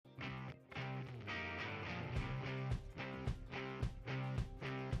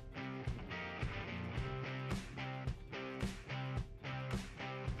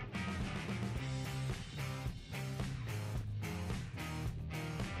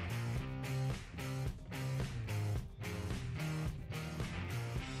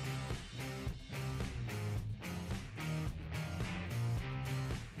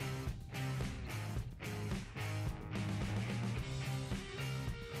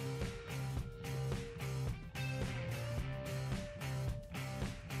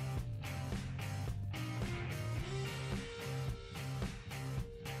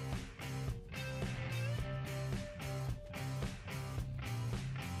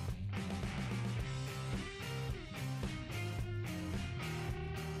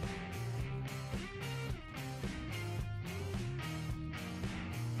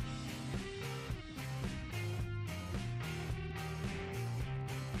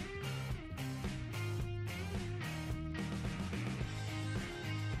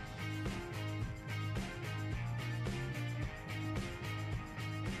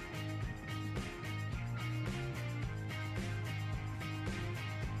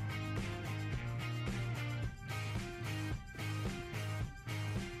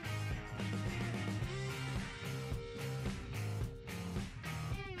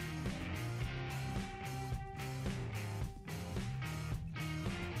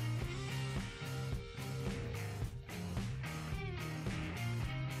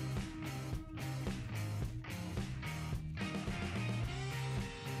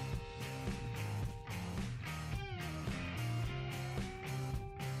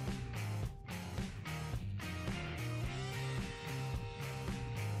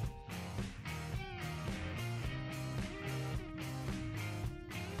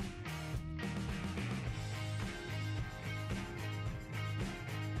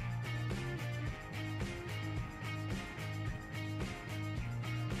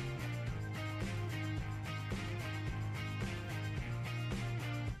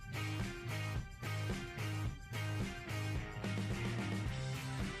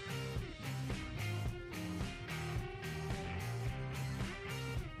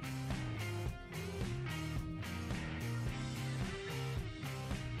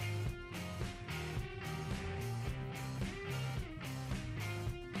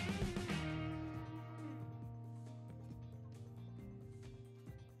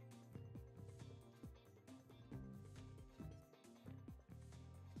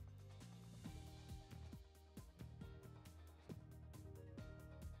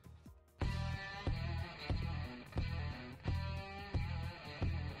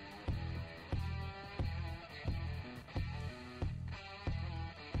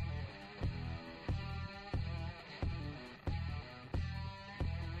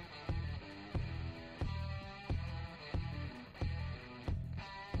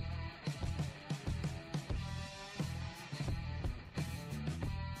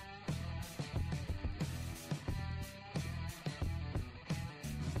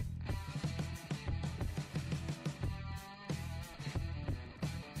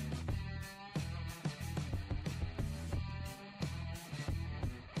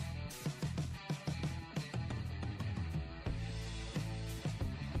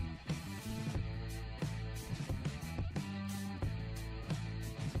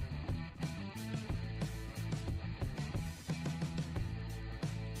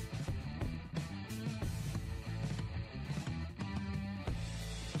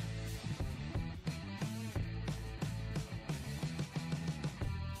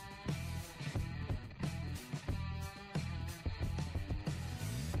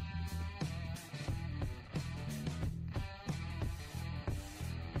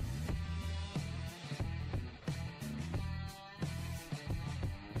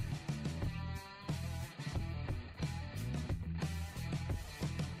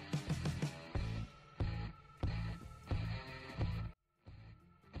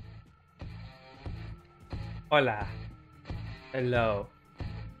Hola. Hello.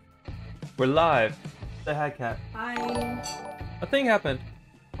 We're live. Say hi, cat. Hi. A thing happened.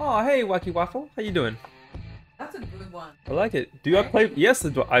 Oh, hey, Wacky Waffle. How you doing? That's a good one. I like it. Do you play? Yes,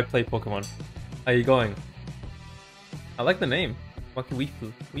 I play Pokemon. How you going? I like the name. Wacky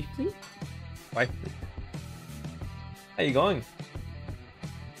Weefly. Weefly? Weefly. How you going?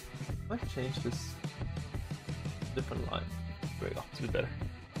 I might change this. Different line. There we go. It's a bit better.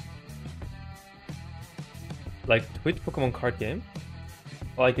 Like Twitch Pokemon card game?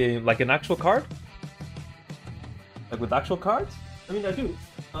 Like an actual card? Like with actual cards? I mean, I do.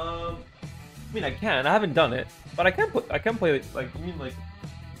 I mean, I can. I haven't done it, but I can play it. Like, you mean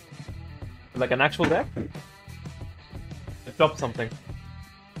like an actual deck? I dropped something.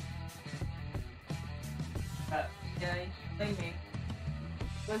 Yeah, blame me.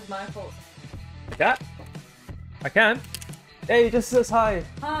 It was my fault. Yeah, I can. Hey, Jesse says hi.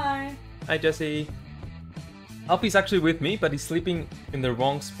 Hi. Hi, Jesse. Alfie's actually with me, but he's sleeping in the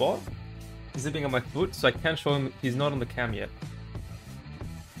wrong spot. He's sleeping on my foot, so I can't show him. He's not on the cam yet.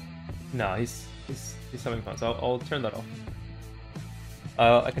 No, he's having fun, so I'll turn that off.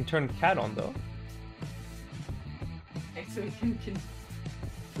 I can turn Cat on though, Okay, so we can.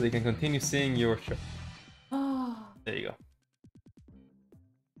 so you can continue seeing your show. Oh. There you go.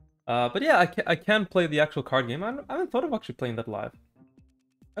 But yeah, I can play the actual card game. I haven't thought of actually playing that live.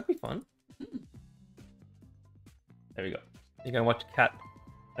 That'd be fun. There we go. You can watch Cat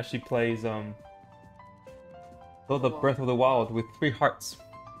as she plays the Breath of the Wild with 3 hearts.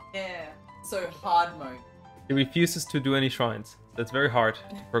 Yeah. So hard mode. He refuses to do any shrines. So it's very hard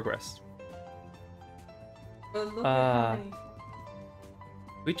to progress. But look at how many.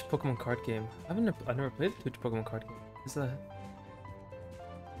 Twitch Pokemon card game. I never played the Twitch Pokemon card game. Is that?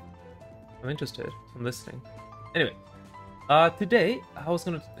 I'm interested. I'm listening. Anyway, today I was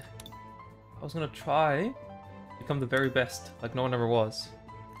gonna try become the very best, like no one ever was,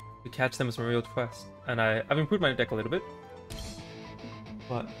 to catch them as my real quest. And I've improved my deck a little bit,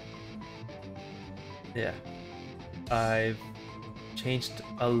 but yeah, I've changed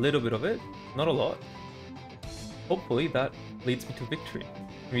a little bit of it, not a lot. Hopefully that leads me to victory.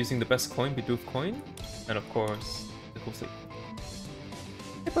 I'm using the best coin, Bidoof coin, and of course the cool sleep.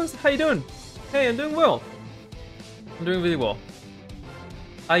 Hey folks, how you doing? Hey, I'm doing well. I'm doing really well.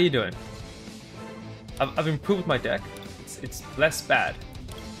 How you doing? I've improved my deck. It's less bad,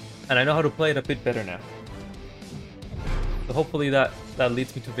 and I know how to play it a bit better now. So hopefully that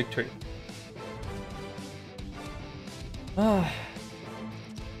leads me to victory.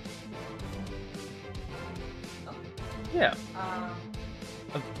 Yeah.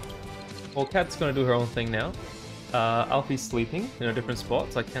 Well, Kat's gonna do her own thing now. Alfie's sleeping in a different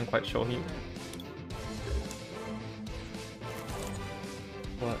spot, so I can't quite show him.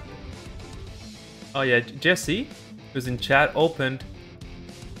 What? Oh yeah, Jesse, who's in chat, opened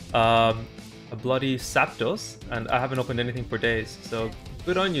a bloody Zapdos, and I haven't opened anything for days. So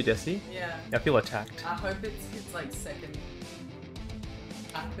good on you, Jesse. Yeah. I feel attacked. I hope it's like second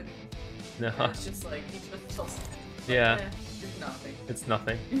happening. No. Yeah, it's just like he just tossed it. Like, Yeah. It's nothing. It's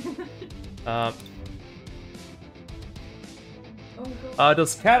nothing. Oh god.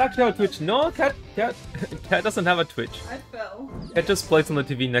 Does Cat actually have a Twitch? No, Cat doesn't have a Twitch. I fell. Cat just plays on the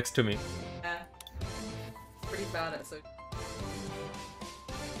TV next to me. Yeah. Pretty bad at so.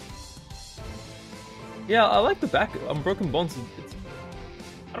 Yeah, I like the back. Unbroken Bones. It's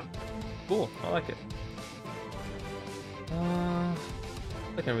cool. I like it.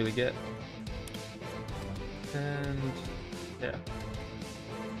 I can really get. And yeah.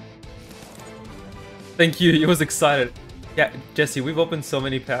 Thank you. He was excited. Yeah, Jesse, we've opened so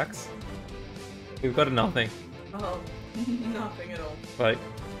many packs. We've got nothing. Oh, nothing at all. Like,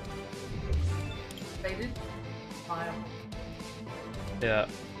 Faded. Fire. yeah.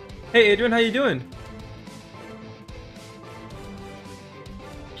 Hey, Adrian, how you doing?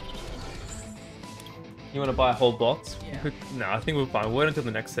 You want to buy a whole box? Yeah. No, I think we're fine. Wait until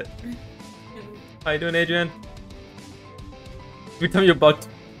the next set. How you doing, Adrian? Every time you're about...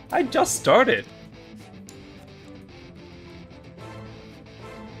 I just started.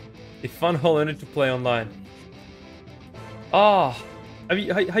 A fun hole in it to play online. Ah, how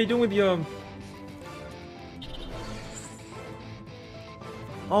you doing with your...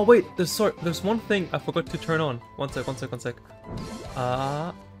 Oh wait, there's one thing I forgot to turn on. One sec.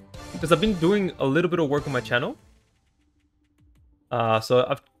 Because I've been doing a little bit of work on my channel.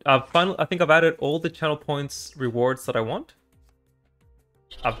 So I've finally, I think I've added all the channel points rewards that I want.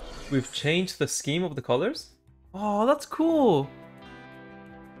 We've changed the scheme of the colors. Oh, that's cool.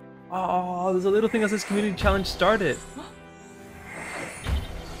 Oh, there's a little thing that says community challenge started.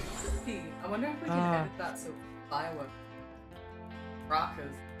 I wonder if we can edit that so Fireworks.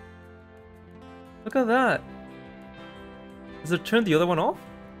 Rockers. Look at that. Does it turn the other one off?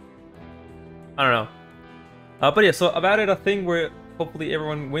 I don't know. But yeah, so I've added a thing where hopefully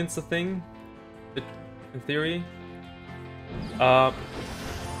everyone wins the thing. In theory.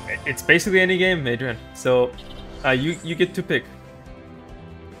 It's basically any game, Adrian. So you get to pick.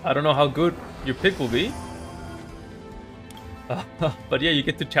 I don't know how good your pick will be. But yeah, you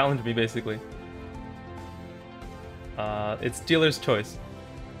get to challenge me basically. It's dealer's choice.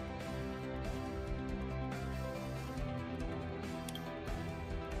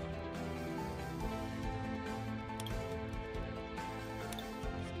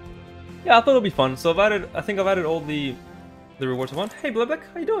 Yeah, I thought it'd be fun. So I think I've added all the rewards I want. Hey, Blebek,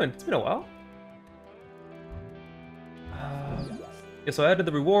 how you doing? It's been a while. Yeah, so I added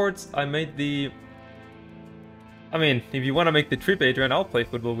the rewards. I made the... I mean, if you want to make the trip, Adrian, I'll play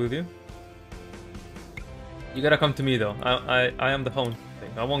football with you. You gotta come to me, though. I am the home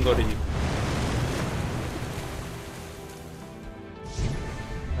thing. I won't go to you.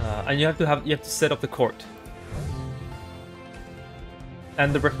 And you have to set up the court.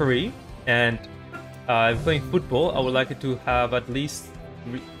 And the referee. And if playing football, I would like it to have at least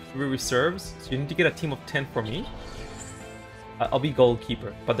 3 reserves. So you need to get a team of 10 for me. I'll be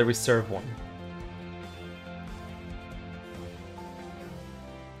goalkeeper, but the reserve one.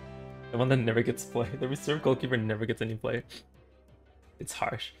 The one that never gets play. The reserve goalkeeper never gets any play. It's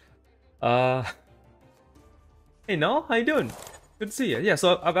harsh. Hey Noel, how you doing? Good to see you. Yeah,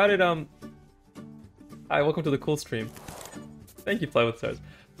 so I've added Hi, welcome to the cool stream. Thank you, Fly with Stars.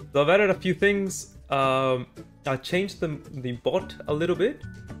 So I've added a few things. I changed the bot a little bit,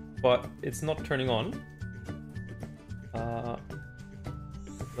 but it's not turning on.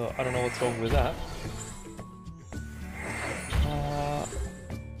 So I don't know what's wrong with that.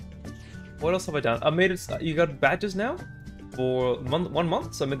 What else have I done? I made it. You got badges now for 1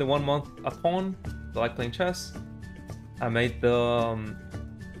 month. So I made the 1 month a pawn. So I like playing chess. I made the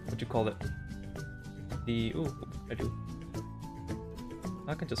what do you call it? The I do.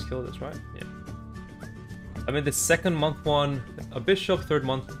 I can just kill this, right? Yeah. I made the 2nd month one a bishop. 3rd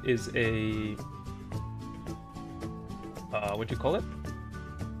month is a what do you call it?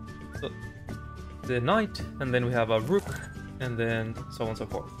 So, the knight, and then we have a rook, and then so on and so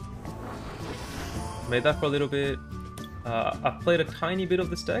forth. Made that for a little bit. I played a tiny bit of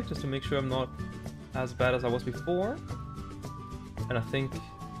this deck just to make sure I'm not as bad as I was before, and I think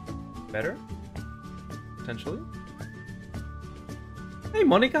better potentially. Hey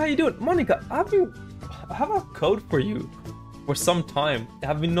Monica, how you doing? Monica, I have a code for you for some time. I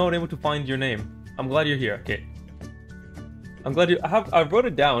have been not able to find your name. I'm glad you're here. Okay. I'm glad you. I wrote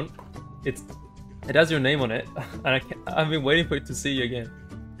it down. It has your name on it, and I've been waiting for it to see you again.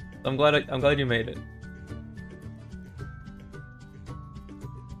 I'm glad you made it.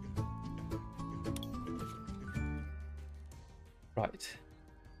 Right.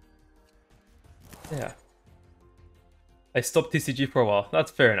 Yeah. I stopped TCG for a while.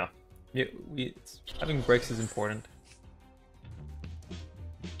 That's fair enough. Yeah, having breaks is important.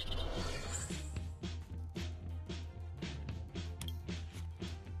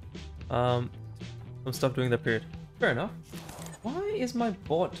 Some stuff during that period. Fair enough. Why is my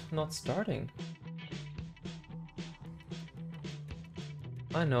bot not starting?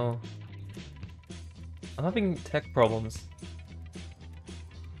 I know. I'm having tech problems.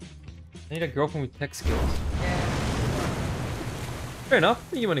 I need a girlfriend with tech skills. Yeah. Fair enough.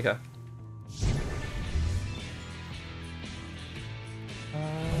 Thank you, Monica.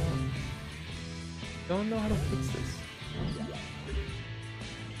 Don't know how to fix this.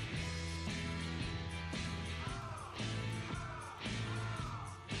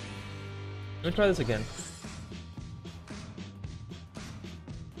 Let me try this again.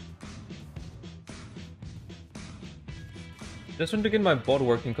 Just want to get my bot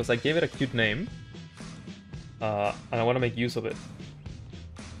working because I gave it a cute name. And I want to make use of it.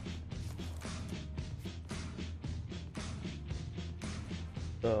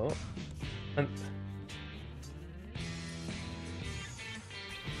 So, and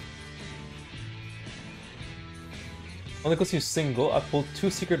only because you single, I pulled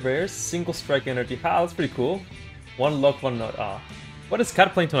 2 secret rares, single strike energy. Ha, that's pretty cool. 1 luck, 1 nut. What is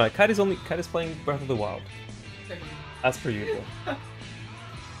Cat playing tonight? Cat is playing Breath of the Wild. As per usual.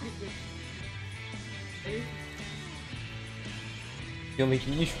 Yeah,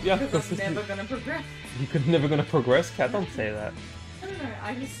 Never gonna progress. You could never gonna progress? Cat, don't say that. I don't know,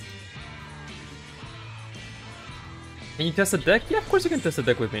 I just... Can you test a deck? Yeah, of course you can test a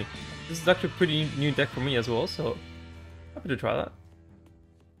deck with me. This is actually a pretty new deck for me as well, so happy to try that.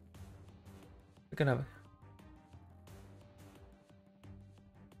 We can have it.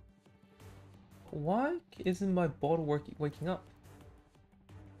 Why isn't my bot waking up?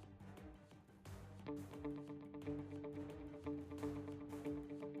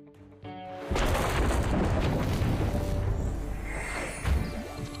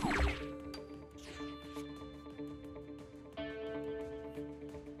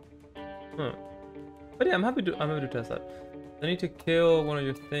 Huh. But yeah, I'm happy to test that. I need to kill one of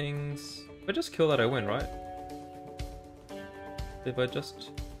your things. If I just kill that, I win, right? If I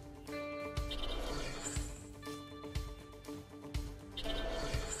just...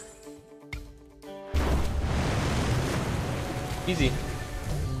 Easy.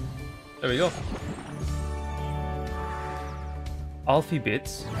 There we go. Alfie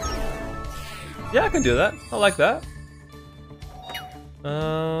bits. Yeah, I can do that. I like that.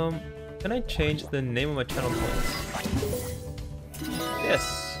 Can I change the name of my channel points?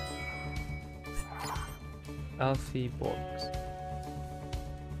 Yes. Alfie box.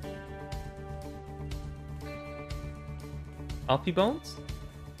 Alfie bones?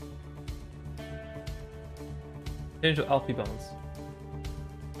 Change to Alfie bones.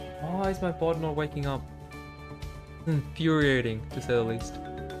 Why is my bot not waking up? Infuriating, to say the least.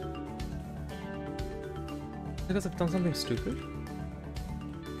 Because I've done something stupid?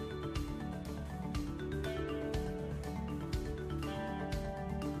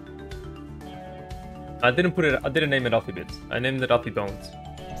 I didn't name it Alfie Bits. I named it Alfie Bones.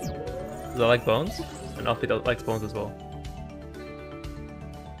 Because I like bones, and Alfie likes bones as well.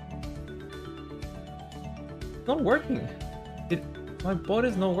 It's not working. My bot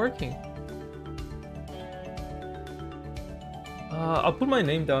is not working. I'll put my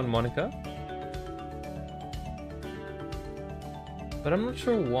name down, Monica. But I'm not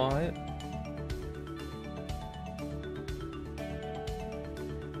sure why.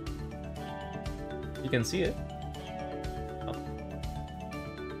 You can see it. Oh.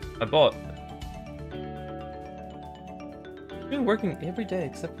 My bot. It's been working every day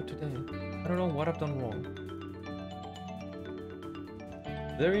except for today. I don't know what I've done wrong.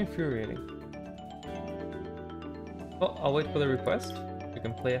 Very infuriating. Well, I'll wait for the request. We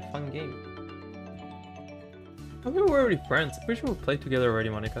can play a fun game. I think we're already friends. I'm pretty sure we played together already,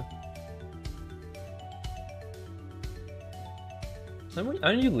 Monica.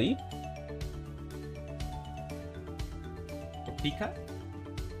 Aren't you Lee? Or Pika?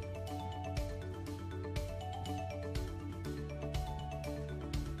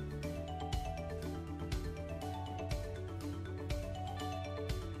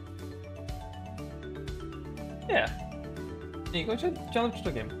 Yeah. There you go, challenge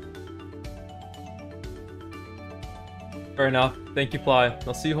the game. Fair enough. Thank you, Fly.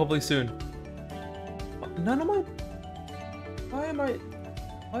 I'll see you hopefully soon. None of my...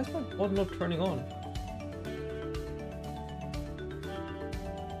 Why is my bot not turning on?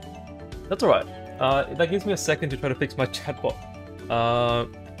 That's alright. That gives me a second to try to fix my chatbot.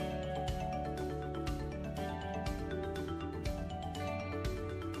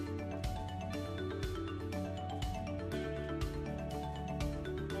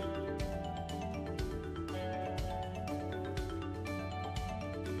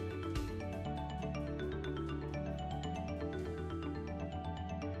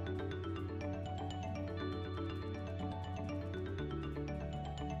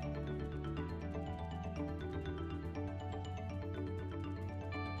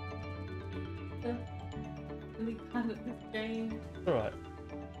 Really bad at this game. Alright.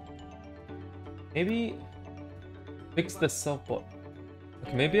 Maybe fix the self-bot.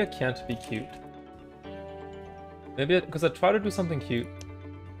 Okay, maybe I can't be cute. Maybe because I try to do something cute,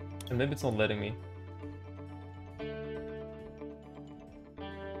 and maybe it's not letting me.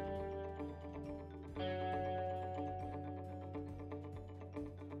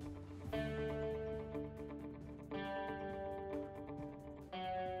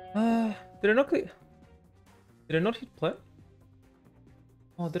 Did I not click? Did I not hit play?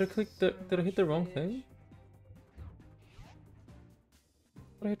 Oh, did I hit the wrong thing?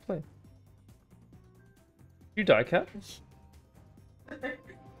 Did I hit play? You die, cat?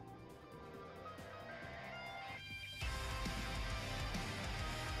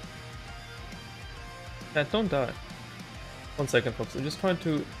 Cat, don't die. 1 second, folks. I'm just trying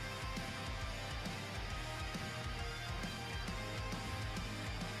to...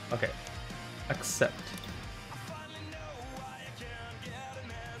 Okay. Accept.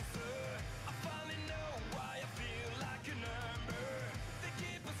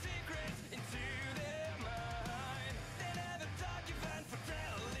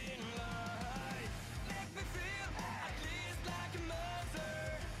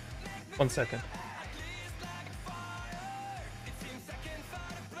 One second.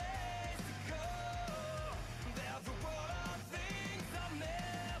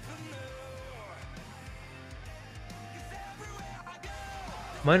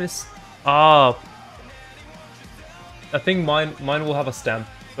 Mine is... Ah, I think mine will have a stamp.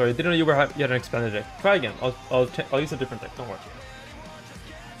 Sorry, didn't know you had an expanded deck. Try again. I'll use a different deck. Don't worry.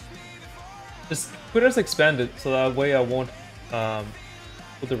 Just put it as expanded, so that way I won't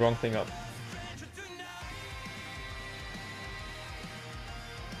put the wrong thing up.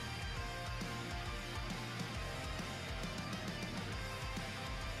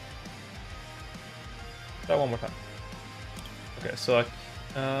 Try one more time. Okay, so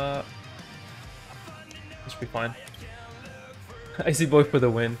this should be fine. Icy Boy for the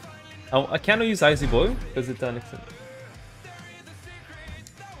win. I cannot use Icy Boy because it's done extent.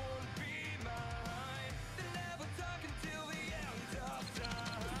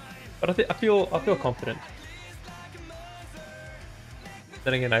 But I feel confident.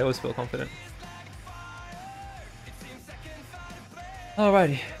 Then again, I always feel confident.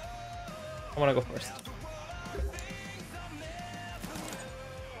 Alrighty, I wanna go first.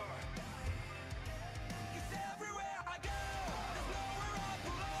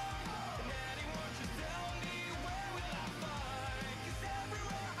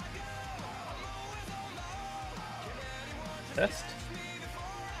 Test.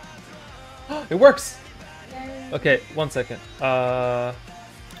 It works! Yay. Okay, 1 second. Do I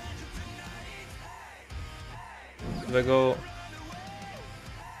go...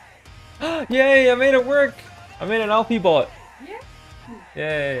 Yay, I made it work! I made an Alfie bot! Yeah.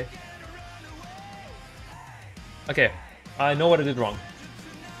 Yay! Okay, I know what I did wrong.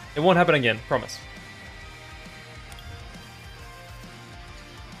 It won't happen again, promise.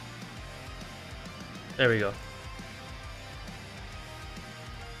 There we go.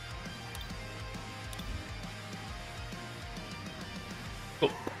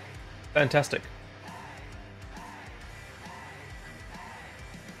 Cool. Fantastic.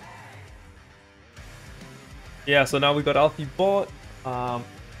 Yeah, so now we got Alfie bot.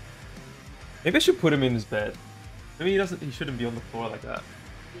 Maybe I should put him in his bed. Maybe he shouldn't be on the floor like that.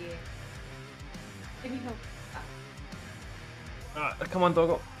 Yeah. Maybe he'll. Alright, come on,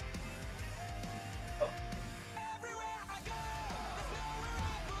 doggo.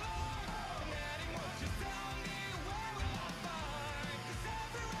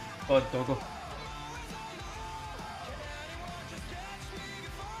 Oh, doggo.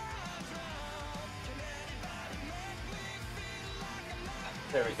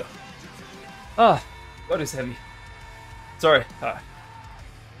 There we go. Ah, God is heavy. Sorry.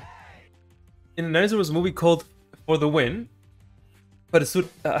 In the 90s there was a movie called For the Win, but it's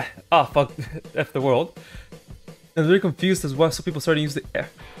fuck, F the world. And I'm very confused as why some people started to use the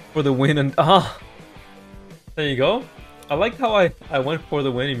F for the win and there you go. I like how I went for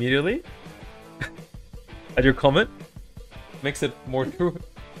the win immediately. At your comment. Makes it more true.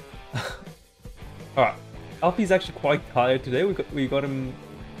 Alright. Alfie's actually quite tired today. We got him...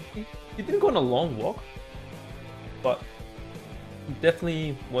 He didn't go on a long walk. But he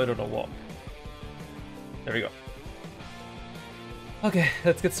definitely went on a walk. There we go. Okay,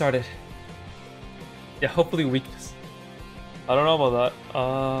 let's get started. Yeah, hopefully weakness. I don't know about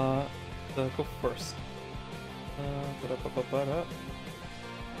that. Go first.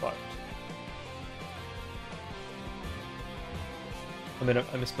 But I mean, I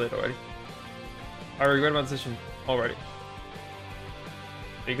misplayed already. I regret my decision already.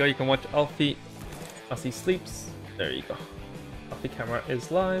 There you go, you can watch Alfie as he sleeps. There you go. Alfie camera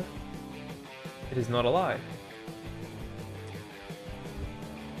is live. It is not a lie.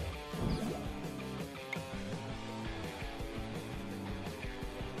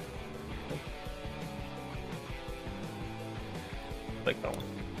 Like that one.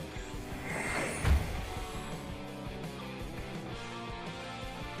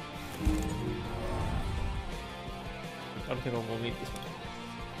 I don't think I will need this one.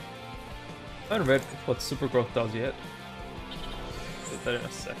 I haven't read what super growth does yet. Get that in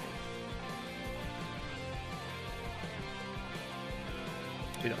a second.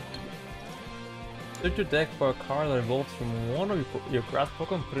 We don't. Search your deck for a card that evolves from one of your grass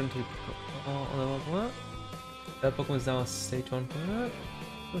Pokemon, put it into what? That Pokemon is now a stage 1 player.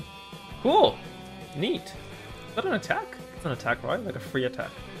 Cool! Neat! Is that an attack? It's an attack, right? Like a free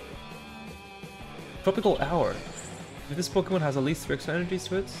attack. Tropical Hour. If this Pokemon has at least 3 extra energies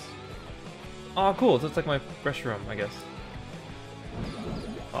to it. Oh, cool. So it's like my pressure room, I guess.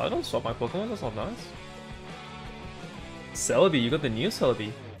 Oh, I don't swap my Pokemon. That's not nice. Celebi. You got the new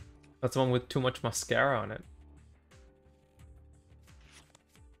Celebi. That's the one with too much mascara on it.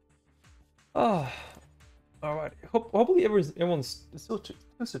 Oh. Alright. Hopefully everyone's still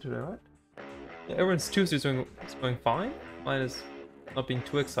Tuesday today, right? Yeah, everyone's Tuesday is going fine. Mine is not being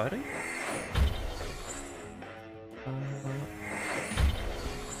too exciting.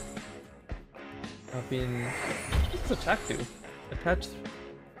 I've been... What's this attack do? Attach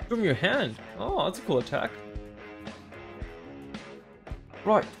from your hand. Oh, that's a cool attack.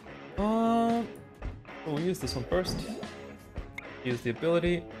 Right. We'll use this one first. Use the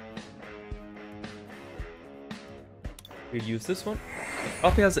ability. We'll use this one.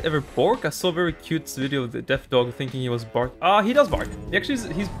 Alfie has ever bark? I saw a very cute video of the deaf dog thinking he was bark. Ah, he does bark.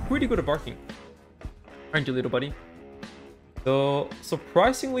 He's pretty good at barking. Aren't you, little buddy? So,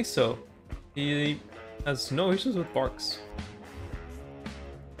 surprisingly so. He has no issues with barks.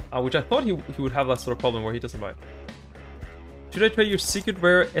 Which I thought he would have that sort of problem where he doesn't bite. Should I trade your secret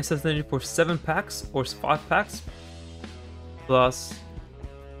rare SS Energy for 7 packs or 5 packs? Plus...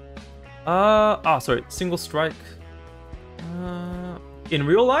 sorry, single strike. In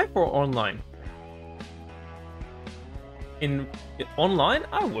real life or online? In online,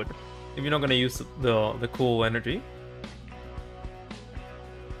 I would. If you're not gonna use the cool energy.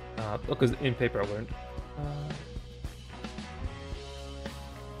 Because in paper I wouldn't.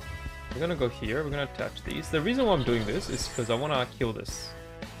 We're gonna go here, we're gonna attach these. The reason why I'm doing this is because I wanna kill this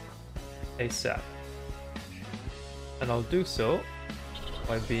ASAP. And I'll do so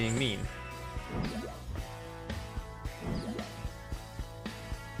by being mean.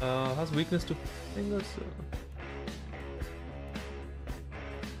 Has weakness to fingers.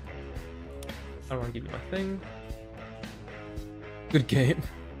 I don't want to give you my thing. Good game.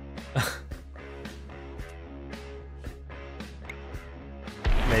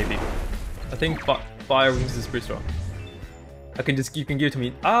 Maybe. I think fire wings is pretty strong. You can give it to me.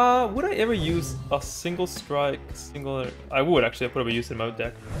 Would I ever use a single strike, I would actually. I probably use it in my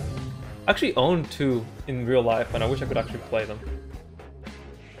deck. I actually own 2 in real life, and I wish I could actually play them.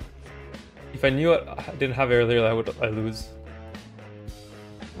 If I knew I didn't have it earlier, I'd lose.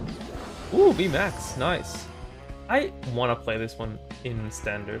 Ooh, VMAX, nice. I want to play this one in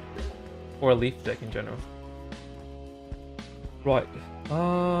standard, or a leaf deck in general. Right.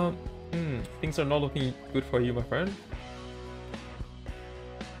 Things are not looking good for you, my friend.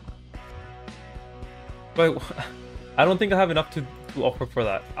 But I don't think I have enough to offer for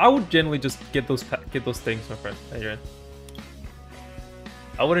that. I would generally just get those things, my friend. Adrian.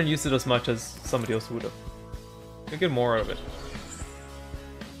 I wouldn't use it as much as somebody else would have. You get more out of it.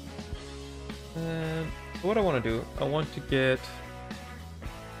 So what I want to do, I want to get...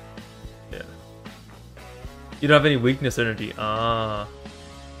 Yeah. You don't have any weakness energy. Ah.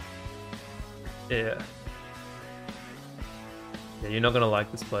 Yeah. Yeah, you're not gonna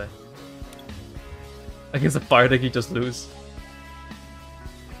like this play. Against a fire deck, you just lose.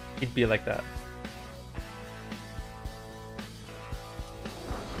 It'd be like that.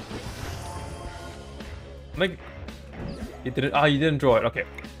 Like, you didn't. You didn't draw it. Okay.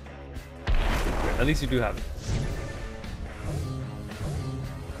 At least you do have it.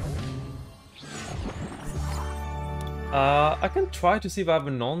 I can try to see if I have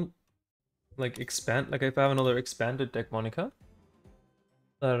a if I have another expanded deck, Monica.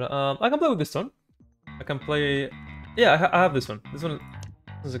 I can play with this one. I can play. Yeah, I have this one. This one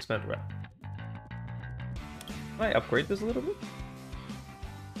is expanded, right? Can I upgrade this a little bit?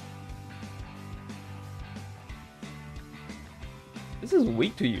 This is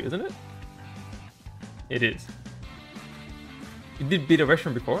weak to you, isn't it? It is. You did beat a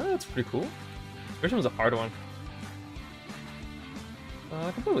Reshiram before? That's pretty cool. Reshiram's a hard one.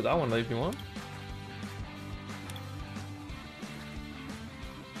 I can play with that one if you want.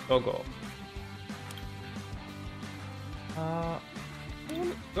 Go.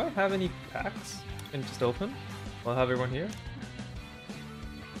 Do I have any packs? I can just open. I'll have everyone here.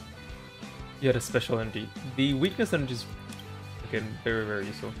 You had a special energy. The weakness energy is again very, very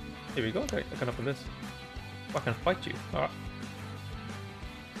useful. Here we go. Okay, I can open this. I can fight you. Alright.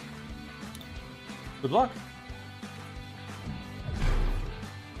 Good luck.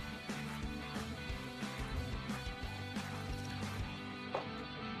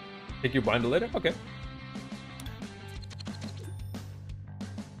 Take your binder later? Okay.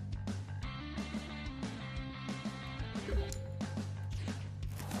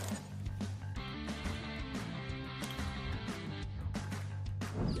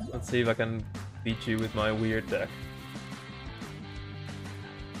 Let's see if I can beat you with my weird deck.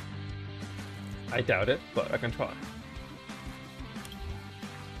 I doubt it, but I can try.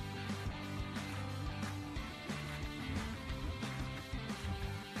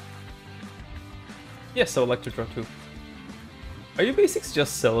 Yes, I would like to draw 2. Are your basics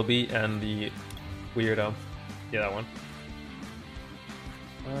just Celebi and the weird, yeah, that one.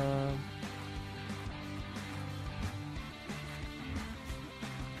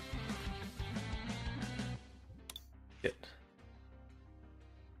 Shit.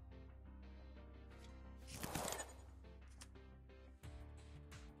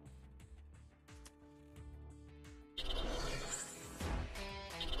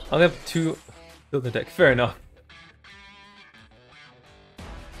 I'll have 2 build the deck. Fair enough. I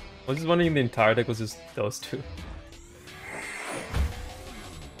was just wondering if the entire deck was just those 2.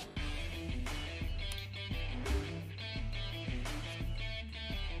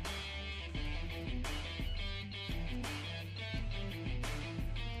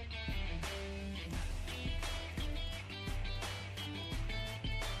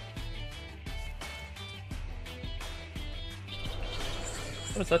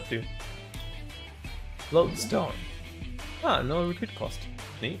 What does that do? Lodestone. Ah, no retreat cost.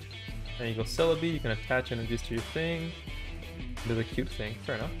 Neat. And you go Celebi, you can attach energies to your thing. Do the cute thing.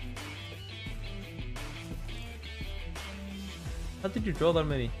 Fair enough. How did you draw that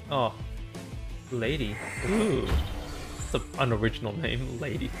many? Oh. Lady. Ooh. That's an unoriginal name.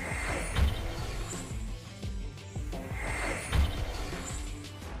 Lady.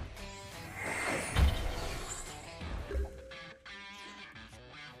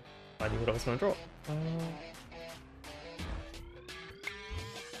 I knew what I was going to draw.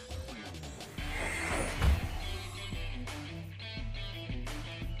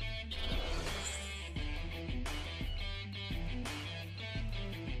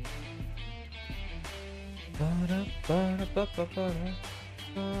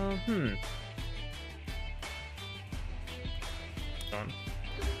 Done.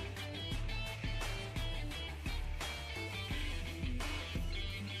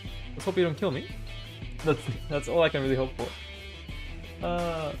 Let's hope you don't kill me. That's all I can really hope for.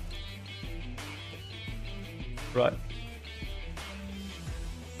 Right.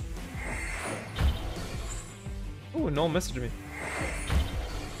 Ooh, no one messaged me.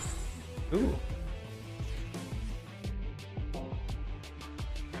 Ooh.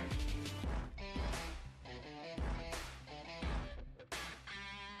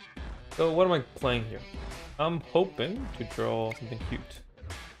 So what am I playing here? I'm hoping to draw something cute.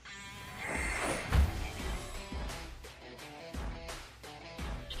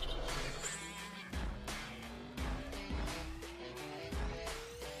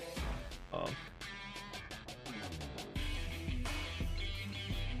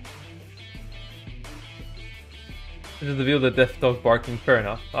 This is the view of the death dog barking. Fair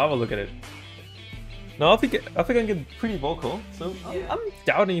enough. I'll have a look at it. No, I think I can get pretty vocal. So Yeah. I'm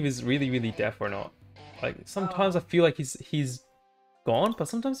doubting if he's really deaf or not. Like sometimes I feel like he's gone, but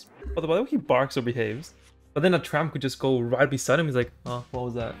sometimes by the way he barks or behaves. But then a tramp could just go right beside him. He's like, oh, what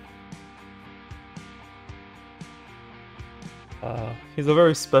was that? He's a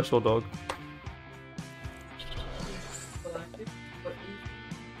very special dog.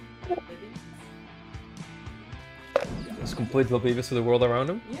 Just completely oblivious to the world around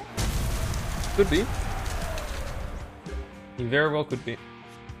him? Yeah. Could be. He very well could be.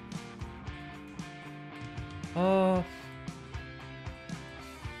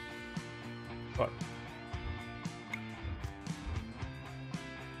 What?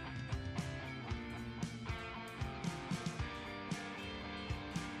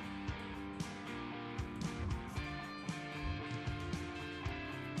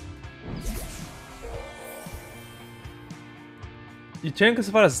 You can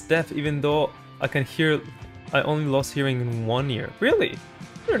classify as deaf even though I can hear. I only lost hearing in 1 ear. Really?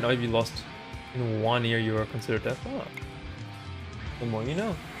 I don't know if you lost in 1 ear you are considered deaf. Oh. The more you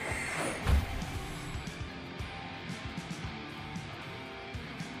know.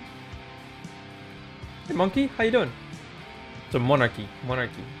 Hey monkey, how you doing? It's a monarchy.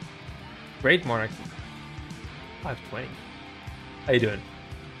 Monarchy. Great monarchy. 520. How you doing?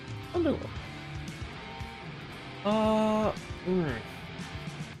 I'm doing well.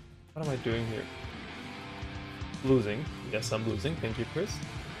 What am I doing here? Losing. Yes, I'm losing. Thank you, Chris.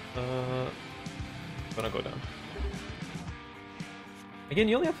 Gonna go down. Again,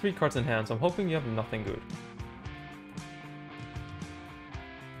 you only have 3 cards in hand, so I'm hoping you have nothing good.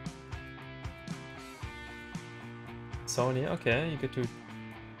 Sonya, okay, you get to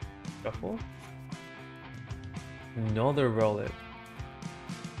shuffle. Another relic.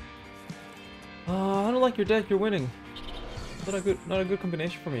 I don't like your deck. You're winning. Not a good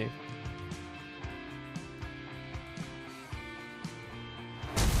combination for me.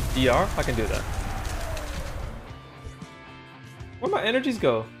 DR, I can do that. Where'd my energies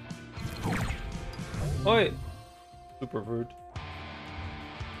go? Oi! Super rude.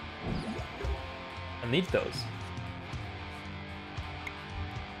 I need those.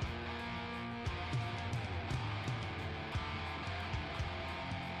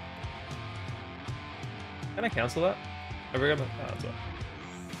 Can I cancel that? I forgot about that as well.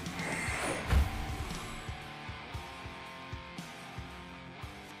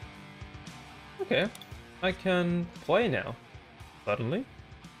 Okay, I can play now. Suddenly.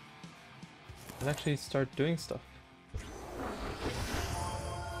 and actually start doing stuff.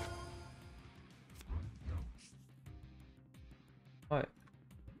 Alright.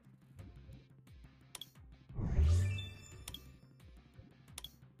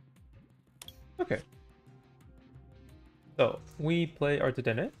 Okay. So we play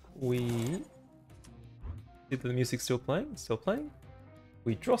Artedene. We see that the music's still playing,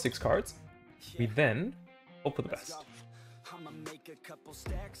 We draw 6 cards. We then hope for the best. I'ma make a couple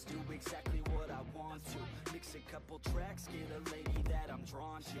stacks, do exactly what I want to. Mix a couple tracks, get a lady that I'm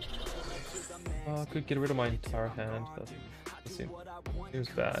drawn to. Could get rid of my entire hand. That seems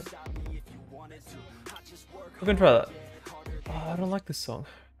bad. We can try that. I don't like this song.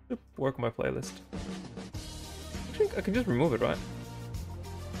 Should work on my playlist. I think I can just remove it, right?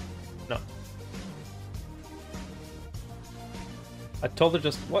 No. I told her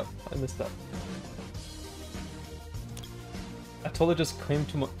just what? I missed that. I told her just claim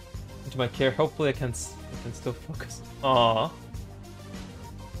to my care. Hopefully I can still focus. Aww.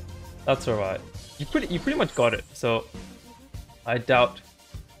 That's alright. You pretty much got it, so I doubt.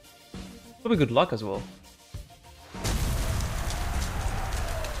 Probably good luck as well.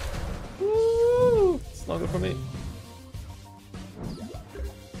 Woo! It's not good for me.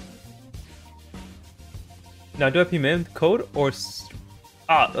 Now, do I PM code or?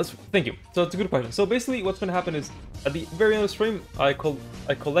 Thank you. So it's a good question. So basically, what's gonna happen is at the very end of the stream, I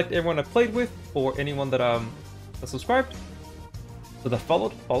collect everyone I played with or anyone that subscribed. So that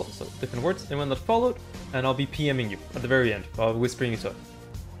followed, so different words. Anyone that followed, and I'll be PMing you at the very end. I'll be whispering you to it.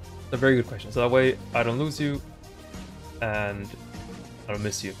 It's a very good question. So that way I don't lose you, and I don't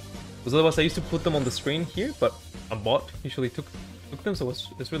miss you. Because otherwise, I used to put them on the screen here, but a bot usually took them, so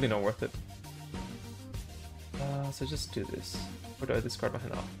it's really not worth it. So just do this. Or do I discard my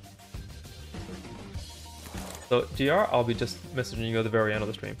hand off? So GR, I'll be just messaging you at the very end of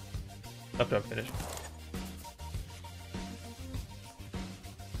the stream. After I'm finished.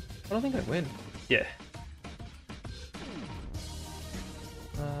 I don't think I win. Yeah.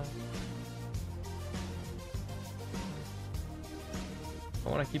 I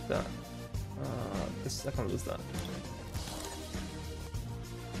want to keep that. I can't lose that.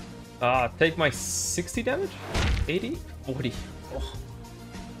 Take my 60 damage? 80? 40. Oh.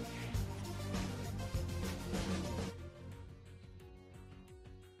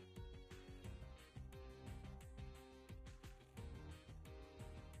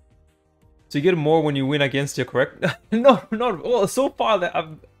 So you get more when you win against you, correct? No, not well. So far that I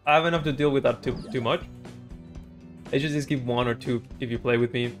have enough to deal with that too much. I should just give 1 or 2 if you play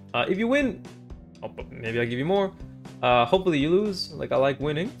with me. If you win, maybe I'll give you more. Hopefully you lose. Like I like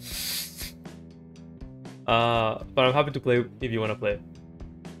winning. But I'm happy to play if you want to play.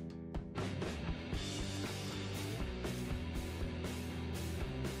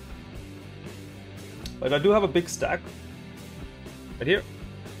 But I do have a big stack right here,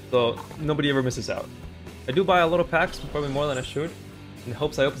 so nobody ever misses out. I do buy a lot of packs, probably more than I should, in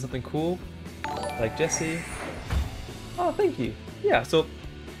hopes I open something cool, like Jesse. Oh, thank you. Yeah, so,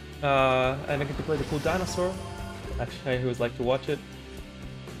 and I get to play the cool dinosaur. Actually, I always like to watch it.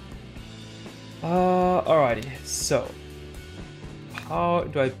 Alrighty, so, how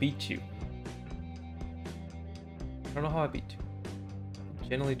do I beat you? I don't know how I beat you. I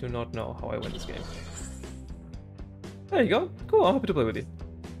generally do not know how I win this game. There you go. Cool, I'm happy to play with you.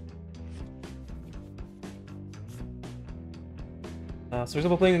 So for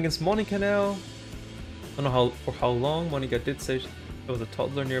example, playing against Monica now. I don't know for how long. Monica did say there was a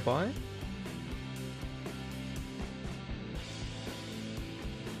toddler nearby.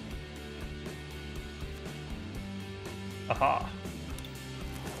 Aha.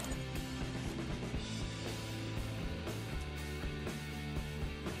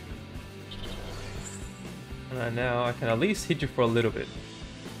 And now I can at least hit you for a little bit.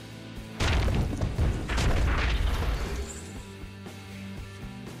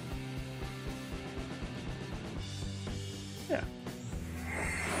 Yeah.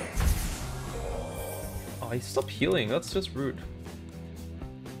 Oh, he stopped healing. That's just rude.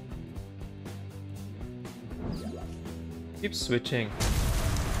 Keep switching.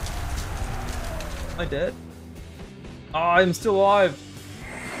 Am I dead? Ah, I'm still alive.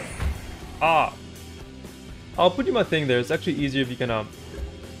 Ah. I'll put you my thing there. It's actually easier if you can add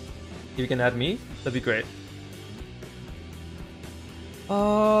me. That'd be great.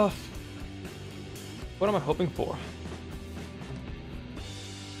 What am I hoping for?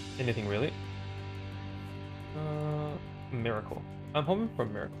 Anything really? Miracle. I'm hoping for a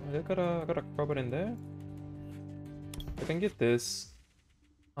miracle. I got a robot in there. I can get this.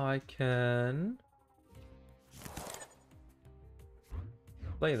 I can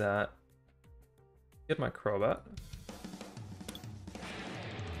play that. Get my Crobat.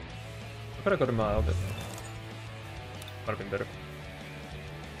 I gotta go to my Albert. Might have been better.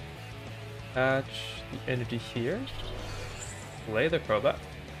 Catch the energy here. Play the Crobat.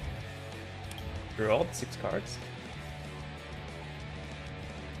 Draw all the 6 cards.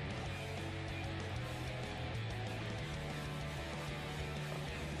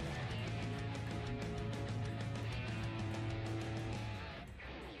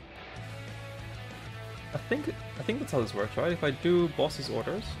 I think that's how this works, right? If I do boss's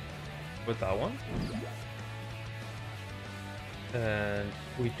orders with that one, and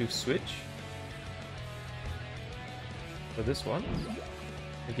we do switch for this one,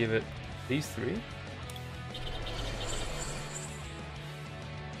 I give it these 3.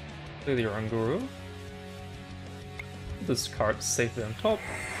 Play the Oranguru. This card safely on top,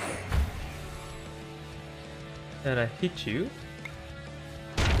 and I hit you.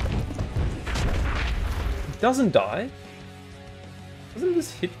 Doesn't die. Doesn't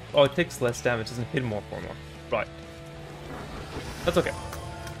this hit? Oh, it takes less damage. Doesn't hit more for more. Right. That's okay.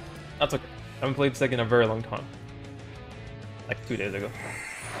 That's okay. I haven't played this deck in a very long time. Like 2 days ago.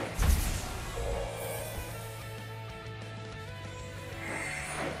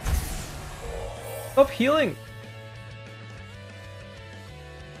 Stop healing!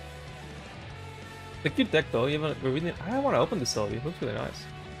 It's a cute deck though. I want to open the Sylvie. It looks really nice.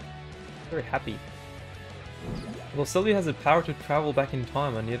 Very happy. Well, Sylvie has the power to travel back in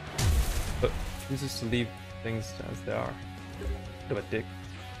time, and yet, but chooses to leave things as they are. Bit of a dick.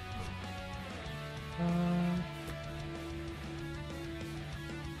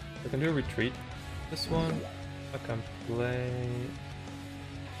 I can do a retreat. This one, I can play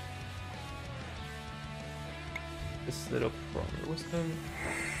this little Primary Wisdom.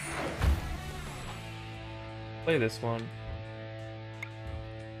 Play this one.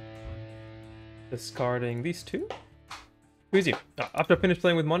 Discarding these 2. Who is you? After I finish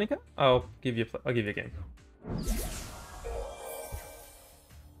playing with Monica, I'll give you a game.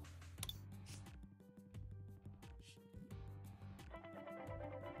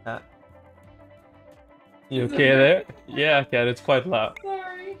 You okay there? Yeah, Cat, it's quite loud.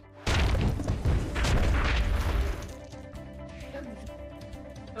 Sorry.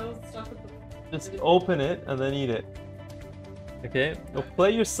 I was stuck with the... Just open it and then eat it. Okay, now play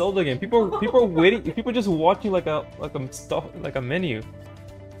your Zelda game. People are waiting. People just watching like a menu.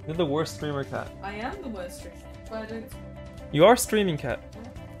 You're the worst streamer, Cat. I am the worst streamer, but it's... You are streaming, Cat.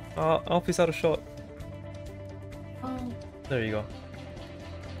 Alfie's out of shot. Oh. There you go.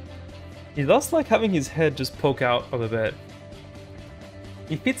 He does like having his head just poke out of the bed.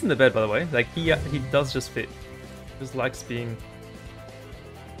 He fits in the bed, by the way. Like he does just fit. Just likes being.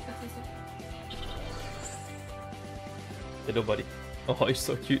 Little buddy. Oh, he's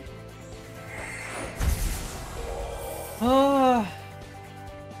so cute. Ah.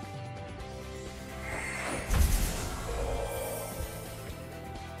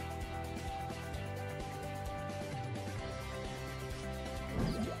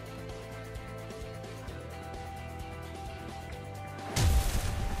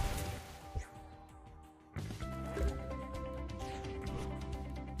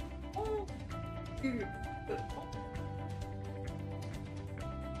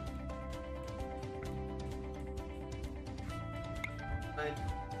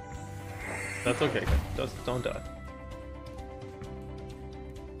 That's okay, just don't die.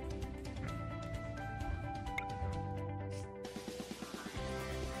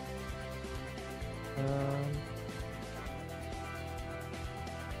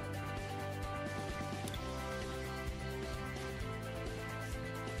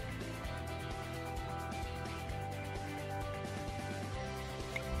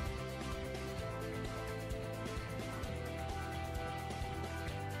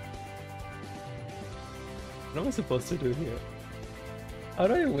 What am I supposed to do here? How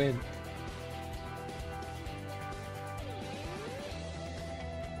do I win?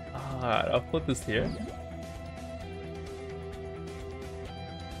 Alright, I'll put this here.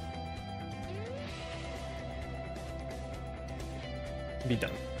 Be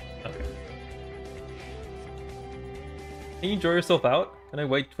done. Okay. Can you draw yourself out? Can I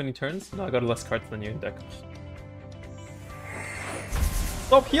wait 20 turns? No, I got less cards than you in deck.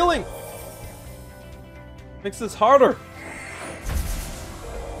 Stop healing! Makes this harder.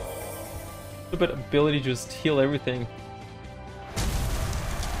 Stupid ability to just heal everything.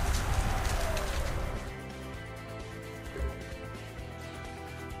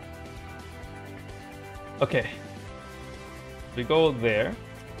 Okay. We go there.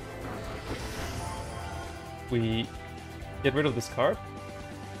 We get rid of this card.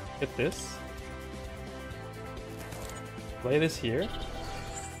 Get this. Play this here.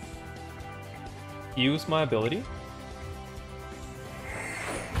 Use my ability.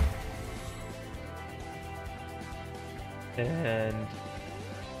 And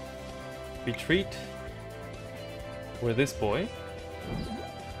retreat with this boy.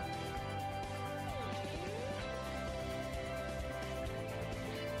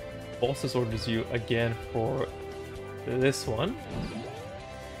 Bosses orders you again for this one.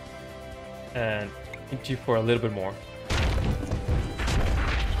 And hit you for a little bit more.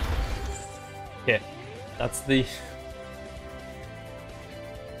 Okay, that's the...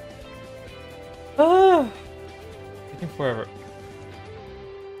 Taking forever.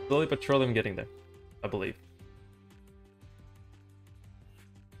 Slowly but surely I'm getting there, I believe.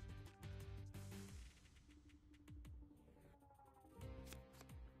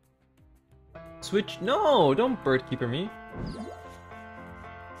 Switch? No! Don't bird keeper me.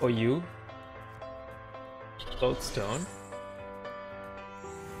 Or you. Boatstone.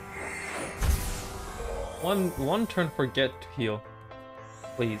 One turn forget to heal.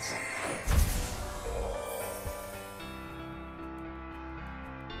 Please.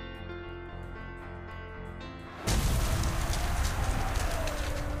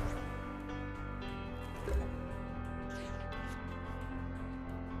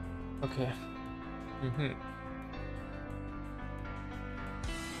 Okay.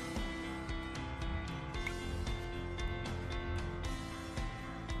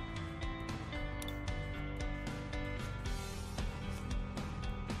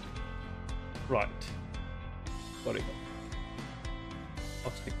 Right. Got it.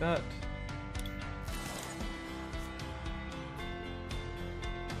 I'll stick that.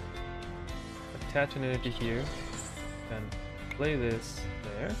 Attach an energy here. And play this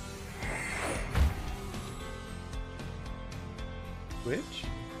there. Switch.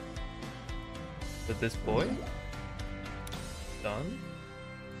 With this boy. Done.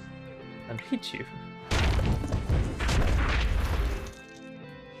 And hit you.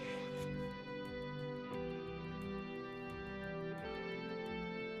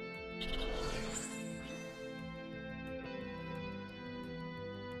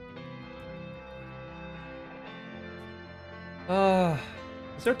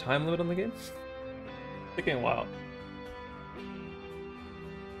 Is there a time limit on the game? It's taking a while.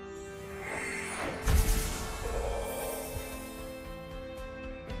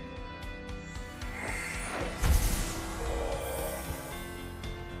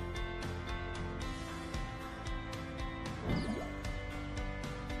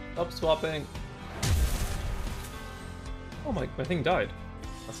 Stop swapping. Oh my thing died.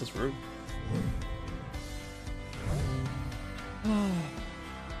 That's just rude.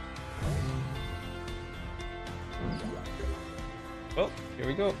 Well, here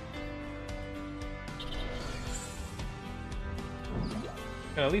we go.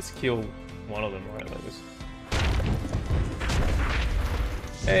 Can at least kill one of them, right? Like this.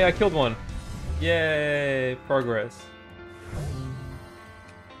 Hey, I killed one. Yay, progress.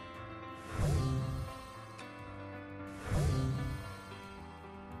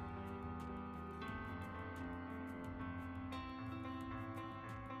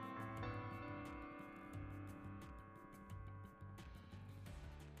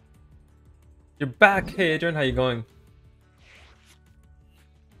 You're back! Hey Adrian, how you going?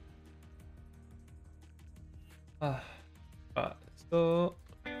 So...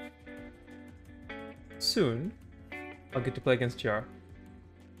 soon, I'll get to play against GR.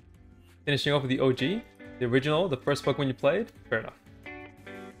 Finishing off with the OG, the original, the first Pokemon you played? Fair enough.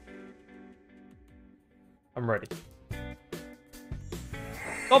 I'm ready.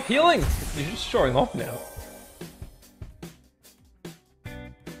 Stop healing! You're just showing off now.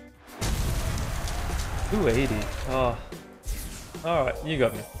 $280. Oh. Alright, you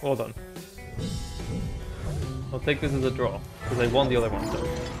got me. Well done. I'll take this as a draw, because I won the other one, so.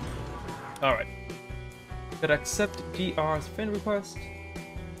 Alright. Could accept GR's friend request.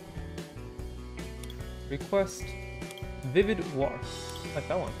 Request Vivid War. Like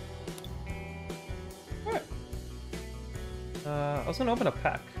that one. Alright. I was gonna open a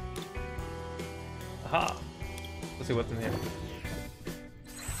pack. Aha! Let's see what's in here.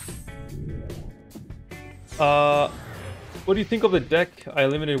 What do you think of the deck I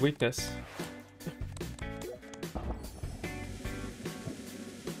eliminated weakness?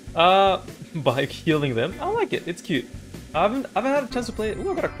 By healing them. I like it, it's cute. I haven't had a chance to play it.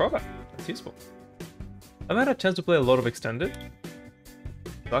 Ooh, I got a Crobat. That's useful. I haven't had a chance to play a lot of Extended.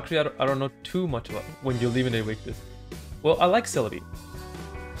 So actually, I don't know too much about when you eliminate weakness. Well, I like Celebi.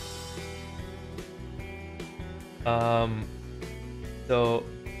 So...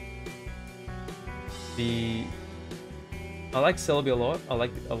 I like Celebi a lot. I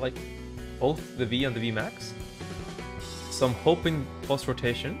like both the V and the V Max. So I'm hoping post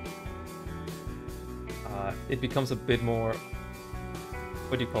rotation, it becomes a bit more.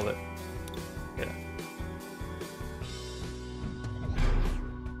 What do you call it?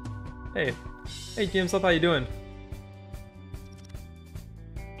 Yeah. Hey James, how you doing?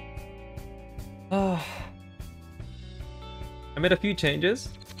 I made a few changes.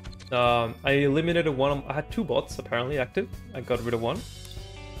 I eliminated one. I had 2 bots apparently active. I got rid of one.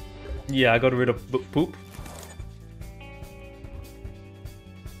 Yeah, I got rid of Poop.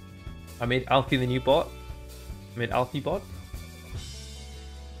 I made Alfie the new bot. I made Alfie bot.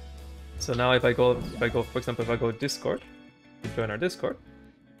 So now if I go, for example, if I go Discord, you join our Discord,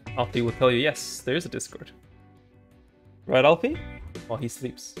 Alfie will tell you, yes, there is a Discord. Right, Alfie? While he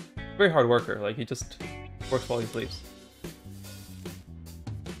sleeps. Very hard worker. Like he just works while he sleeps.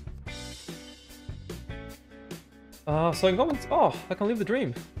 So I can go and... Oh, I can leave the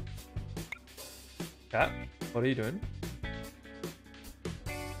dream. Cat, what are you doing?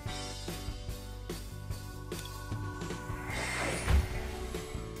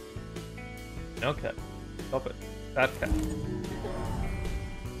 No, Cat. Stop it. Bad Cat.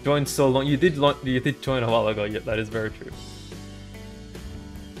 Joined so long. You did join a while ago. Yeah, that is very true.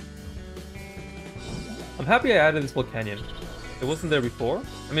 I'm happy I added this whole canyon. It wasn't there before.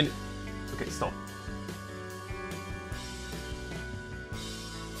 I mean... Okay, stop.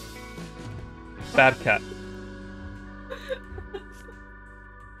 Bad Cat.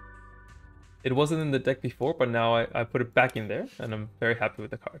 It wasn't in the deck before, but now I put it back in there, and I'm very happy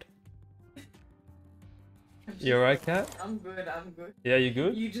with the card. You alright, Cat? I'm good, I'm good. Yeah, you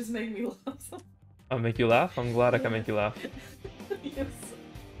good? You just make me laugh. I'll make you laugh? I'm glad I can make you laugh. Yes.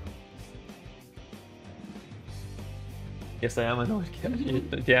 Yes, I am annoyed, Cat. You're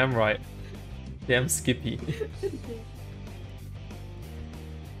damn right. Damn Skippy.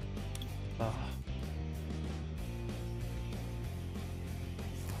 Oh.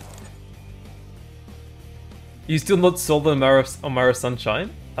 You still not sold the Amara Sunshine?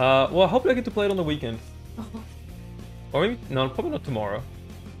 Well, hopefully I get to play it on the weekend. Or maybe, no, probably not tomorrow.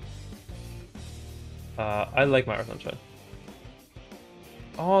 I like Mara Sunshine.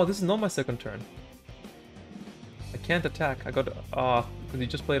 Oh, this is not my second turn. I can't attack. I got, because he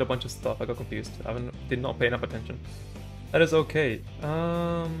just played a bunch of stuff. I got confused. Did not pay enough attention. That is okay.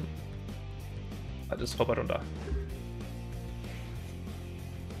 I just hope I don't die.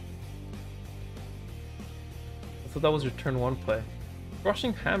 I thought that was your turn 1 play.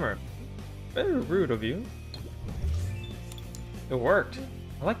 Crushing Hammer. Very rude of you. It worked.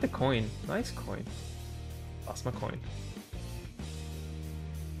 I like the coin. Nice coin. Lost my coin.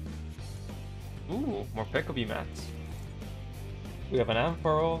 Ooh, more Pekka Max. We have an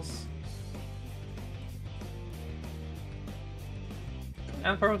Ampharos.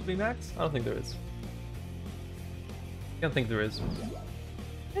 Ampharos VMAX? I don't think there is. I don't think there is.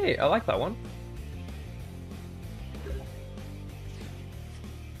 Hey, I like that one.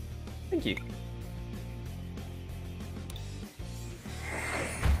 Thank you.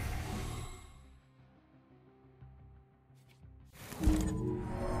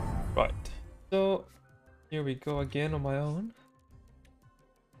 Right. So, here we go again on my own.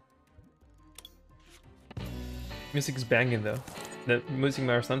 Music's banging though. The music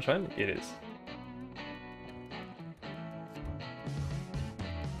Mara Sunshine? It is.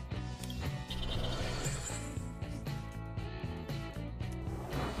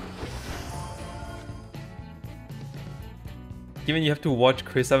 Given you have to watch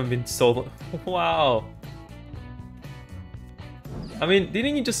Chris, I haven't been so... Wow! I mean,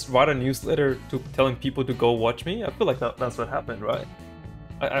 didn't you just write a newsletter to telling people to go watch me? I feel like that's what happened, right?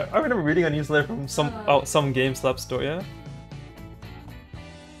 I remember reading a newsletter from some GameSlap store, yeah?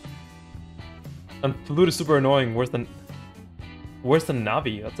 And Flute is super annoying. Where's the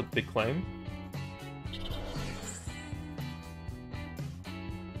Navi? That's a big claim.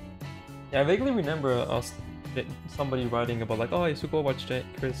 Yeah, I vaguely remember somebody writing about like, oh, I should go watch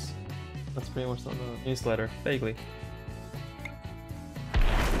Chris. That's pretty much on the newsletter. Vaguely.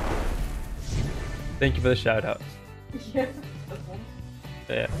 Thank you for the shout out. Yeah.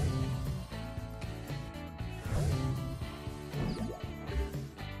 Yeah.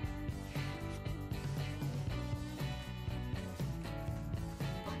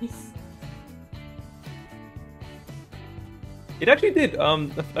 It actually did.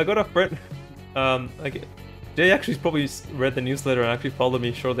 I got a friend. Like, Jay actually probably read the newsletter and actually followed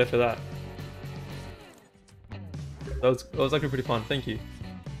me shortly after that. That was actually pretty fun. Thank you.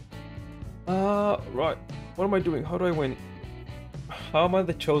 Right. What am I doing? How do I win? How am I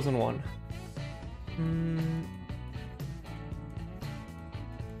the chosen one?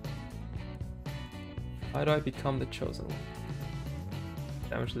 Why do I become the chosen one?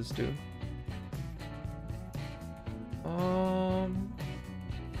 Damage does this do? I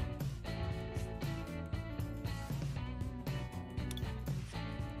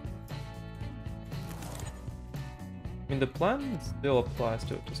mean, the plan still applies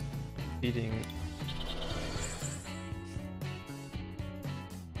to it, just feeding.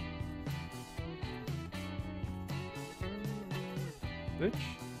 Wish?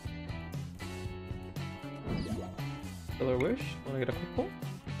 Killer Wish? Wanna get a quick pull?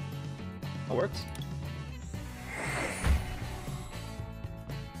 That works.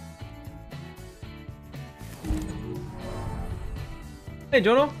 Hey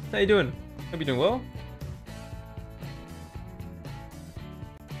Jono, how you doing? Hope you're doing well.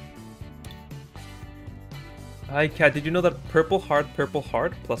 Hi Kat, did you know that purple heart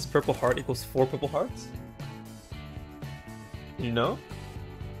plus purple heart equals 4 purple hearts? You know?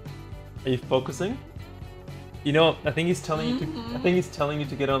 Are you focusing? You know, I think he's telling you to. I think he's telling you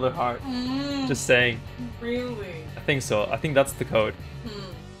to get another heart. Just saying. Really? I think so. I think that's the code.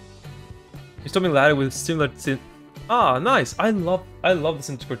 He's told me ladder with similar. Ah, nice. I love the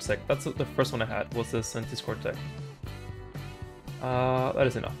Centicore deck. That's the first one I had. Was the Centicore deck. That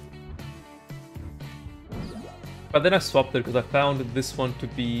is enough. But then I swapped it because I found this one to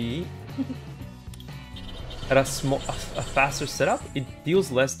be at a faster setup. It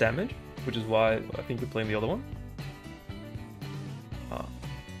deals less damage, which is why I think you're playing the other one.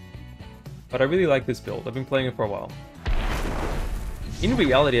 But I really like this build. I've been playing it for a while. In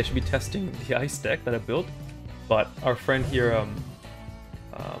reality, I should be testing the ice deck that I built, but our friend here,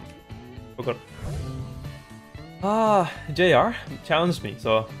 forgot. JR challenged me,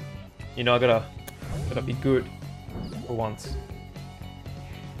 so you know I gotta be good for once.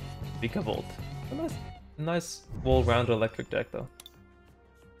 Volt. A nice wall-rounded electric deck though.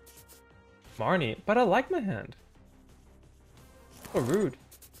 Marnie, but I like my hand. So rude.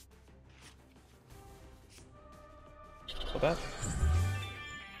 So bad.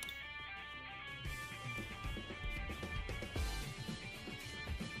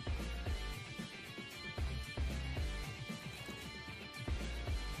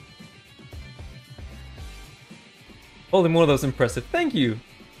 Holy moly, that was impressive. Thank you!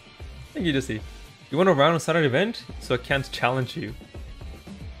 Thank you, Jesse. You want a round on Saturday event? So I can't challenge you.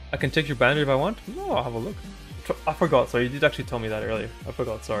 I can take your banner if I want? No, I'll have a look. I forgot, sorry, you did actually tell me that earlier. I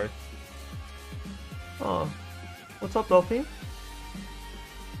forgot, sorry. Oh. What's up, Dolphin?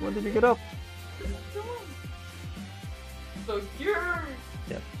 When did you get up? So cute!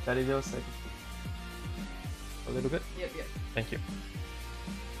 Yeah, Daddy Joe said. A little bit? Yep. Thank you.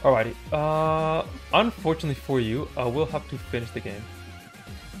 Alrighty. Unfortunately for you, I will have to finish the game.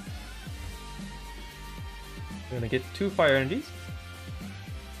 I'm gonna get 2 fire energies.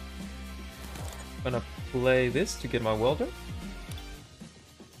 I'm gonna play this to get my welder.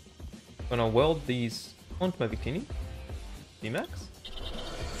 I'm gonna weld these onto my Victini. VMAX.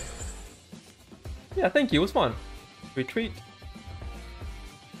 Yeah, thank you, it was fun. Retreat.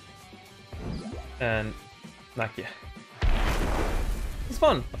 And Nakia. It's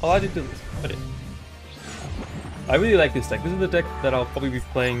fun. All I did do this. I really like this deck. This is the deck that I'll probably be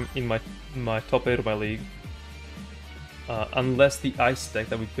playing in my top 8 of my league. Unless the ice deck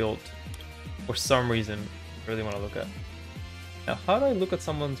that we built, for some reason, I really want to look at. Now, how do I look at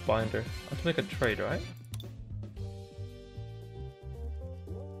someone's binder? I have to make a trade, right?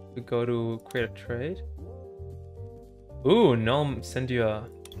 We go to create a trade. Ooh, no, send you a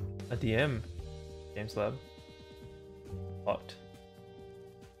DM. Games Lab. Hot.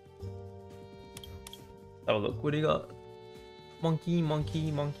 Have a look. What do you got? Monkey.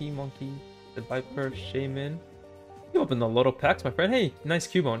 The Viper, Shaman. You opened a lot of packs, my friend. Hey, nice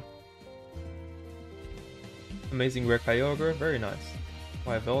Cubone. Amazing Rare Kyogre. Very nice.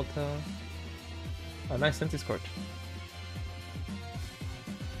 Wyvelta. Oh, nice Sensi Scorch.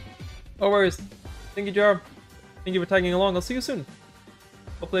 No worries. Thank you, Jar. Thank you for tagging along. I'll see you soon.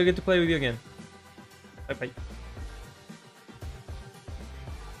 Hopefully I get to play with you again. Bye-bye.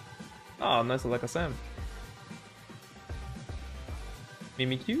 Oh, nice like a Sam.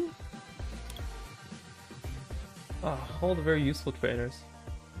 Mimikyu? All the very useful trainers.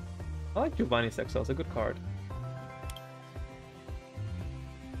 I like Giovanni's Exile, it's a good card.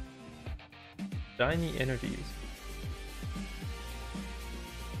 Shiny Energies.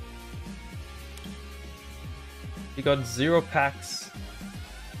 You got 0 packs.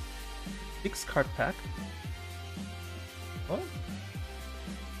 6 card pack? What?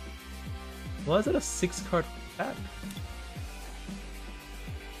 Why is it a 6 card pack?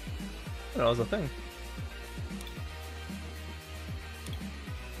 That was a thing.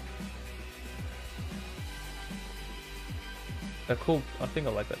 cool. I think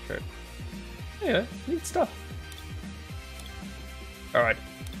I like that trait. Yeah, neat stuff. All right,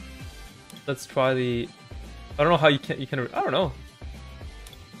 let's try the. I don't know how you can. I don't know.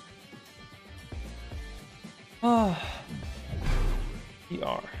 Ah,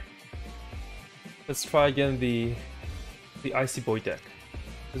 ER. Let's try again the Icy Boy deck.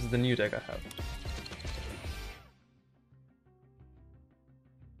 This is the new deck I have.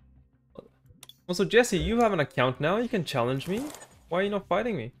 Also, Jesse, you have an account now. You can challenge me. Why are you not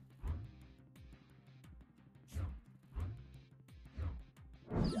fighting me?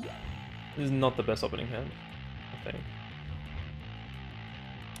 This is not the best opening hand, I think.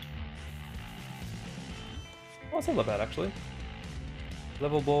 Oh, it's not that bad, actually.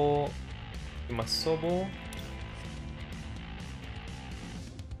 Level ball. Get my Sobol.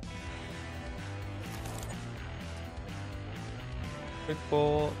 Quick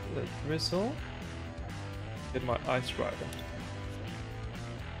ball. Let Drizzle. Get my Ice Rider.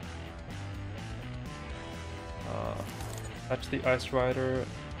 Attach the Ice Rider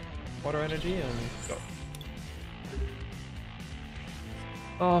water energy and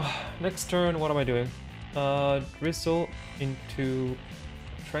go. Next turn, what am I doing? Drizzle into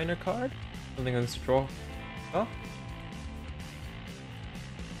trainer card. Something on this draw. Oh.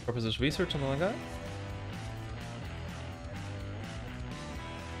 Purposes research, something like that.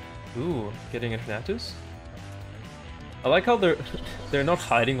 Ooh, getting Eternatus. I like how they're not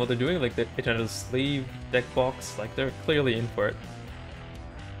hiding what they're doing, like the Eternatus sleeve, deck box, like they're clearly in for it.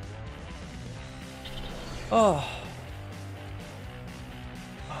 Oh.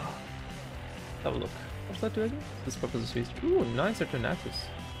 Have a look. What's that do again? This purpose is research. Ooh, nice Eternatus.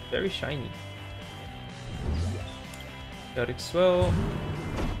 Very shiny. Chaotic Swell.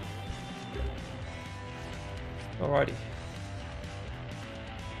 Alrighty.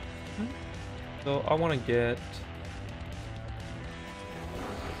 So I want to get...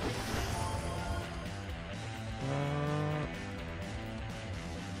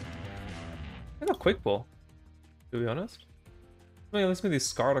 I got Quick Ball, to be honest. Wait, let's make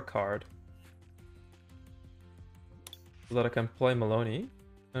discard a card. So that I can play Melony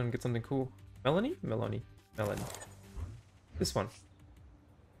and get something cool. Melony? Melony. Melony. This one.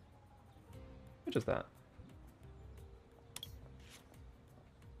 Which is that?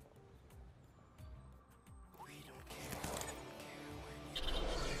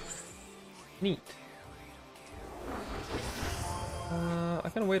 Neat. I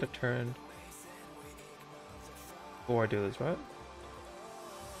can wait a turn before I do this, right?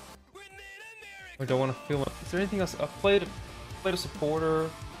 Or do I want to feel? Is there anything else? I've played a supporter.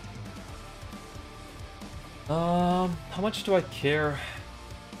 How much do I care?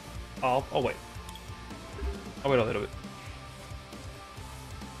 I'll wait. I'll wait a little bit.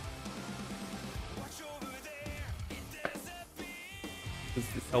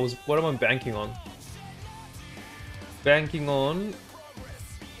 What am I banking on? Banking on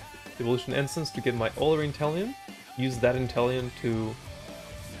Evolution Essence to get my Older Intellion. Use that Intellion to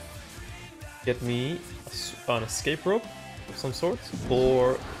get me an escape rope of some sort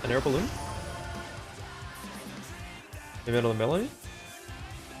or an air balloon. Maybe another Melody.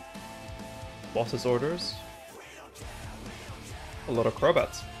 Boss's orders. A lot of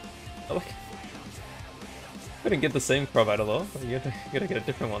Crobats. I like. Couldn't get the same Crobat though. You gotta get a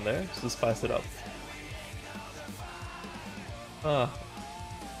different one there, just to spice it up.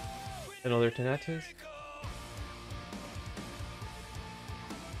 Another Eternatus.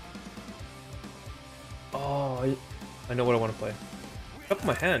 Oh, I know what I want to play. Up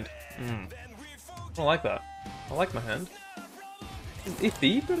my hand. I don't like that. I like my hand. It's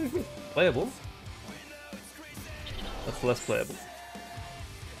iffy, but it's playable. That's less playable.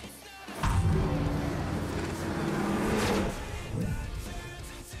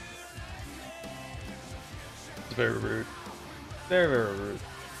 It's very rude. Very, very rude.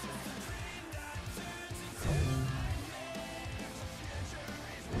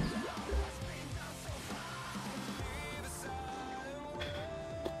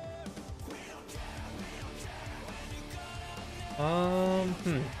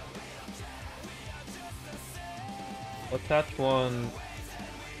 Attach one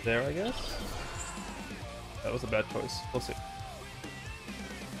there, I guess? That was a bad choice. We'll see.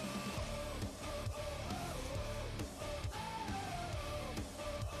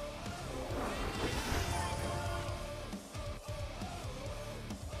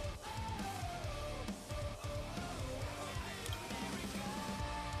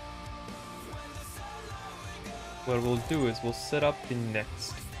 What we'll do is we'll set up the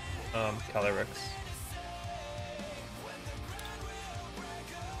next Calyrex.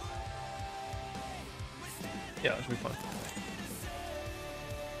 Yeah, it should be fun.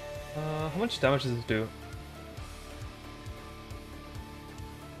 How much damage does this do?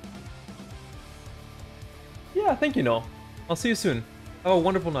 Yeah, thank you, Noel. I'll see you soon. Have a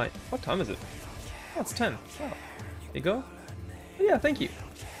wonderful night. What time is it? Oh, it's 10. Wow. There you go. Oh, yeah, thank you.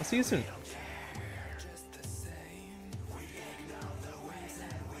 I'll see you soon.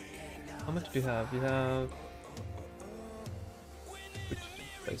 How much do you have? You have...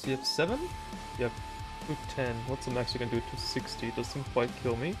 So you have 7? You have 210. What's the max you can do? 260. Doesn't quite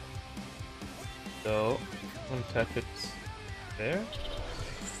kill me. So, I'm gonna tap it there.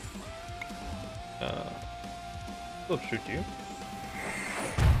 Will shoot you.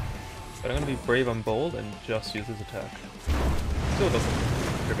 But I'm gonna be brave and bold and just use his attack. Still doesn't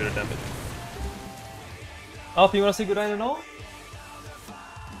contribute a damage. Alpha, you wanna say goodnight and all?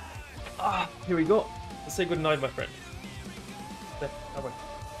 Ah, here we go. Let's say goodnight, my friend. There, that way.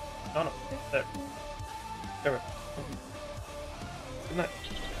 No, no, there. There. Good night.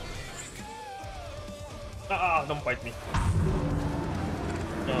 Ah, don't bite me.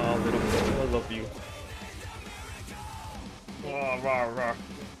 Oh, little boy, I love you. Oh, rah, rah.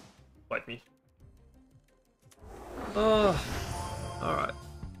 Bite me. Alright.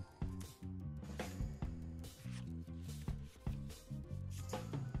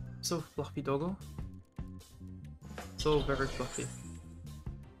 So fluffy, doggo. So very fluffy.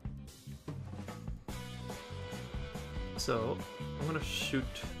 So, I'm gonna shoot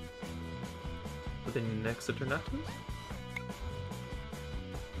with the next alternative.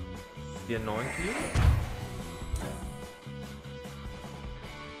 Be annoying to you.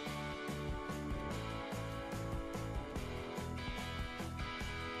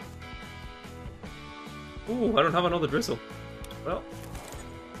 Ooh, I don't have another drizzle. Well.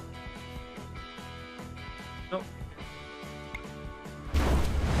 No.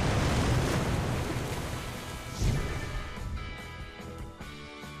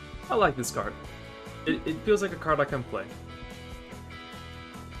 I like this card. It feels like a card I can play.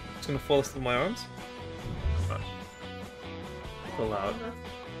 It's gonna fall through my arms. Right. Pull out.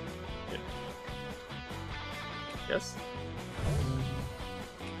 Yeah. Yes?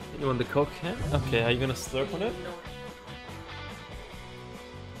 You want the Coke can? Okay, are you gonna slurp on it?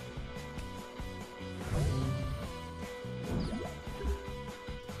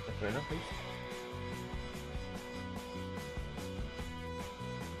 Fair enough, please.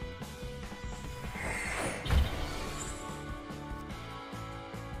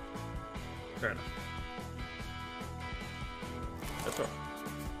 Fair enough. That's all.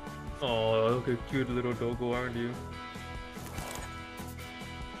 Oh, look a cute little doggo, aren't you?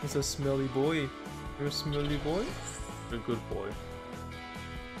 He's a smelly boy. You're a smelly boy? You're a good boy.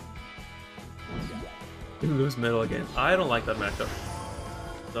 You lose metal again. I don't like that matchup.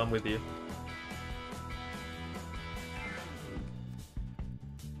 So I'm with you.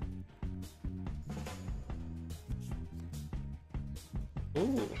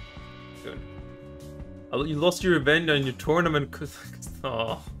 Ooh. Good. Oh, you lost your revenge on your tournament cause...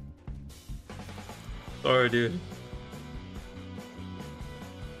 Oh. Sorry, dude.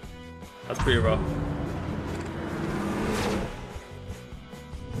 That's pretty rough.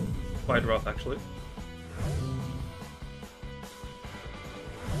 Quite rough, actually.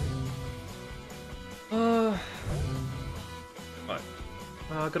 Right.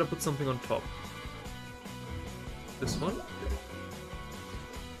 I gotta put something on top. This one.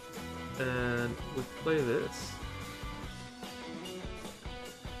 And we play this.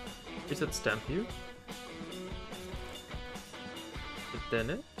 Is that stamp you? But then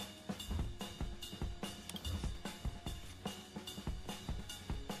it.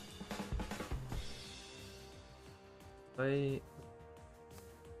 I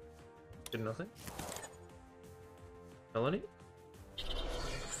did nothing. Melanie?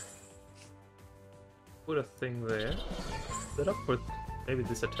 Put a thing there. Set up for maybe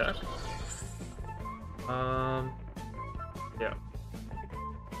this attack. Yeah.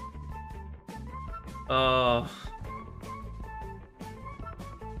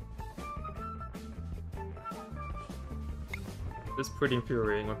 This is pretty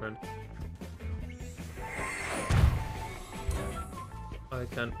infuriating, my friend. I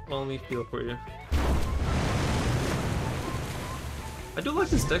can only feel for you. I do like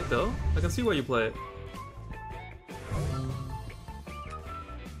this deck though. I can see why you play it.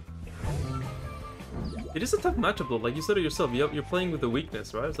 It is a tough matchup though, like you said it yourself, you're playing with a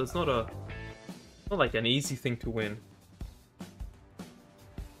weakness, right? So it's not like an easy thing to win.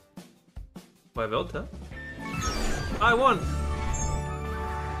 By Velta? I won!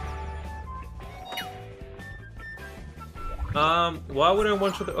 Why wouldn't I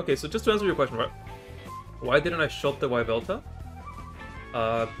one-shot the... Okay, so just to answer your question, right? Why didn't I shot the Yvelta?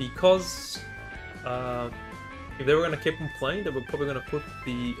 Because if they were gonna keep on playing, they were probably gonna put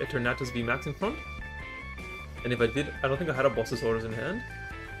the Eternatus VMAX in front. And if I did, I don't think I had a boss's orders in hand.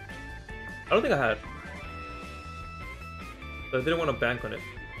 I don't think I had. So I didn't want to bank on it.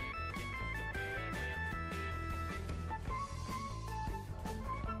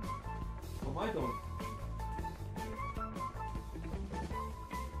 Oh my god.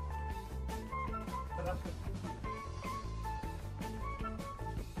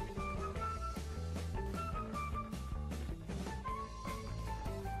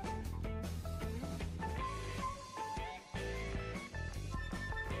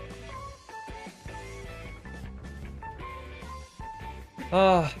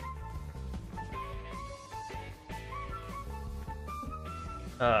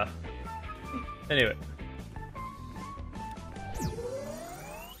 Anyway.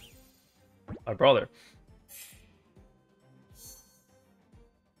 My brother.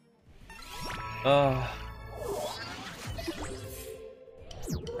 Alright.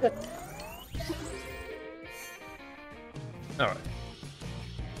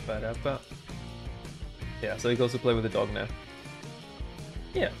 Yeah, so he goes to play with the dog now.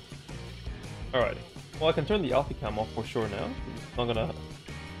 Yeah. Alrighty. Well, I can turn the alpha cam off for sure now.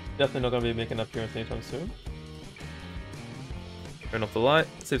 Definitely not gonna be making an appearance anytime soon. Turn off the light,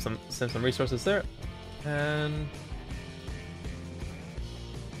 save some resources there, and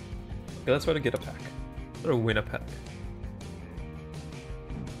okay, let's try to get a pack. Or win a pack.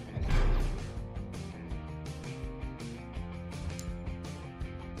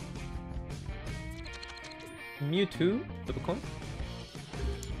 Mewtwo, flip a coin.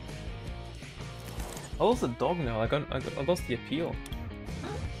 I lost the dog now. I lost the appeal.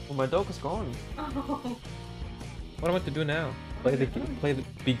 Well, my dog is gone. Oh. What am I to do now?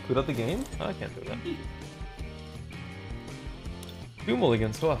 Be good at the game? I can't do that. 2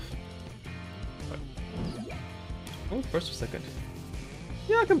 mulligans, tough. Oh, first or second?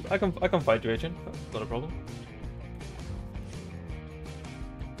 Yeah, I can fight you, agent. That's not a problem.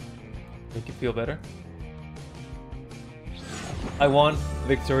 Make you feel better. I won.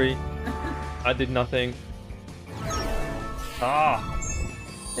 Victory. I did nothing. Ah!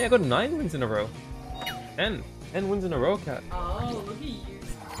 Yeah, I got 9 wins in a row. 10 wins in a row, cat. Oh, look at you.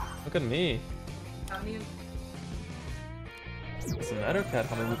 Look at me. How many? Doesn't matter, cat.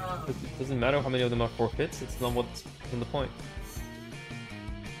 It doesn't matter how many of them are forfeits. It's not what's in the point.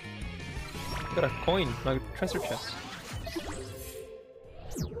 I got a coin, my treasure chest.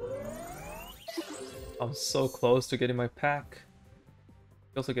 I'm so close to getting my pack.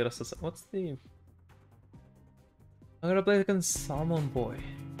 You also get us. What's the? I'm gonna play against Salmon Boy.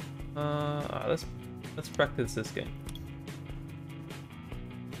 Let's practice this game.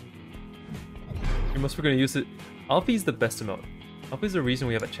 Unless we're gonna use it. Alfie is the best emote. Alfie is the reason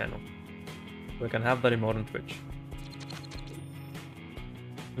we have a channel. We can have that emote on Twitch.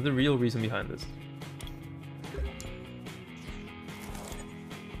 There's the real reason behind this.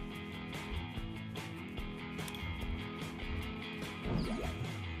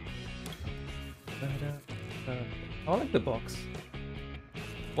 I like the box.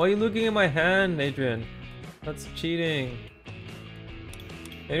 Why are you looking at my hand, Adrian? That's cheating.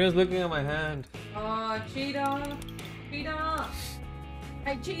 Adrian's looking at my hand. Oh, cheater! Cheater!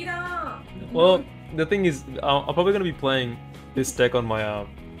 Hey, cheater! Well, the thing is, I'm probably gonna be playing this deck on my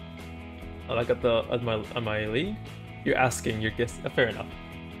like at my league. You're asking, you're guessing. Fair enough.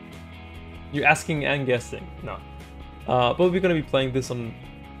 You're asking and guessing. No. But we're gonna be playing this on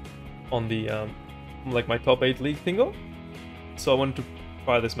the like my top 8 league thingo. So I wanted to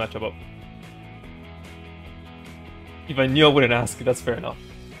try this matchup up. If I knew I wouldn't ask, that's fair enough.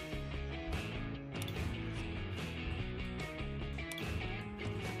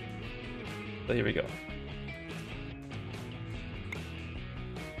 So here we go.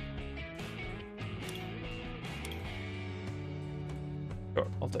 Sure,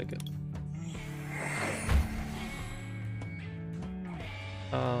 I'll take it.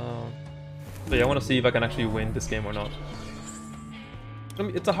 So yeah, I want to see if I can actually win this game or not. I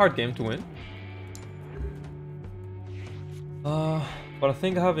mean, it's a hard game to win. But I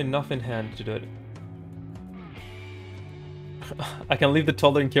think I have enough in hand to do it. I can leave the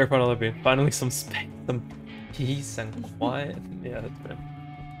toddler in care for another bit. Finally some space, some peace and quiet. Yeah, that's fair.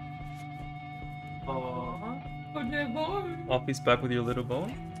 Aww, good little boy. Offie's back with your little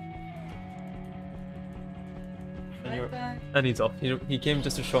bone. And he's off. He came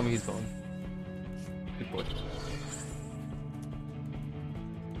just to show me his bone. Good boy.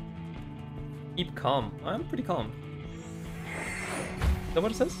 Keep calm. I'm pretty calm. Is that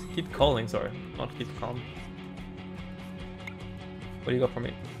what it says? Keep calling, sorry. Not keep calm. What do you got for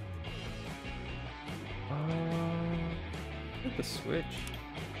me? I think the switch.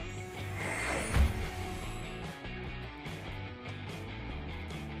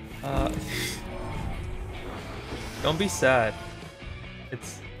 Don't be sad.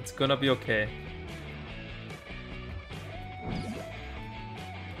 It's gonna be okay.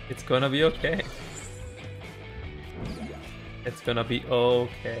 It's gonna be okay. It's gonna be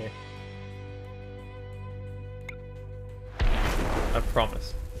okay. I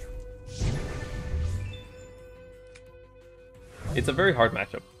promise. It's a very hard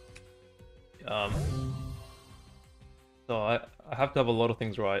matchup. So I have to have a lot of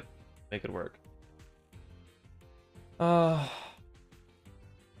things right to make it work.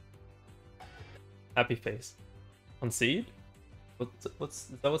 Happy face. Concede? What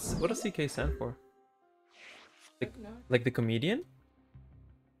does CK stand for? Like the comedian?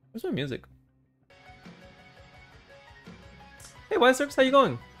 Where's my music? Hey Wyserks, how you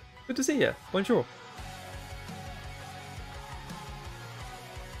going? Good to see ya. Bonjour.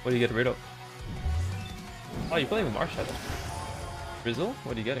 What do you get rid of? Oh, you're playing with Marshadow. Drizzle?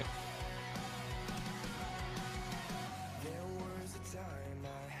 What are you getting?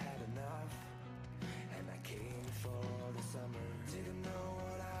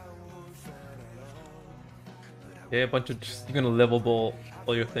 Yeah, a bunch of just, you're gonna level ball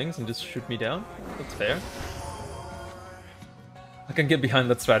all your things and just shoot me down? That's fair. I can get behind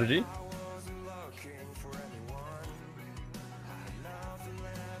that strategy.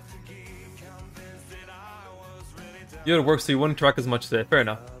 You're at work, so you wouldn't track as much today. Fair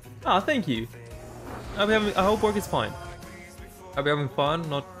enough. Ah, thank you. I hope work is fine. I'll be having fun,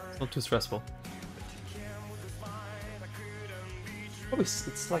 not too stressful. Probably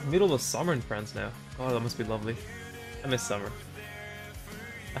it's like middle of summer in France now. Oh, that must be lovely. I miss summer.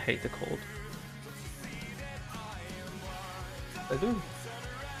 I hate the cold. I do.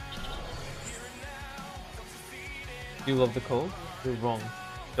 You love the cold? You're wrong.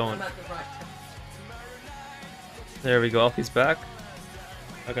 Don't. I'm at the right time. There we go, Alfie's back.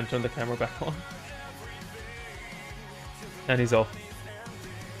 I can turn the camera back on. And he's off.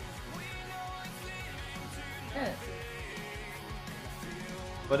 Yeah.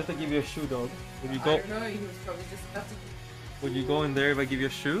 What if I give you a shoe, dog? Would you I go? don't know, he was probably just about to... Would you go in there if I give you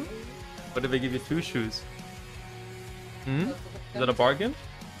a shoe? What if I give you 2 shoes? Hmm? Is that a bargain?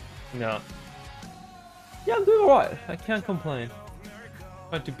 No. Yeah, I'm doing alright. I can't complain.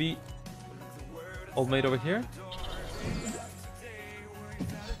 Trying to beat old mate over here.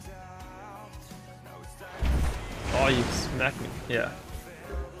 Oh, you smacked me. Yeah.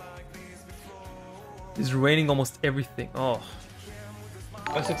 It's raining almost everything. Oh.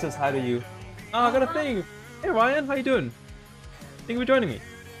 Wessex says hi to you. Oh, I got a thing. Hey Ryan, how you doing? Thank you for joining me.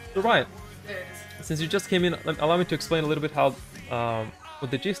 So Ryan, since you just came in, allow me to explain a little bit how what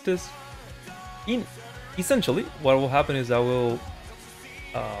the gist is. Essentially, what will happen is I'll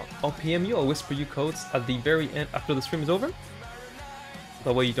PM you, I'll whisper you codes at the very end after the stream is over.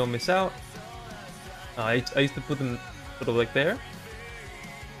 That way you don't miss out. I used to put them sort of like there,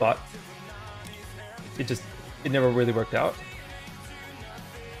 but it never really worked out.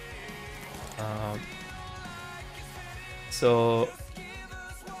 So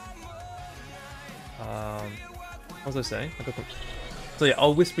what was I saying? So yeah,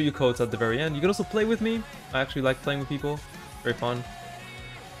 I'll whisper you codes at the very end. You can also play with me. I actually like playing with people. Very fun.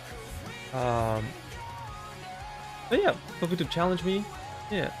 But yeah, feel free to challenge me.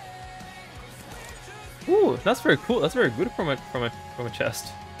 Yeah. Ooh, that's very cool. That's very good from a chest.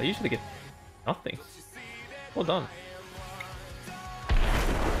 I usually get nothing. Well done.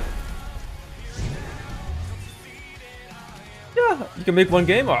 Yeah, you can make one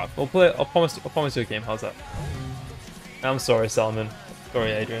game. Alright, we'll play. I'll promise you a game. How's that? I'm sorry, Salmon.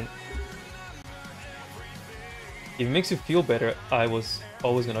 Sorry, Adrian. If it makes you feel better, I always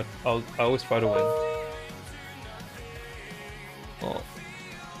try to win. Well,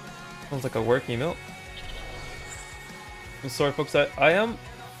 sounds like a work email. I'm sorry, folks. I am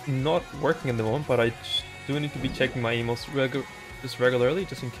not working at the moment, but I do need to be checking my emails regularly,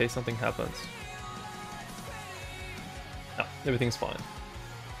 just in case something happens. No, everything's fine.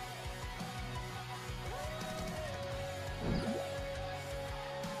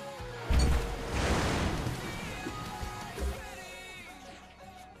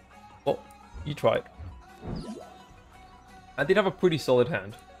 Well, you tried. I did have a pretty solid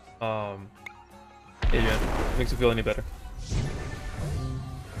hand. Adrian, makes you feel any better.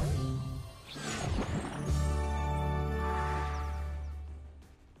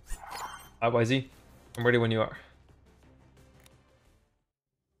 Hi, YZ. I'm ready when you are.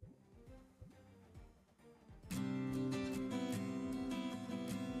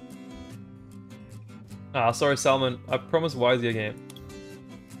 Ah, sorry, Salmon. I promised Wisey a game.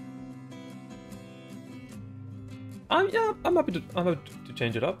 Yeah, I'm happy to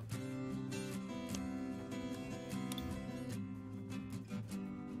change it up.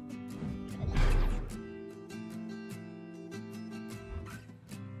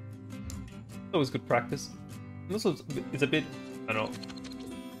 It's always good practice. And also, it's a bit, I don't know,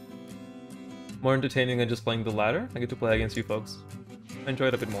 more entertaining than just playing the ladder. I get to play against you folks. I enjoy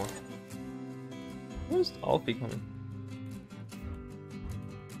it a bit more. Where's Alfie coming?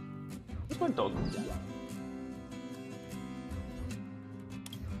 Where's my dog?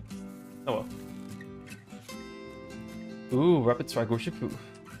 Oh well. Ooh, Rapid Strike Worshipu.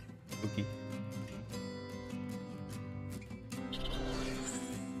 Spooky.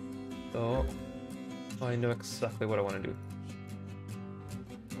 So, I know exactly what I want to do.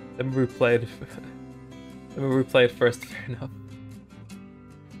 Let me replay it. Let me replay it first, fair enough.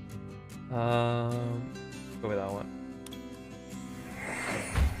 Go with that one.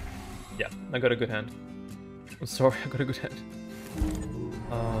 Yeah, I got a good hand. I'm sorry, I got a good hand.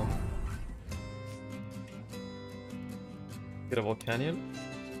 Get a Volcanion.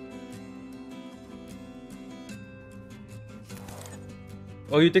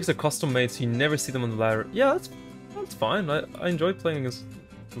 Oh, your decks are custom made, so you never see them on the ladder. Yeah, that's fine. I enjoy playing against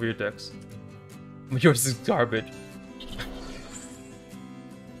weird decks. Yours is garbage.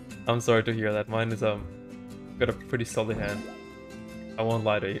 I'm sorry to hear that. Mine is got a pretty solid hand. I won't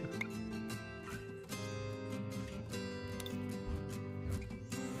lie to you.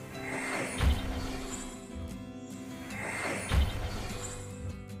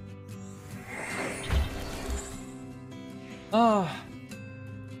 Ah.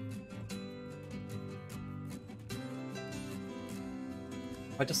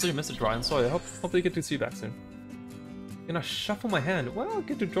 I just saw your message, Ryan. Sorry. I hope you get to see you back soon. Can I shuffle my hand? Well, I'll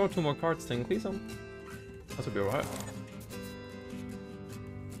get to draw 2 more cards technically, so that would be alright.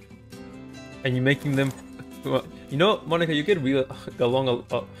 And you're making them... Well, you know, Monica, you get along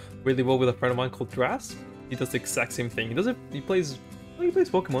really well with a friend of mine called Dras. He does the exact same thing. He plays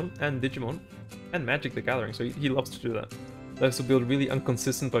Pokemon and Digimon and Magic the Gathering, so he loves to do that. He likes to build really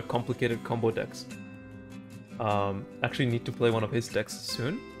inconsistent but complicated combo decks. Actually need to play one of his decks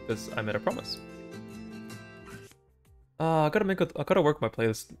soon, because I made a promise. I gotta work my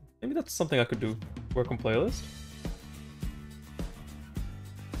playlist. Maybe that's something I could do. Work on playlist.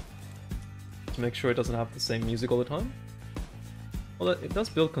 To make sure it doesn't have the same music all the time. Well, it does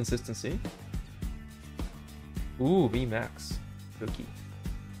build consistency. Ooh, VMAX. Cookie.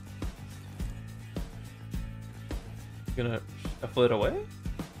 Gonna shuffle it away?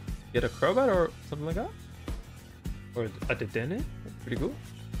 Get a Crobat or something like that? Or a Dedenne? Pretty cool.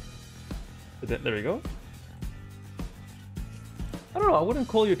 There we go. I don't know, I wouldn't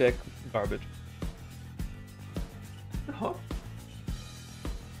call your deck garbage. Hot?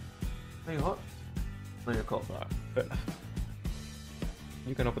 Are you hot? No, you're cold. Alright, fair enough.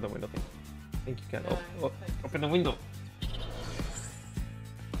 You can open the window. I think you can. Open the window.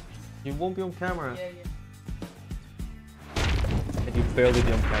 You won't be on camera. Yeah. And you barely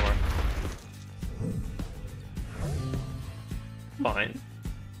be on camera. Fine.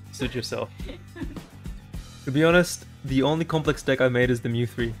 Suit yourself. To be honest, the only complex deck I made is the Mew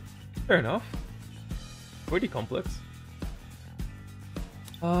 3. Fair enough. Pretty complex.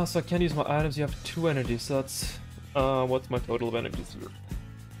 So I can't use my items, you have 2 energies, so that's... what's my total of energies here?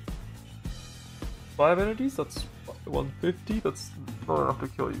 5 energies? That's 150? That's not enough to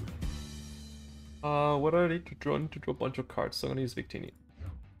kill you. What do I need to draw? I need to draw a bunch of cards, so I'm gonna use Victini.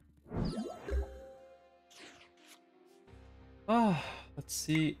 Let's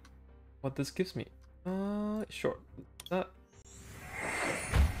see what this gives me. Sure. That.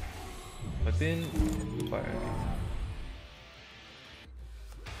 I've been fire.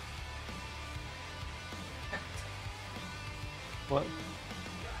 What?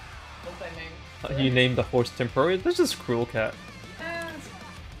 You named the horse temporary? That's just cruel, cat.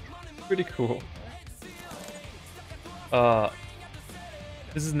 Pretty cool.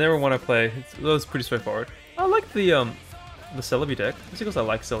 This is never one I play. That was pretty straightforward. I like the Celebi deck. Just because I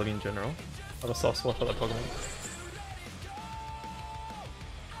like Celebi in general. I have a soft spot for that Pokemon.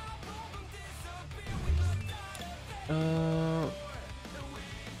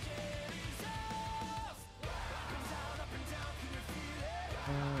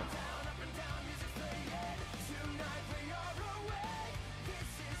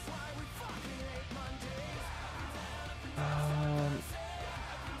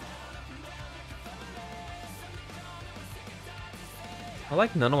 I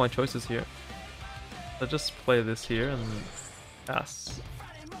like none of my choices here. I'll just play this here and pass.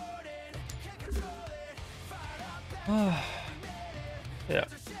 Yeah.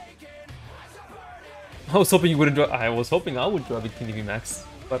 I was hoping you wouldn't draw. I was hoping I would draw a Bikini VMAX,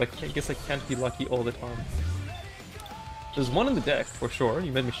 but I guess I can't be lucky all the time. There's one in the deck for sure.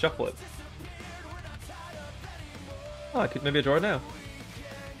 You made me shuffle it. Oh, I could maybe draw it now.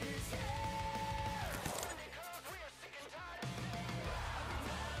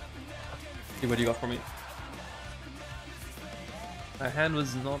 See what you got for me. My hand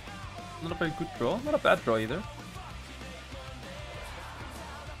was not a very good draw, not a bad draw either.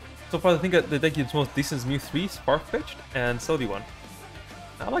 So far, I think the deck gives most decent is Mew 3, Spark Fetched, and Sodi 1.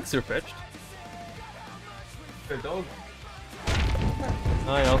 I like Sir Fetched. Fair dog.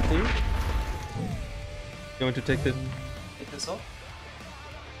 Hi, Alfie. You want to take this off?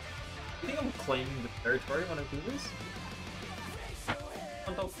 You think I'm claiming the territory when I do this?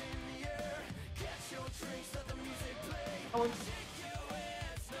 On top.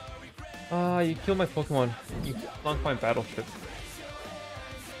 You killed my Pokemon. You flunked my battleship.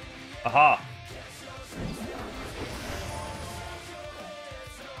 Aha!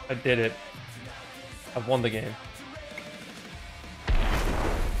 I did it. I've won the game.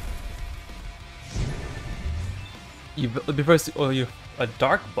 You a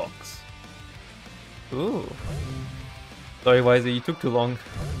dark box. Ooh. Sorry, Wisey, you took too long.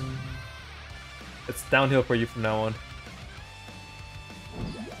 It's downhill for you from now on.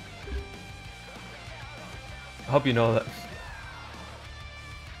 I hope you know that.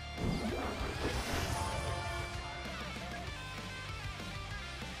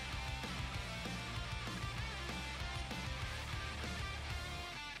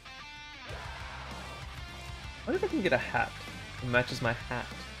 I wonder if I can get a hat that matches my hat.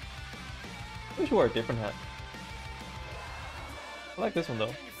 I wish I wore a different hat. I like this one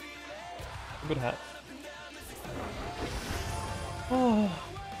though. A good hat. Oh.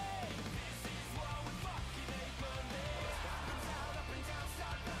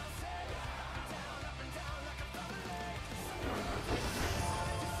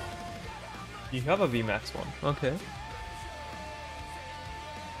 You have a VMAX one. Okay.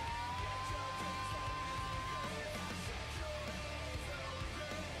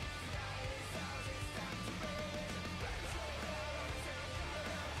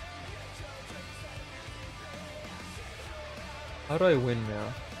 How do I win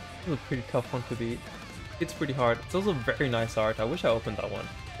now? This is a pretty tough one to beat. It's pretty hard. It's also very nice art. I wish I opened that one.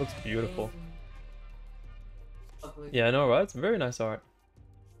 It looks beautiful. Ugly. Yeah, I know, right? It's very nice art.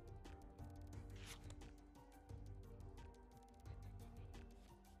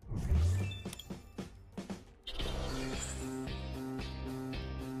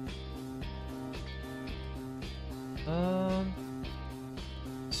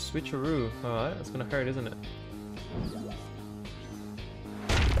 Switcheroo. Alright, that's gonna hurt, isn't it?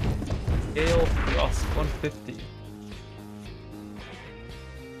 Gale Frost 150.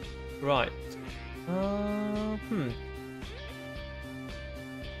 Right.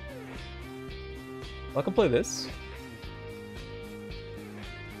 I can play this.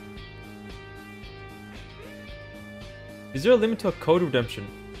 Is there a limit to a code redemption?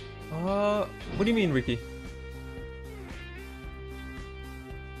 What do you mean, Ricky?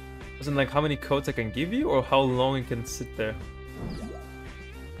 As in, like, how many codes I can give you, or how long it can sit there?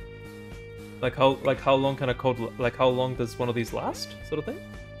 Like how long can a code, like how long does one of these last, sort of thing?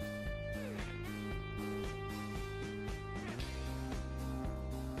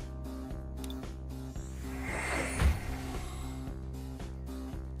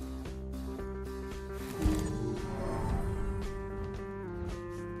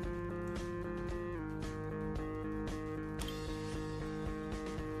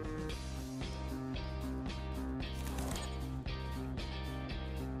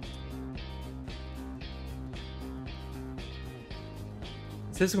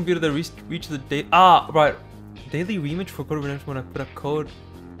 This computer that reach the day. Ah, right. Daily rematch for code redemption when I put a code.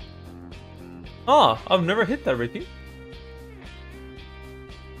 Ah, I've never hit that, Ricky.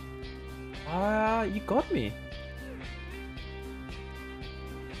 You got me.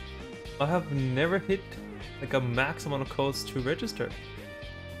 I have never hit like a max amount of codes to register.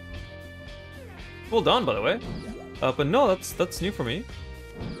 Well done, by the way. But no, that's new for me.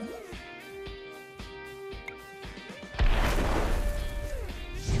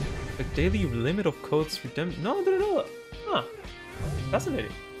 Daily limit of codes redemption. No, I didn't know that. Huh.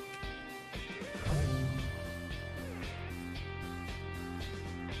 Fascinating.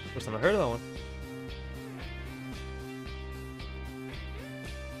 First time I heard of that one.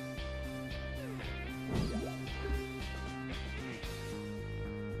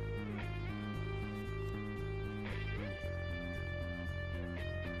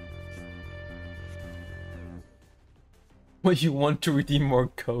 Well, you want to redeem more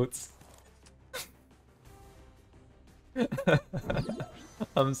coats.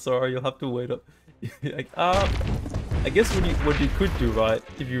 I'm sorry, you'll have to wait up. Like, I guess what you could do, right?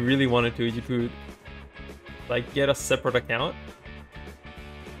 If you really wanted to, you could like get a separate account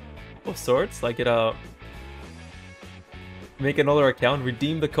of sorts. Like make another account,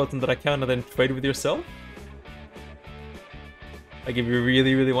 redeem the codes on that account, and then trade with yourself. Like if you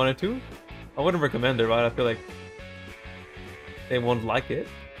really, really wanted to. I wouldn't recommend it, right? I feel like they won't like it.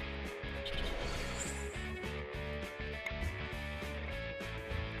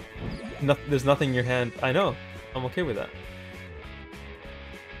 There's nothing in your hand. I know. I'm okay with that.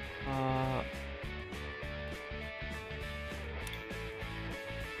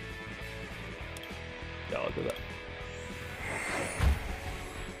 Yeah, I'll do that.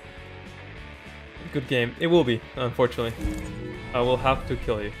 Good game. It will be, unfortunately. I will have to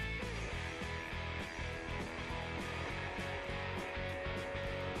kill you.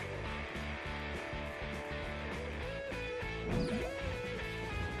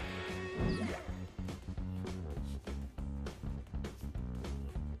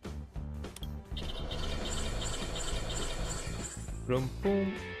 Boom,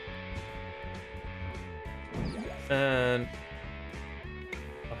 boom. And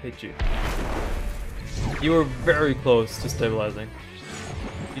I'll hit you. You were very close to stabilizing.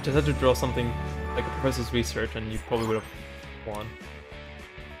 You just had to draw something like a Professor's Research and you probably would have won.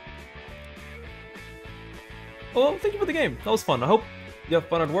 Well, thank you for the game. That was fun. I hope you have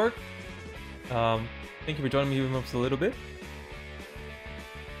fun at work. Thank you for joining me even if it's a little bit.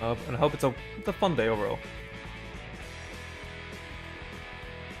 And I hope it's a fun day overall.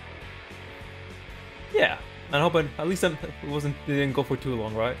 Yeah, and I hope at least it didn't go for too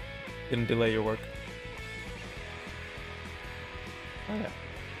long, right? Didn't delay your work. Oh yeah.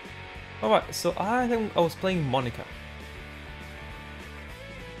 Alright, so I think I was playing Monica.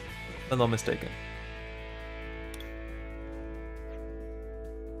 If I'm not mistaken.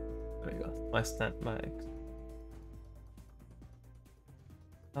 There you go. My stand, my X.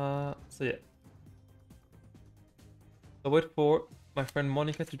 So yeah. So wait for my friend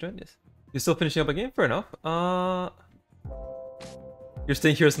Monica to join us. You're still finishing up a game? Fair enough. You're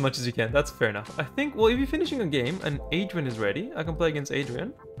staying here as much as you can. That's fair enough. I think, well, if you're finishing a game and Adrian is ready, I can play against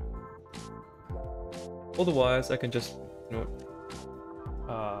Adrian. Otherwise, I can just, you know,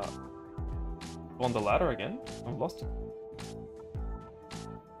 go on the ladder again. I've lost it.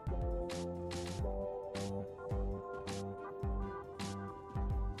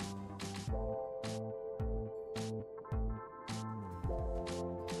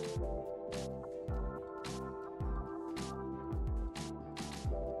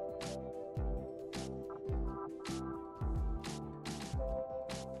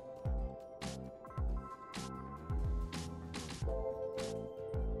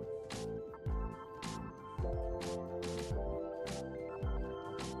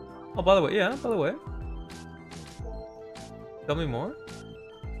 Oh, by the way, tell me more.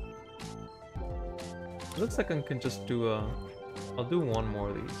 It looks like I can just do I'll do one more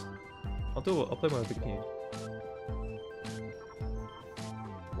of these. I'll play more of the game.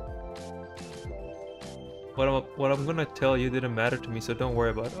 What I'm gonna tell you didn't matter to me, so don't worry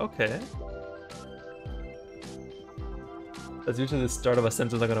about it. Okay. That's usually the start of a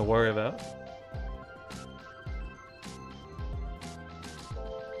sentence I'm gonna worry about.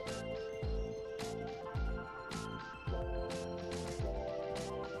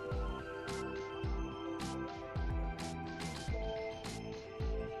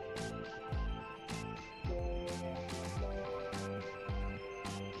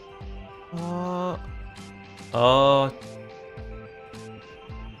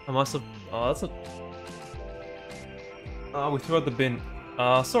 I must have. Oh, that's a. We threw out the bin.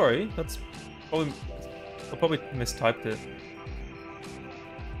 Sorry. That's probably. I probably mistyped it.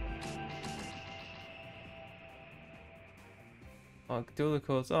 Deal the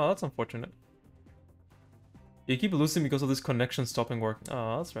codes. Oh, that's unfortunate. You keep losing because of this connection stopping working.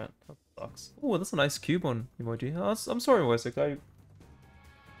 Oh, that's right. That sucks. Oh, that's a nice cube on emoji. Oh, I'm sorry, Wesek.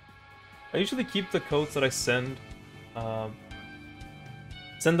 I usually keep the codes that I send.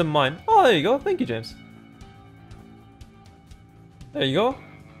 Send them mine. Oh, there you go. Thank you, James. There you go.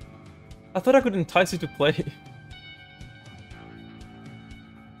 I thought I could entice you to play.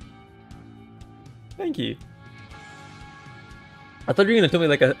 Thank you. I thought you were gonna tell me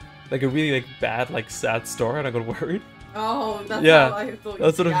like a really bad sad story, and I got worried. Oh, that's yeah, how I thought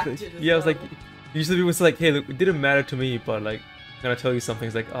that's you what reacted. Yeah, I was like, usually people say like, hey, look, it didn't matter to me, but like, I'm gonna tell you something.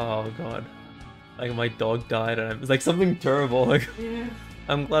 It's like, oh god, like my dog died, and it's like something terrible. Like, yeah.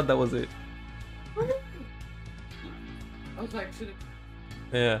 I'm glad that was it. I was like, should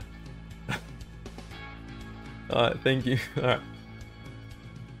Yeah. Alright, thank you. Alright.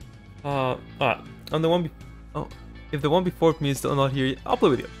 Alright. On the one oh, if the one before me is still not here, I'll play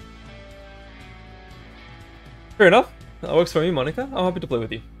with you. Fair enough. That works for me, Monica. I'm happy to play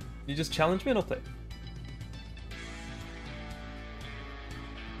with you. You just challenge me and I'll play.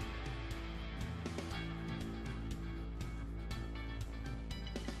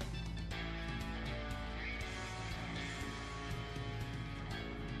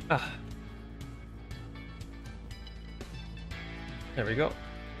 Ah. There we go.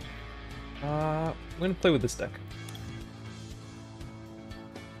 I'm gonna play with this deck.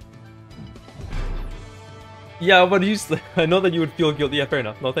 Yeah, but I know that you would feel guilty. Yeah, fair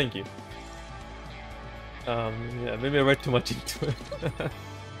enough. No, thank you. Yeah, maybe I read too much into it.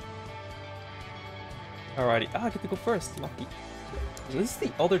 Alrighty. Ah, I get to go first. Lucky. This is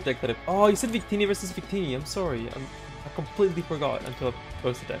the other deck that I... Oh, you said Victini versus Victini. I'm sorry. I completely forgot until I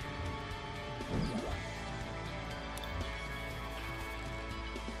chose the deck.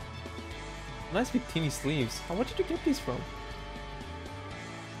 Nice Victini sleeves. How much did you get these from?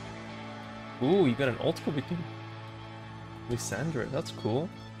 Ooh, you got an old school Victini. Lysandra, that's cool.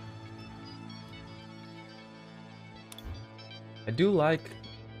 I do like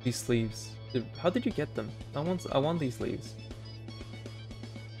these sleeves. How did you get them? I want these sleeves.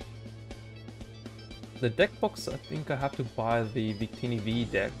 The deck box, I think I have to buy the Victini V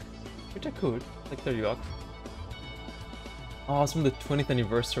deck, which I could, like 30 bucks. Oh, it's from the 20th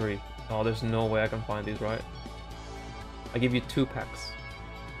anniversary. Oh, there's no way I can find these, right? I give you 2 packs.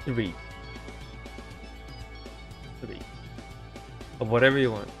 3. Of whatever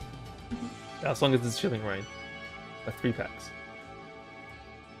you want. As long as it's Chilling Reign. Like 3 packs.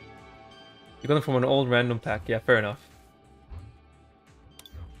 You got them from an old random pack. Yeah, fair enough.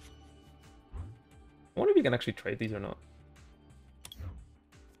 I wonder if you can actually trade these or not.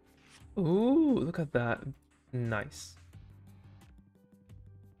 Ooh, look at that. Nice.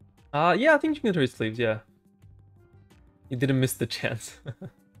 Yeah, I think you can trade sleeves, yeah. You didn't miss the chance.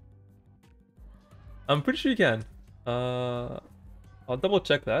 I'm pretty sure you can. I'll double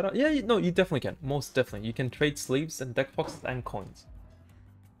check that. Yeah, no, you definitely can. Most definitely. You can trade sleeves and deck boxes and coins.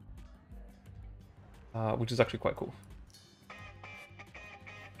 Which is actually quite cool.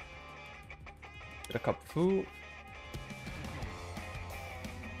 Get a cup of food.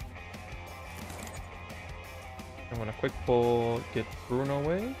 I'm gonna quick pull, get Bruno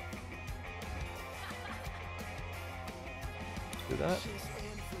away. Do that.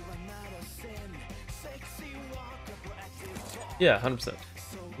 Yeah, 100%.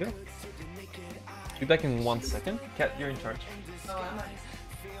 Yeah. Be back in 1 second. Cat, you're in charge. Oh, am I?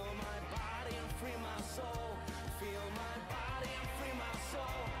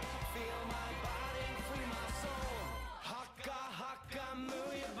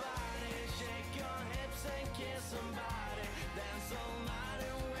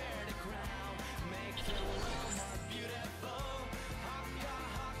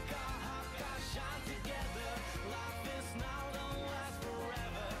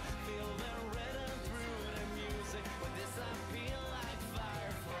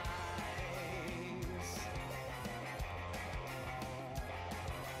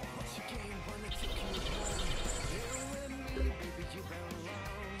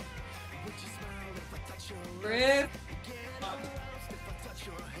 Rip.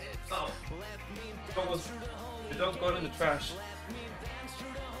 Oh. The dog's going in the trash.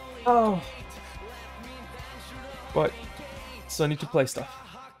 Oh. Right. So I need to play stuff.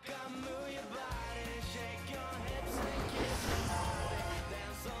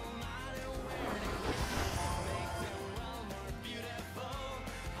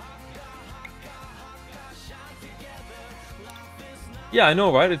 Yeah, I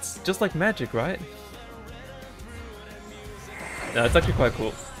know, right? It's just like Magic, right? Yeah, it's actually quite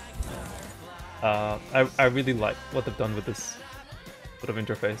cool. I really like what they've done with this sort of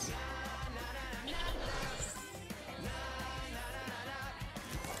interface.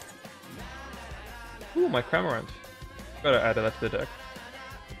 Ooh, my Cramorant. Gotta add that to the deck.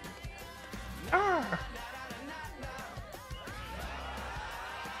 Ah!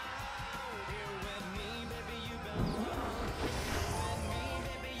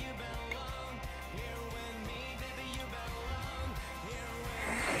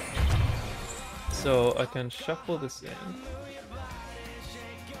 So I can shuffle this in.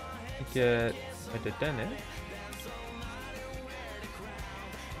 Get a Dedenne.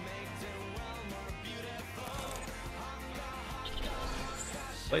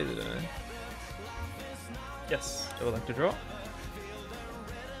 Play the Dedenne. Yes, I would like to draw.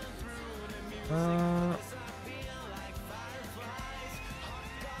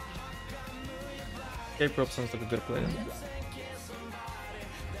 Escape rope sounds like a good play.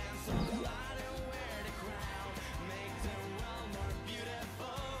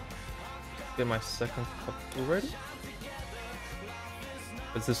 Get my second couple ready.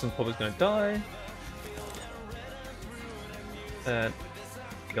 Because this one's probably gonna die. And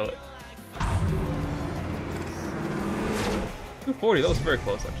kill it. 240, that was very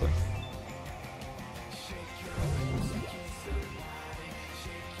close actually.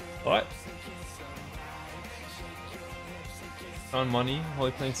 Alright. Found money while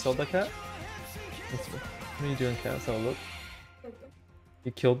you're playing Zelda Cat. What are you doing, Cat? Let's have a look.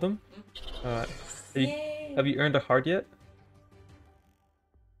 You killed them? Alright. Have you earned a heart yet?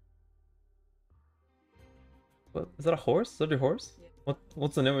 What is that, a horse? Is that your horse? Yeah.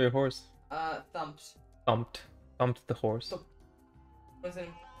 What's the name of your horse? Thumps. Thumped the horse. What's it?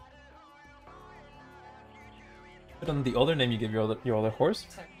 But on the other name you give your other horse?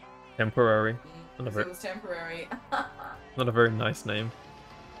 Temporary. So it was temporary. Not a very nice name.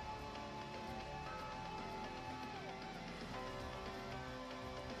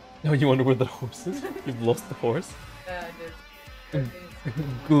 No, you wonder where the horse is? You've lost the horse? Yeah, I did.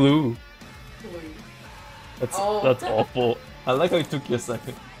 Glue. Glue. That's Oh. awful. I like how it took you a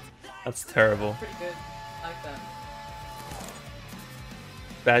second. That's terrible. Pretty good. I like that.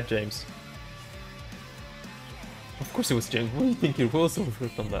 Bad James. Of course it was James. What do you think it was over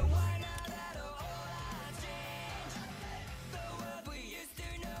from that?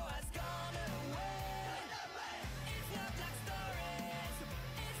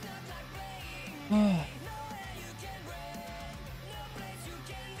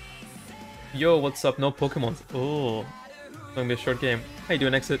 Yo, what's up? No Pokemon. Oh, it's gonna be a short game. How you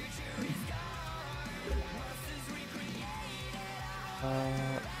doing, Exit?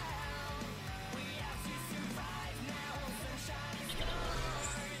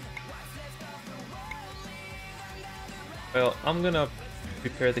 Well, I'm gonna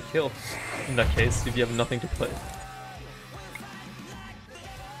prepare the kill in that case if you have nothing to play.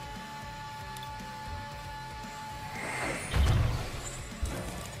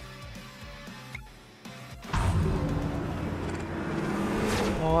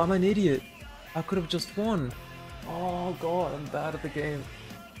 Oh, I'm an idiot. I could have just won. Oh god, I'm bad at the game.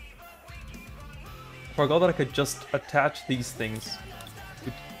 I forgot that I could just attach these things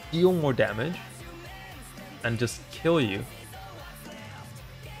to deal more damage and just kill you.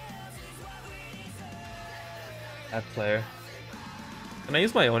 Bad player. Can I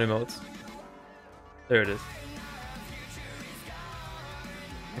use my own emotes? There it is.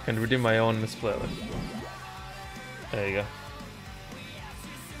 I can redeem my own misplay. There you go.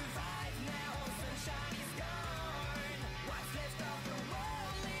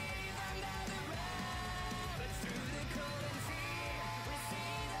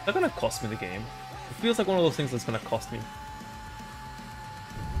 That's gonna cost me the game. It feels like one of those things that's gonna cost me.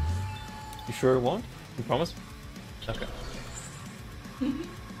 You sure it won't? You promise? Okay.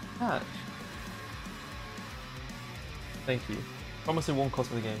 Hatch. Thank you. Promise it won't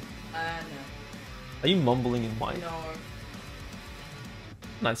cost me the game. No. Are you mumbling in mic? No.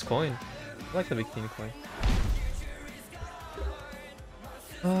 Nice coin. I like the bikini coin.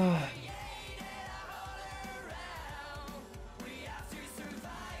 Ah.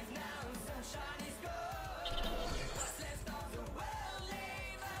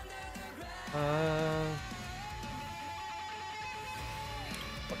 I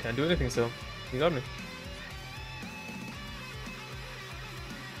can't do anything, so you got me.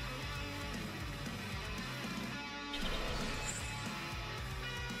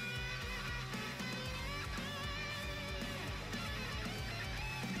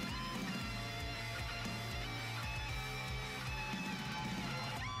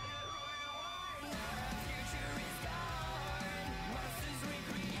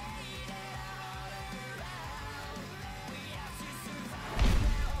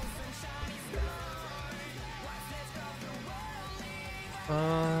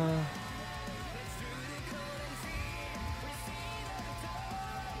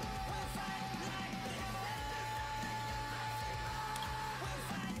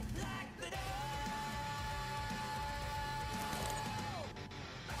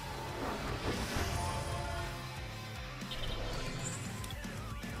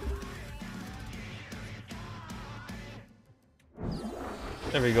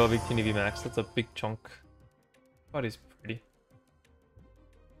 There we go, big TNV max. That's a big chunk. Body's pretty.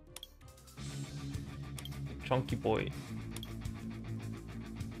 Chunky boy.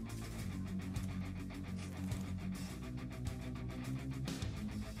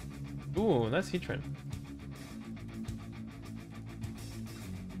 Ooh, nice heat train.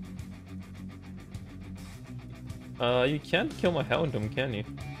 You can't kill my Houndoom, can you?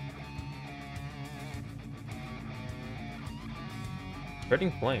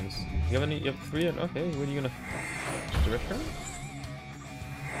 Spreading Flames. You have any? You have 3? Okay, what are you gonna? Direct turn?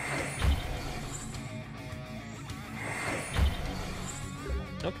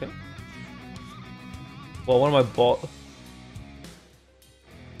 Okay. Well, one of my ball.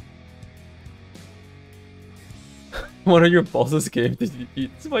 One of your bosses game.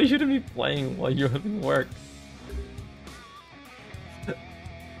 Why shouldn't be playing while you're having work?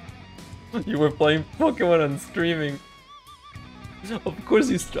 You were playing Pokemon and streaming. Of course,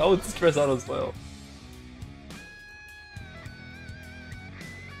 I would stress out as well.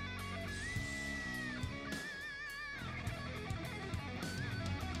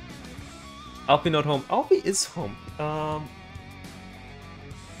 Alfie not home. Alfie is home. Oh,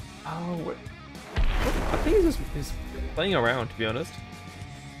 what? I think he's playing around, to be honest.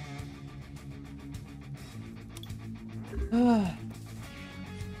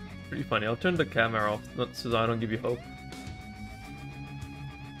 Pretty funny. I'll turn the camera off, not so I don't give you hope.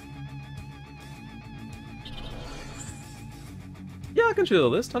 Yeah, I can show you the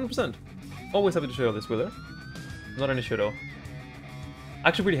list, 100%. Always happy to show you this, Wheeler. Not an issue at all.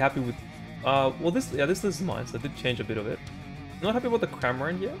 Actually, pretty happy with. Well, this list is mine, so I did change a bit of it. Not happy about the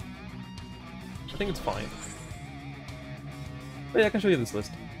Cramorant here. I think it's fine. But yeah, I can show you this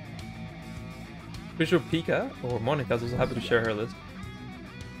list. Pretty sure Pika, or Monica's also happy to share her list.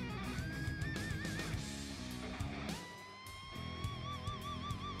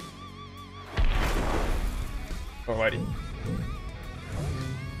 Alrighty.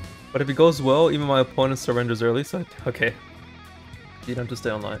 But if it goes well, even my opponent surrenders early, so okay. You don't have to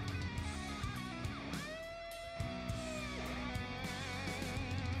stay online.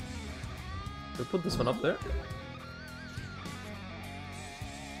 So put this one up there.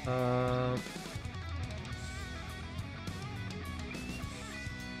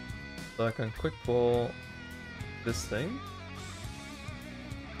 So I can quick ball this thing.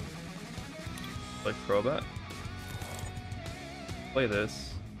 Like Crobat. Play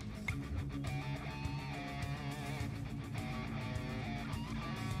this.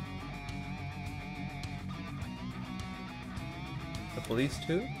 Couple these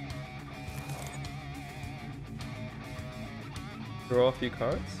two. Draw a few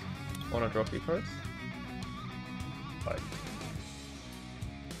cards. Wanna draw a few cards? Bye.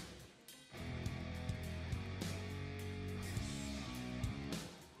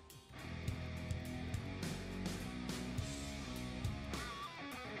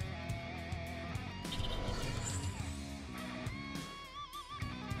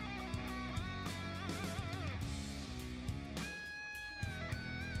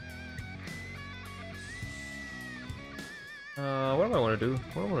 What do I want to do?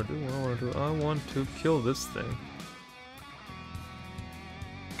 What do I want to do? What do I want to do? I want to kill this thing.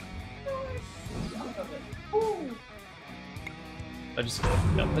 I just kill it.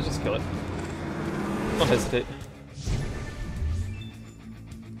 Yeah, let's just kill it. Don't hesitate.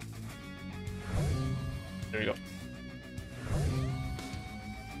 There we go.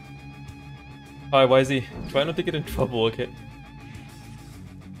 Hi, YZ. Try not to get in trouble, okay?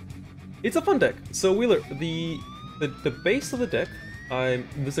 It's a fun deck. So Wheeler, the base of the deck,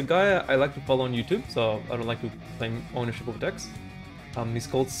 there's a guy I like to follow on YouTube, so I don't like to claim ownership of decks. He's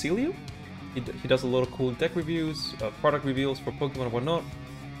called Celio. He does a lot of cool deck reviews, product reveals for Pokemon and whatnot.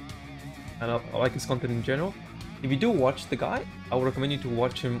 And I like his content in general. If you do watch the guy, I would recommend you to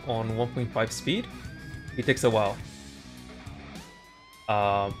watch him on 1.5 speed. It takes a while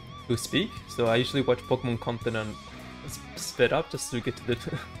to speak, so I usually watch Pokemon content and sped up just to get to the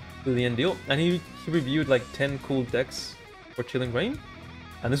to the end deal. And he reviewed like 10 cool decks for Chilling Reign,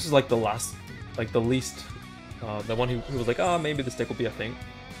 and this was like the last, like the least, the one he was like, maybe this deck will be a thing.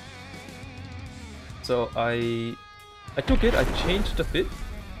 So I took it, I changed a bit,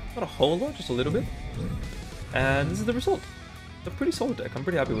 not a whole lot, just a little bit, and this is the result. It's a pretty solid deck. I'm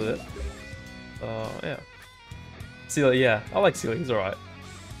pretty happy with it. Yeah. Sealy, yeah, I like Sealy. He's alright.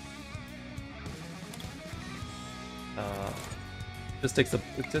 It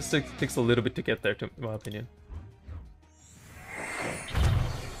just takes a little bit to get there, in my opinion.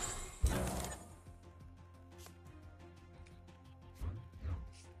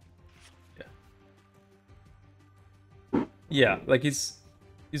 Yeah, like he's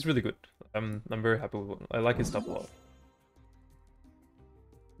really good. I'm very happy with him. I like his stuff a lot.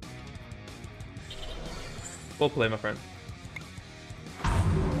 Well play, my friend.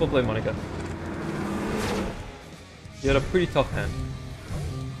 Well play, Monica. You had a pretty tough hand.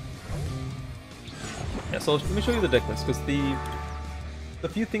 Yeah, so let me show you the deck list, because a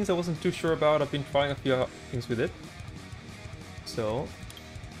few things I wasn't too sure about. I've been trying a few things with it. So,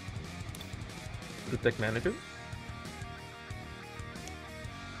 the deck manager.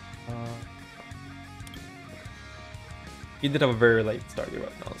 He did have a very late start. You're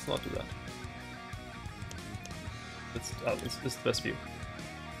right. No, let's not do that. This is the best view.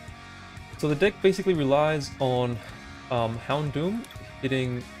 So the deck basically relies on Houndoom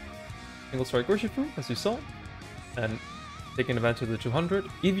hitting single strike Urshifu, as you saw, and taking advantage of the 200.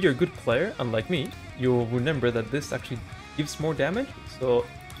 If you're a good player, unlike me, you'll remember that this actually gives more damage. So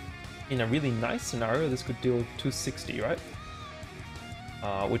in a really nice scenario, this could deal 260, right?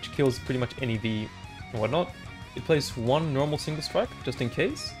 Which kills pretty much any V and whatnot. It plays one normal single strike, just in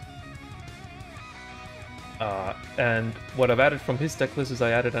case. And what I've added from his deck list is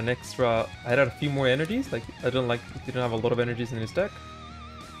I added a few more energies. Like he didn't have a lot of energies in his deck.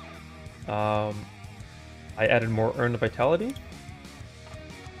 I added more Earned Vitality.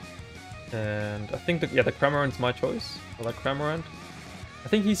 And I think that, yeah, the Cramorant's my choice. I like Cramorant. I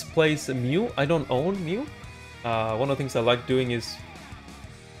think he plays a Mew. I don't own Mew. One of the things I like doing is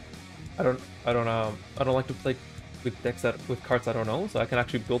I don't like to play with decks with cards I don't own, so I can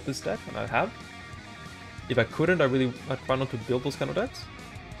actually build this deck, and I have. If I couldn't, I'd try not to build those kind of decks.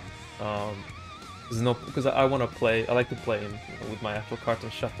 Because I want to play. I like to play with my actual cards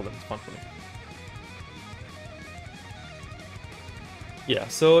and shuffle them. It's fun for me. Yeah,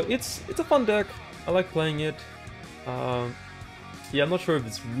 so it's a fun deck. I like playing it. Yeah, I'm not sure if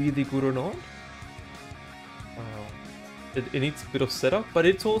it's really good or not. It needs a bit of setup, but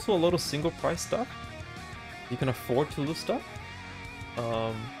it's also a lot of single price stuff. You can afford to lose stuff.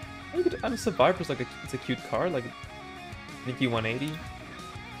 And Survivor's like it's a cute card, like Nikki 180.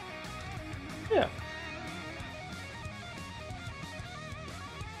 Yeah.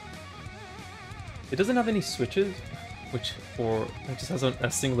 It doesn't have any switches, it just has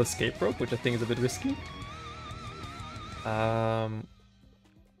a single escape rope, which I think is a bit risky. Yeah.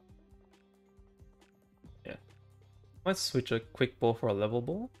 Might switch a quick ball for a level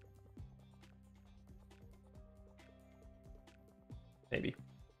ball. Maybe.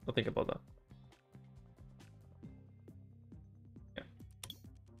 I'll think about that. Yeah.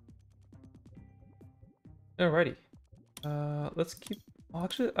 Alrighty. Let's keep... Oh,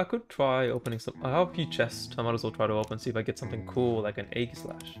 actually, I could try opening some... I have a few chests. I might as well try to open, see if I get something cool, like an Egg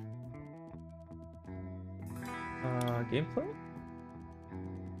Slash. Gameplay?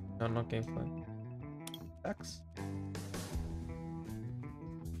 No, not gameplay. X.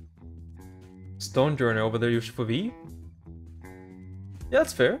 Stone Journey over there, you for V? Yeah,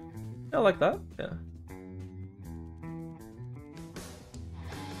 that's fair. Yeah, I like that. Yeah.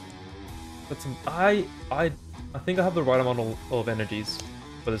 That's some... I think I have the right amount of energies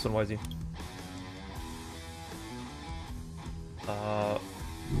for this one, YZ.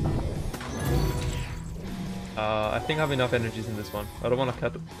 I think I have enough energies in this one. I don't want to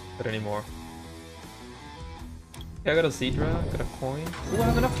cut any more. Okay, I got a Zedra, got a coin. Ooh, I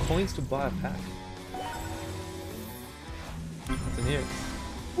have enough coins to buy a pack. What's in here?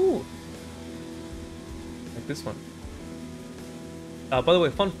 Ooh! Like this one. By the way,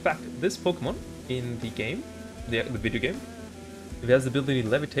 fun fact, this Pokemon in the game, the video game, if it has the ability to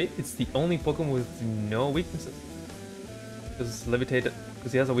levitate, it's the only Pokemon with no weaknesses.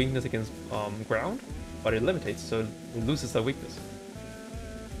 Because he has a weakness against ground, but it levitates, so it loses that weakness.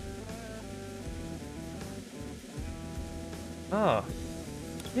 Ah,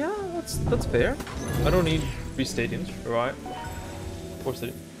 yeah, that's fair. I don't need 3 stadiums, right? 4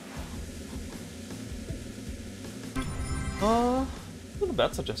 stadiums. Not a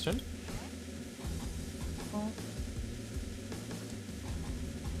bad suggestion.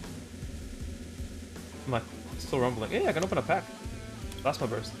 Am I still rumbling? Yeah, I can open a pack. Plasma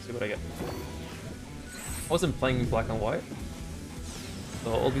Burst, see what I get. I wasn't playing black and white,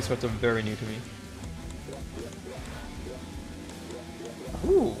 so all these cards are very new to me.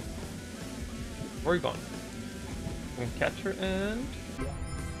 Ooh! Oregon. Catcher and...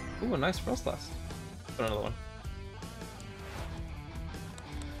 Ooh, a nice Frost Blast. Got another one.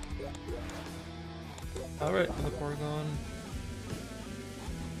 Alright, another Oregon.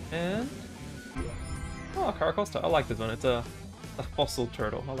 And... Oh, Caracosta. I like this one. It's a fossil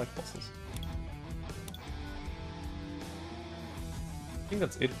turtle. I like fossils. I think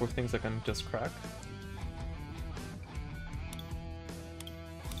that's it for things I can just crack.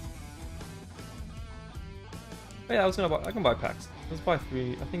 Oh yeah, I can buy packs. Let's buy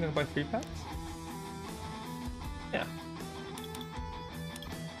 3. I think I can buy 3 packs. Yeah.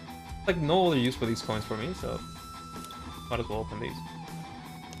 Like no other use for these coins for me, so might as well open these.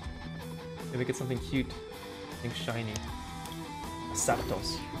 Maybe get something cute, something shiny.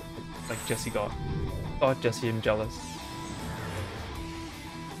 Zapdos. Like Jesse got. God, Jesse, I'm jealous.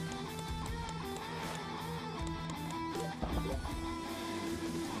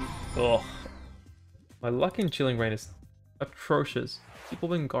 Ugh. My luck in Chilling Reign is atrocious. People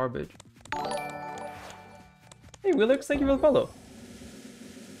being garbage. Hey, Willix, thank you for the follow.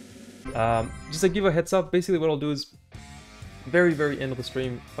 Just to give a heads up, basically what I'll do is very end of the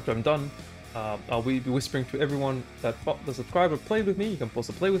stream, after I'm done, I'll be whispering to everyone that subscribed or played with me. You can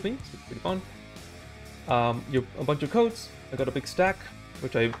also play with me, so it's pretty fun. A bunch of codes. I got a big stack,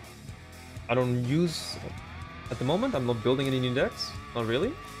 which I don't use at the moment. I'm not building any new decks, not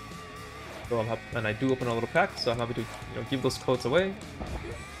really. So I'm happy, and I do open a little pack, so I'm happy to give those codes away.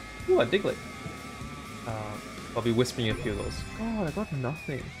 Ooh, a Diglett. I'll be whispering a few of those. God, I got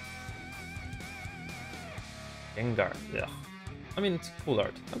nothing. Gengar, yeah. I mean, it's cool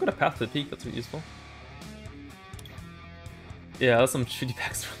art. I've got a Path to the Peak, that's really useful. Yeah, that's some shitty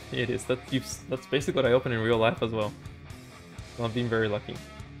packs from me, it is. That's basically what I open in real life as well. So I'm being very lucky.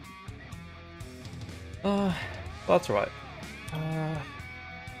 That's right.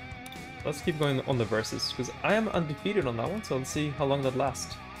 Let's keep going on the verses, because I am undefeated on that one, so let's see how long that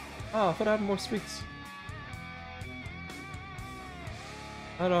lasts. I thought I had more streaks.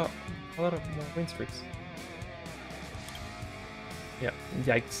 I had a lot of more win streaks. Yeah,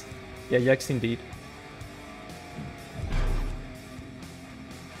 yikes. Yeah, yikes indeed.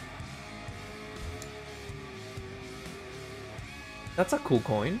 That's a cool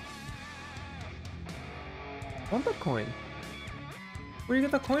coin. I want that coin. Where do you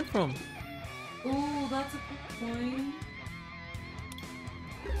get that coin from? Ooh, that's a good coin.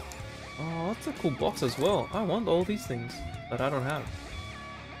 Oh, that's a cool box as well. I want all these things that I don't have.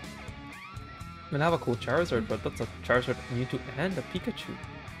 I mean, I have a cool Charizard, but that's a Charizard Mewtwo and a Pikachu.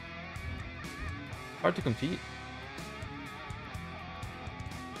 Hard to compete.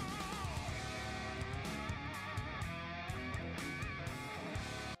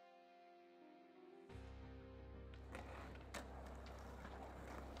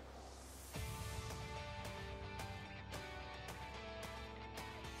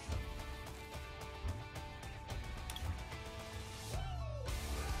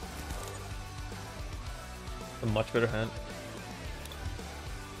 A much better hand.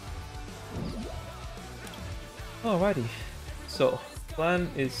 Alrighty. So, plan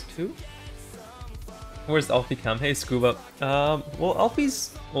is to... Where's Alfie Cam? Hey, Scuba. Well,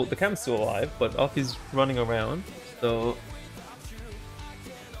 Alfie's... Well, the cam's still alive, but Alfie's running around, so...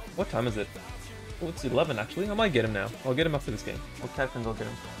 What time is it? Oh, it's 11 actually. I might get him now. I'll get him after this game. Or Cat can go get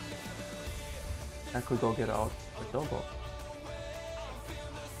him. Cat could go get out the doggo.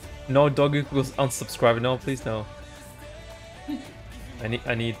 No, dog equals unsubscribe. No, please no.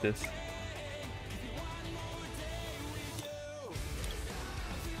 I need this.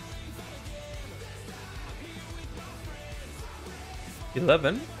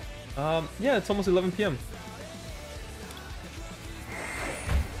 $11? Yeah, it's almost 11 PM.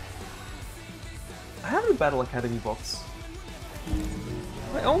 I have a Battle Academy box.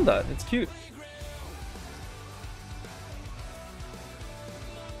 I own that. It's cute.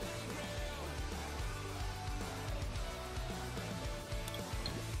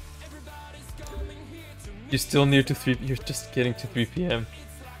 You're still near to 3. You're just getting to 3 PM.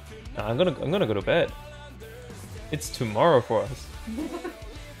 Nah, I'm gonna go to bed. It's tomorrow for us. I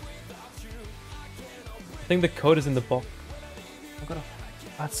think the code is in the box. I'm gonna.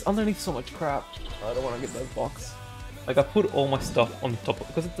 That's underneath so much crap. I don't want to get that box. Like I put all my stuff on top of,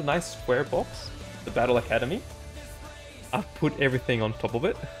 because it's a nice square box. The Battle Academy. I put everything on top of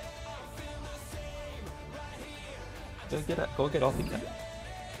it. Go get Alfie, cat.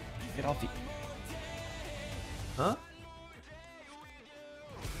 Get Alfie. Huh?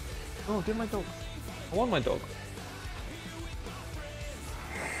 Oh, get my dog. I want my dog.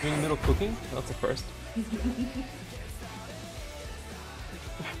 You're in the middle of cooking? That's the first.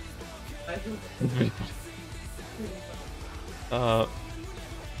 A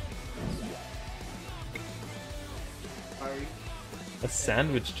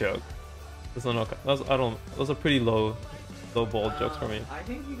sandwich joke. Those are not. Those are pretty low ball jokes for me. I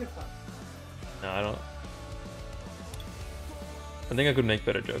think you could find. No, I don't. I think I could make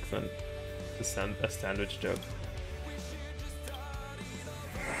better jokes than a sandwich joke.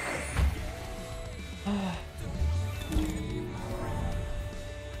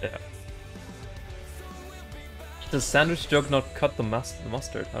 Yeah. Does sandwich joke not cut the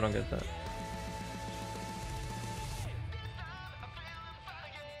mustard? I don't get that.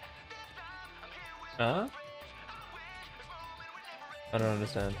 Huh? I don't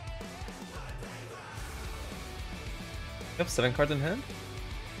understand. You have 7 cards in hand?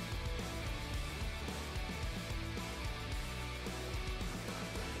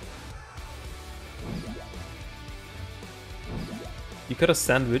 You cut a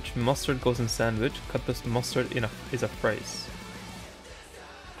sandwich, mustard goes in sandwich, cut this mustard in is a phrase.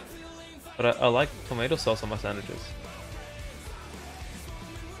 But I like tomato sauce on my sandwiches.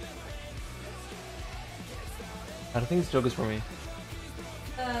 I don't think this joke is for me.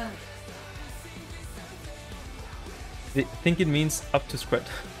 I think it means up to scratch.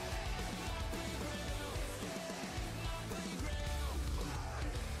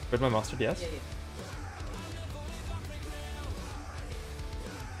 Spread my mustard, yes? Yeah.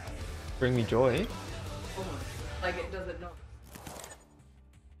 Bring me joy. Almost. Like it does it not.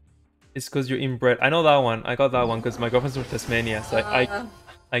 It's because you're inbred. I know that one. I got that one because my girlfriend's from Tasmania, so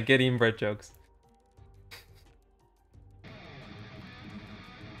I get inbred jokes.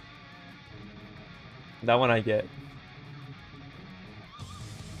 That one I get.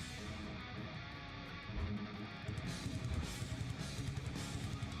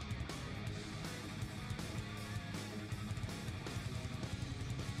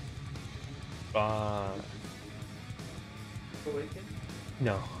 Awaken.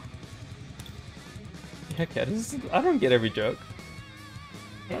 No. Heck yeah, I don't get every joke.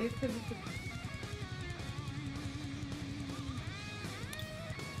 Maybe it's 'cause it's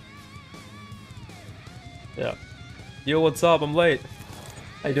Yeah. Yo, what's up? I'm late.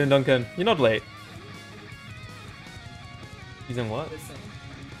 How you doing, Duncan? You're not late. He's in what? the same.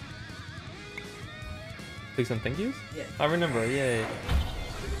 Take some thank yous? Yeah. I remember, yay.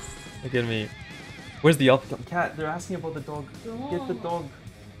 Look at me. Where's the alpha cat? They're asking about the dog. Get the dog.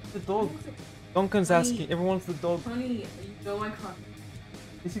 The dog. Duncan's asking. Everyone wants the dog. Honey, you know I can't.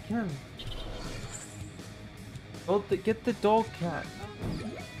 Yes, you can. Oh, get the dog, cat.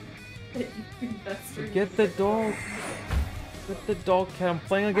 Get the dog. Get the dog, cat. I'm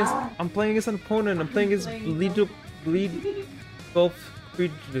playing against an opponent. I'm playing against bleed golf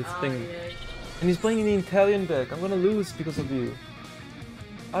creatures thing. Yeah. And he's playing in the Italian deck. I'm gonna lose because of you.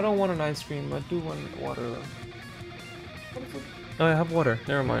 I don't want an ice cream. I do want water. Oh, I have water.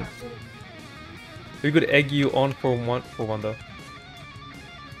 Never mind. We could egg you on for one though.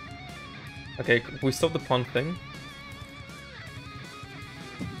 Okay, we stop the pun thing.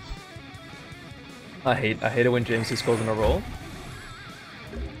 I hate it when James just goes on a roll.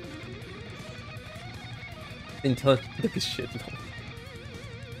 Intelligent deck is shit. No.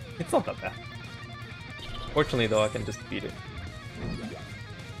 It's not that bad. Fortunately though, I can just beat it.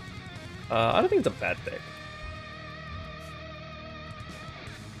 I don't think it's a bad deck.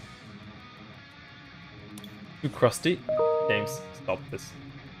 Too crusty? James, stop this.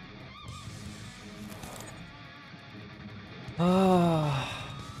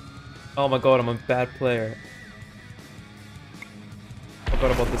 Oh my god, I'm a bad player. I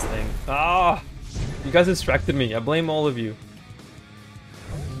forgot about this thing. You guys distracted me. I blame all of you.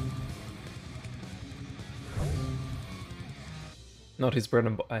 Not his bread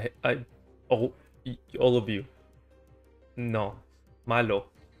and all of you. No. Malo.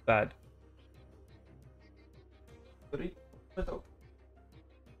 Bad.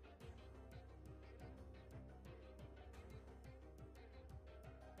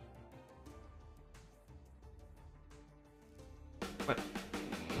 What?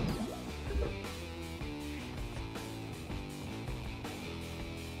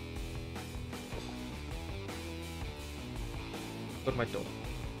 Put my dog.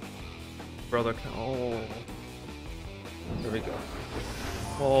 Brother can. Oh. There we go.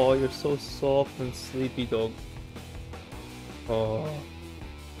 Oh, you're so soft and sleepy, dog. Oh.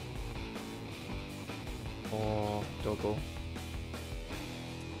 Oh, doggo.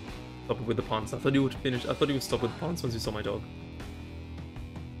 Stop it with the puns. I thought you would finish. I thought you would stop with the puns once you saw my dog.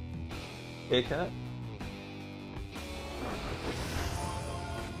 Hey, cat.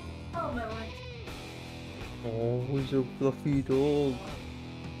 Oh my god. Oh, he's a fluffy dog.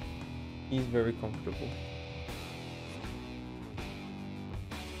 He's very comfortable.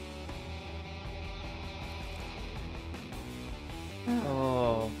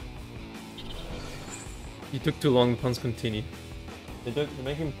 Oh. You took too long, the puns continue. You're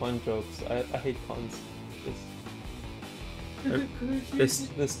making pun jokes. I hate puns.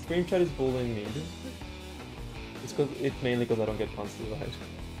 The stream chat is bullying me. It's mainly because I don't get puns to the right.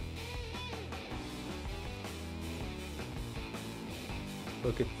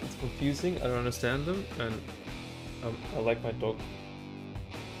 Look, it's confusing, I don't understand them, and I like my dog.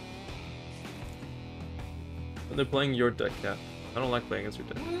 But they're playing your deck, yeah. I don't like playing against your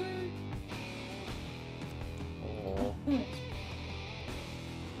deck. Oh.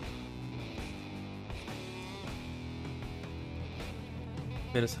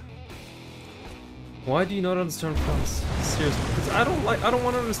 Minutes. Why do you not understand puns? Seriously, because I don't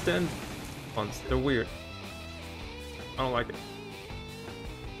want to understand puns. They're weird. I don't like it.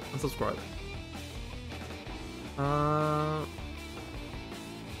 Unsubscribe. What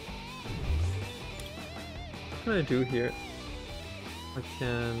can I do here? I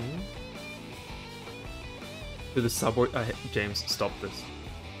can do the subword. James, stop this.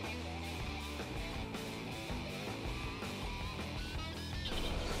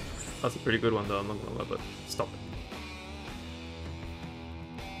 That's a pretty good one though, I'm not gonna lie, but stop it.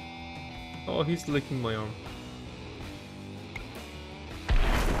 Oh, he's licking my arm.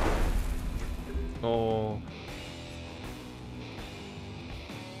 Oh.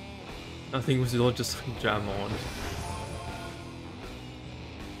 I think we should all just jam on.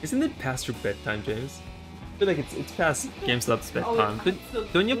 Isn't it past your bedtime, James? I feel like it's past GameStop's bedtime.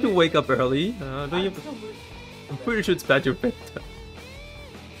 Don't you have to wake up early? Don't you have to... I'm pretty sure it's past your bedtime.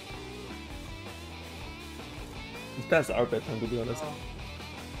 It's past our bedtime, to be honest. Oh.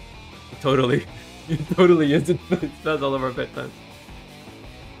 Totally. It totally is. It's past all of our bedtime.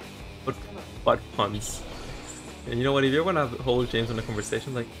 But puns. And you know what, if you ever want to hold James in a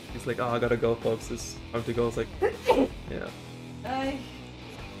conversation, like, he's like, oh, I gotta go, folks, it's time to go. It's like, yeah.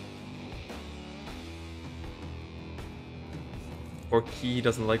 Or Key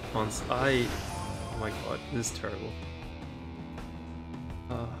doesn't like puns. Oh my god, this is terrible.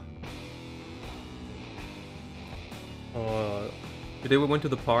 Today we went to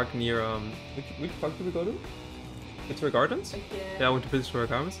the park near, which park did we go to? Fitzroy Gardens? Okay. Yeah, I went to Fitzroy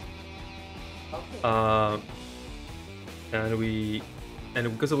Gardens. Okay. And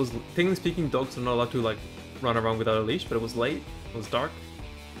because it was, technically speaking, dogs are not allowed to like run around without a leash, but it was late, it was dark,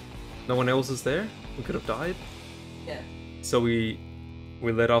 no one else was there, we could have died. Yeah. So we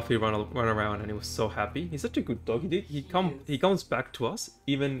let Alfie run around, and he was so happy. He's such a good dog. He comes back to us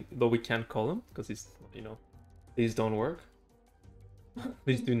even though we can't call him because he's, you know, these don't work.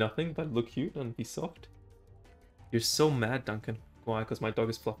 These do nothing but look cute and be soft. You're so mad, Duncan. Why? Because my dog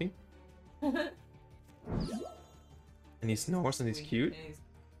is fluffy. And he snores and he's cute.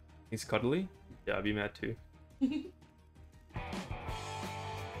 He's cuddly. Yeah, I'd be mad too. Yeah.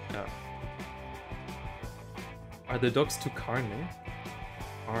 Are the dogs too carny?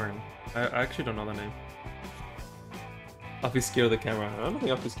 Carn. I actually don't know the name. Alfie's scared of the camera. I don't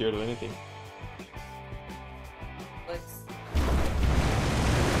think Alfie's scared of anything.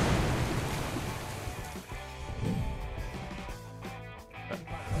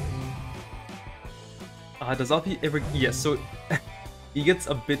 Does Alfie ever... Yes, so he gets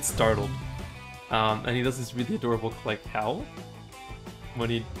a bit startled. And he does this really adorable, like, howl when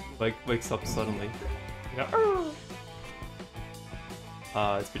he, like, wakes up suddenly.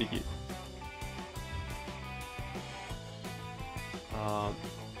 It's pretty cute.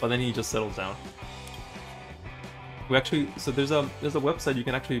 But then he just settles down. We actually... So there's a website you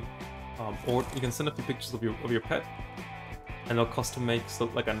can actually... or you can send a few pictures of your pet. And they'll custom make, so,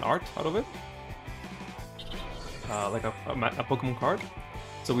 like, an art out of it. Like a Pokemon card.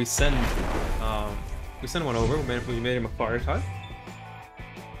 So we send one over. We made him a fire type,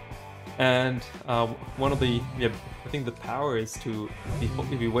 and one of the I think the power is to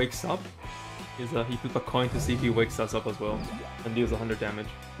if he wakes up, is he flip a coin to see if he wakes us up as well, and deals 100 damage.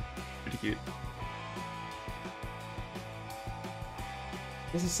 Pretty cute.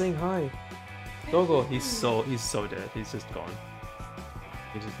 This is saying hi. Dogo, he's so dead. He's just gone.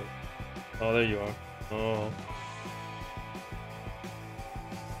 He's just like, oh, there you are. Oh.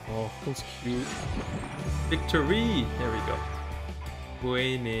 Oh, that's cute. Victory! There we go.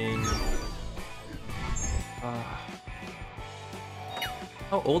 Winning.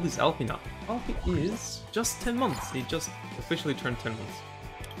 How old is Alfie now? Alfie is just 10 months. He just officially turned 10 months.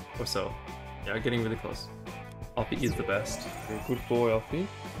 Or so. Yeah, getting really close. Alfie is the best. You're a good boy, Alfie.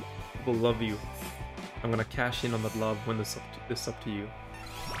 People love you. I'm gonna cash in on that love when this up to you.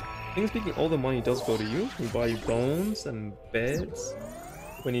 I think speaking, all the money does go to you. We buy you bones and beds.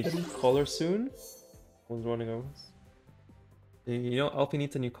 We need a new collar soon. One's running over us. You know, Alfie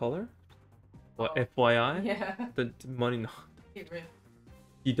needs a new collar. What, FYI? Yeah. The money, no.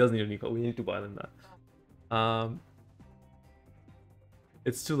 He does need a new collar. We need to buy them that.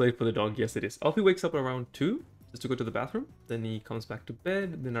 It's too late for the dog. Yes, it is. Alfie wakes up around 2 just to go to the bathroom. Then he comes back to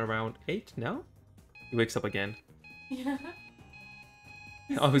bed. Then around 8 now, he wakes up again. Yeah.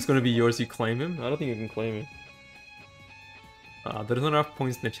 Alfie's gonna be yours. You claim him? I don't think you can claim him. There's not enough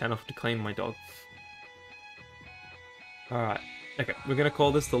points in the channel to claim my dog. Alright. Okay, we're gonna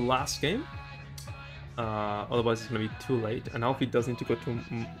call this the last game. Otherwise it's gonna be too late. And Alfie does need to go to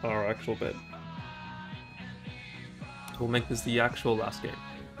our actual bed. We'll make this the actual last game.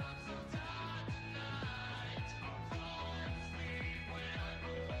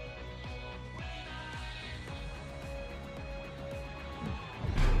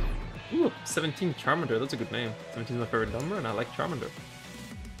 Ooh, 17 Charmander, that's a good name. 17 is my favorite number and I like Charmander.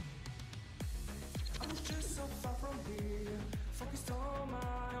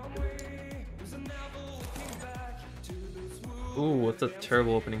 Ooh, what's a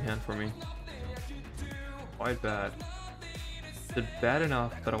terrible opening hand for me? Quite bad. Is it bad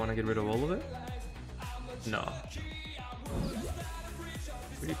enough that I want to get rid of all of it? No.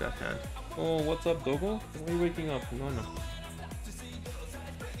 Pretty bad hand. Oh, what's up, Dogo? Why are you waking up? No, no.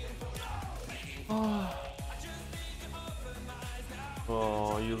 Oh,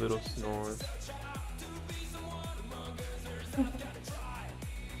 oh, you little snores.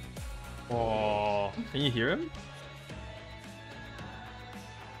 Oh, can you hear him?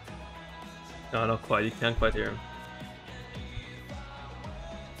 No, not quite. You can't quite hear him.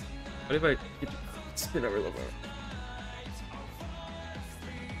 What if I spin over a little bit?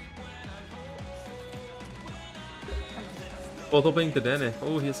 Both opening the Dene.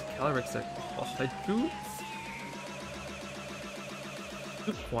 Oh, he has a Calyrex deck. Oh, I do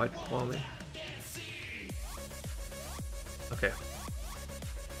quite poorly. Okay.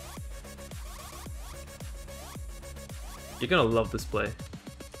 You're gonna love this play.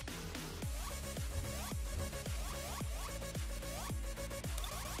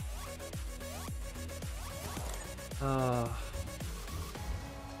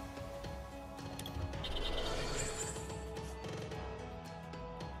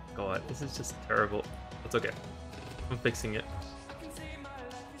 God, this is just terrible. It's okay. I'm fixing it.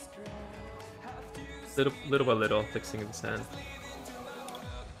 Little by little, fixing this hand.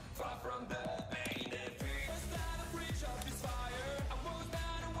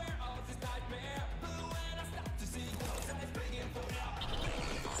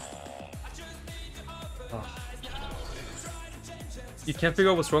 Oh. You can't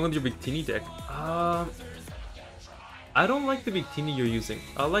figure out what's wrong with your Victini deck. I don't like the Victini you're using.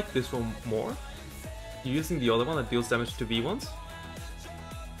 I like this one more. You're using the other one that deals damage to V1s.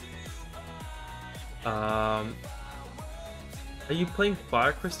 Are you playing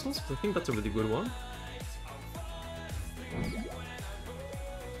Fire Crystals? I think that's a really good one.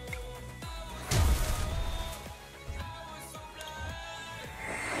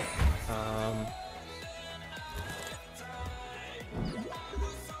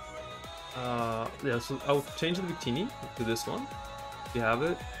 Yeah, so I'll change the Victini to this one. You have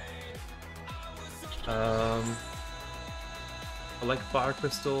it. I like Fire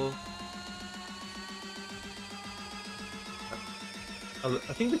Crystal.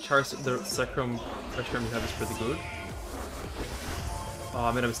 I think the Sacrum Pressure we have is pretty good. Oh,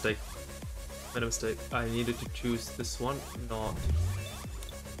 I made a mistake. I needed to choose this one, not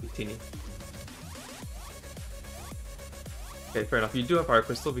Victini. Okay, fair enough. You do have Fire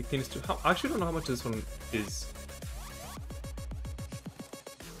Crystal. Victini's too. I actually don't know how much this one is.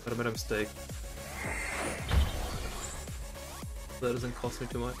 But I made a mistake. That doesn't cost me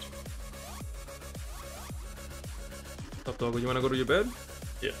too much. Top dog, you wanna go to your bed?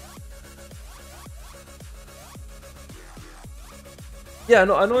 Yeah. Yeah,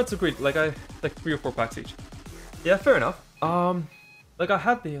 no, I know it's a great. Like 3 or 4 packs each. Yeah, fair enough. Like I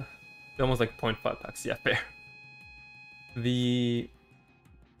had the almost like 0.5 packs. Yeah, fair. You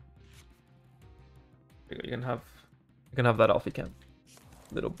can have that off. You can,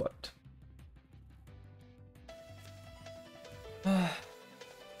 little butt.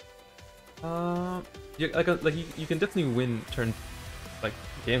 You can definitely win like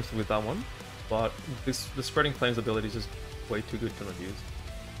games with that one, but the spreading flames ability is just way too good to not use.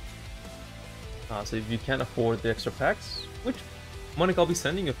 So if you can't afford the extra packs, which Monica, I'll be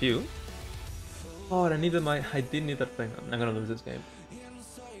sending a few. Oh, I did need that thing. I'm gonna lose this game.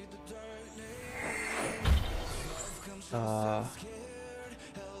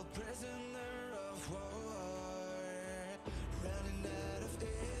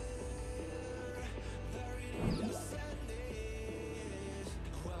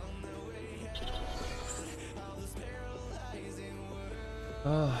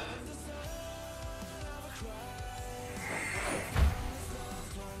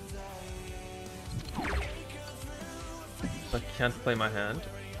 I can't play my hand.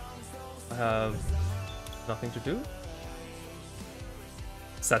 I have nothing to do.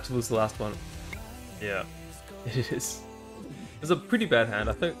 Sad to lose the last one. Yeah, it is. It's a pretty bad hand.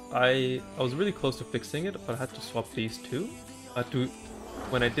 I think I was really close to fixing it, but I had to swap these two.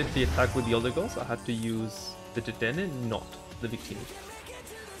 When I did the attack with the Elder Ghost, I had to use the Dedenne, not the Victini.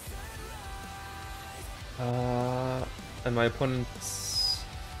 And my opponent's...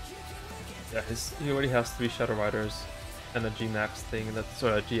 Yeah, he already has 3 Shadow Riders and a G-Max thing, that's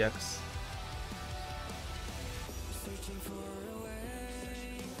sort of a GX.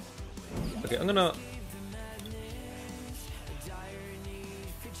 Okay, I'm gonna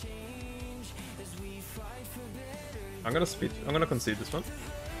concede this one.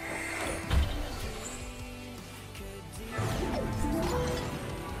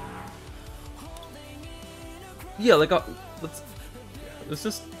 Yeah, like we'll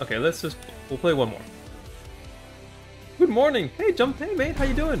play one more. Good morning. Hey, hey mate, how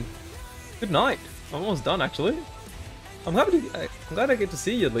you doing? Good night. I'm almost done actually. I'm glad I get to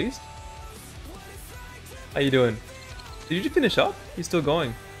see you at least. How you doing? Did you finish up? He's still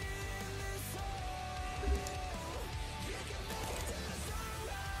going.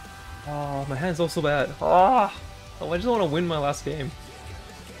 Oh, my hand's also bad. Ah, oh, I just want to win my last game.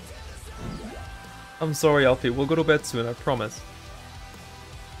 I'm sorry, Alfie. We'll go to bed soon, I promise.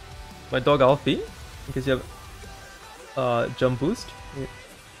 My dog Alfie, in case you have jump boost.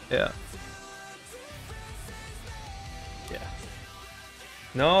 Yeah. Yeah.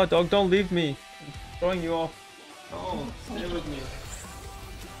 No, dog, don't leave me. I'm throwing you off. No, stay with me.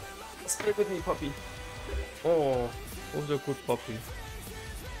 Stay with me, puppy. Oh, who's a good puppy?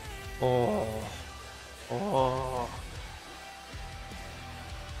 Oh. Oh.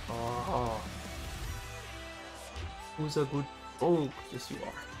 Oh. Who's a good... Oh, yes you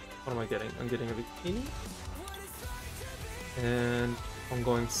are. What am I getting? I'm getting a bikini. And I'm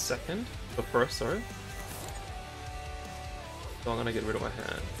going second. But first, sorry. So I'm gonna get rid of my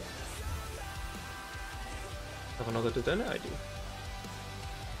hand. Have another Dedenne? I do.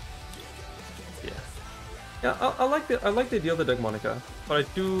 Yeah. Yeah, I like the idea of the deck Monica. But I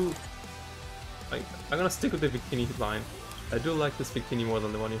do... I'm gonna stick with the bikini line. I do like this bikini more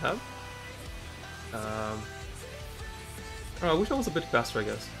than the one you have. I don't know, I wish I was a bit faster, I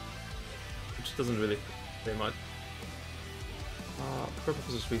guess. Which doesn't really very much.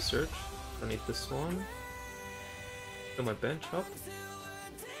 Purpose is research. I need this one. Fill my bench up.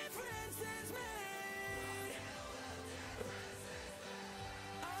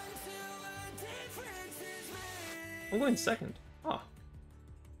 I'm going second. Ah.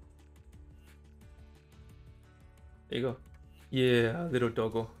 There you go. Yeah, little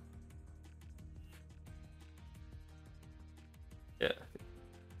doggo. Yeah.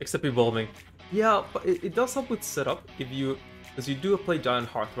 Except evolving. Yeah, but it does help with setup if you... Because you do play Giant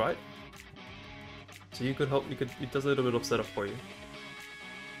Hearth, right? So you could help, it does a little bit of setup for you.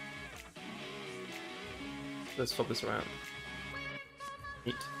 Let's swap this around.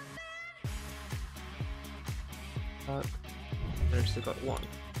 Neat. I still got one.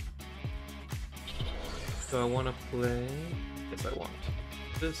 So I want to play... Yes, I want.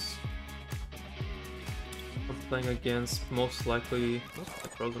 This. I'm playing against most likely... What's the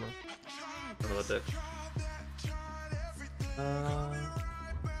frozen one? Another deck.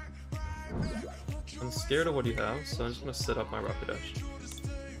 I'm scared of what you have, so I'm just gonna set up my Rapidash.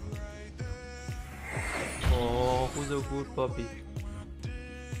 Oh, who's a good puppy?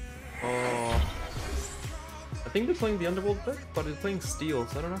 Oh. I think they're playing the Underworld deck, but they're playing Steel,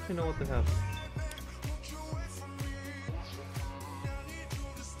 so I don't actually know what they have.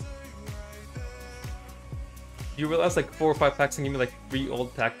 You realize like 4 or 5 packs and give me like 3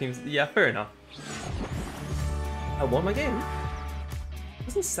 old tag teams? Yeah, fair enough. I won my game.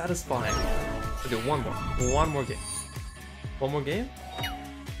 This is satisfying. Okay, one more game. One more game,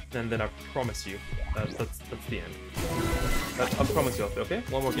 and then I promise you that's the end. I promise you, okay?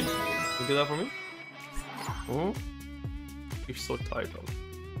 One more game. You do that for me? Oh, you're so tired, bro.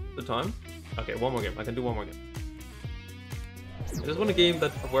 The time? Okay, one more game. I can do one more game. I just want a game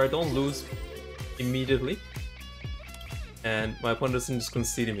where I don't lose immediately, and my opponent doesn't just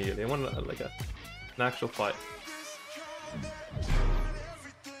concede immediately. I want like an actual fight.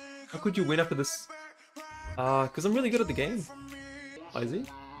 How could you win after this? Because I'm really good at the game. Easy.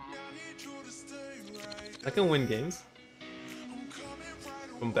 I can win games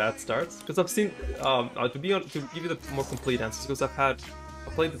from bad starts. Because I've seen, to give you the more complete answers, because I've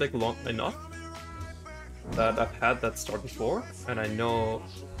played the deck long enough that I've had that start before, and I know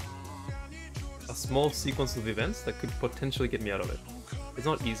a small sequence of events that could potentially get me out of it. It's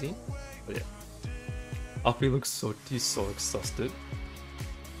not easy, but yeah. Alfie looks he's so exhausted.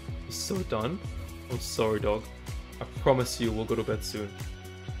 He's so done. I'm sorry, dog. I promise you we'll go to bed soon.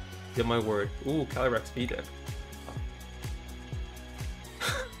 Get my word. Ooh, Calyrex B deck.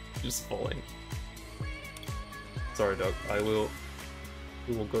 Just falling. Sorry, dog.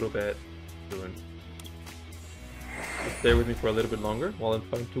 We will go to bed soon. Stay with me for a little bit longer while I'm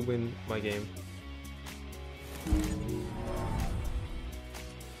trying to win my game.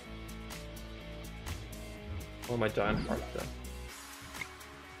 Or my giant heart then.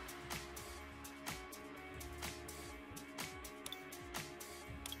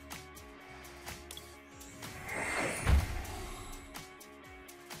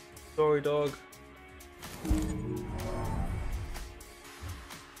 Sorry, dog.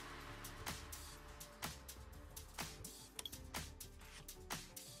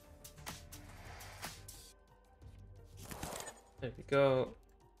 There we go.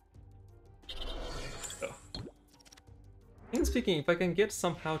 And speaking, if I can get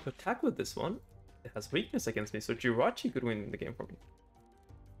somehow to attack with this one, it has weakness against me, so Jirachi could win the game for me.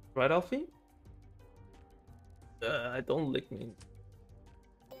 Right, Alfie? Don't lick me.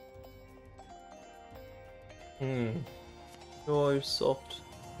 Oh, you're soft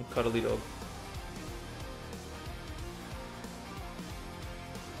and cuddly dog.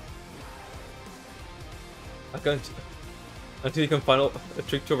 I can't until you can find a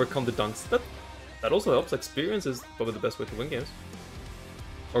trick to overcome the dunks. That also helps. Experience is probably the best way to win games.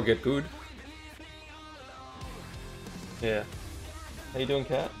 Or get good. Yeah. How you doing,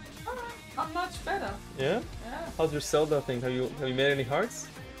 Kat? I'm much better. Yeah? Yeah. How's your Zelda thing? Have you made any hearts?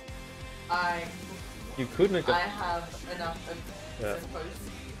 You could make a... I have enough of Yeah. potions.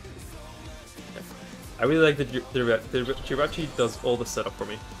 I really like that the Jirachi does all the setup for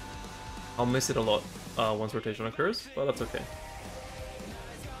me. I'll miss it a lot once rotation occurs, but that's okay.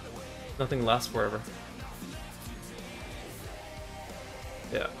 Nothing lasts forever.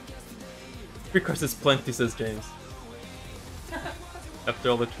 Yeah. Free cards is plenty, says James. After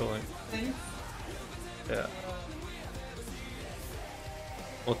all the trolling. Thanks. Yeah.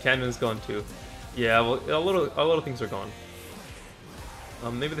 Well, Canyon's gone too. Yeah, well, a lot of things are gone.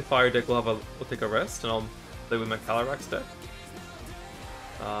 Maybe the fire deck will take a rest, and I'll play with my Calyrax deck.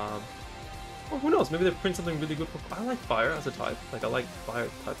 Or who knows? Maybe they print something really good. I like fire as a type. Like I like fire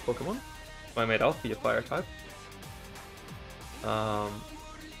type Pokemon. So I made Alfie a fire type. Now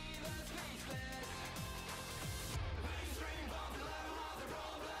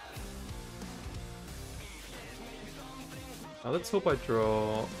let's hope I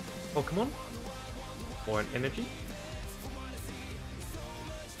draw Pokemon or an energy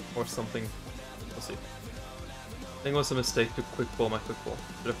or something. We'll see. I think it was a mistake to quick ball my quick ball.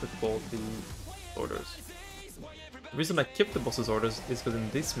 Should have quick balled the orders. The reason I kept the boss's orders is because in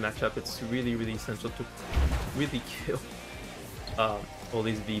this matchup it's really essential to really kill all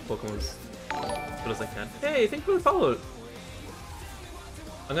these V Pokemon as good as I can. Hey, thank you for the follow!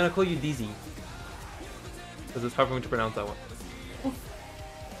 I'm gonna call you DZ. Because it's hard for me to pronounce that one.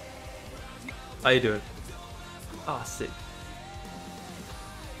 How you doing? Ah, sick.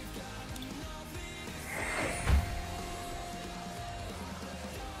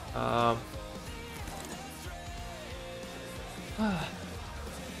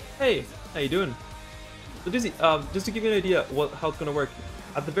 Hey, how you doing? So Dizzy, just to give you an idea how it's gonna work,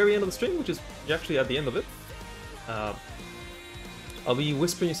 at the very end of the stream, which is actually at the end of it, I'll be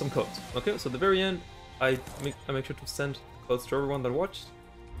whispering you some codes. Okay, so at the very end, I make sure to send codes to everyone that watched,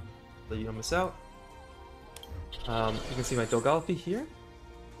 so you don't miss out. You can see my dog Alfie here,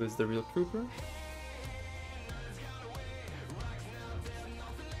 who is the real trooper.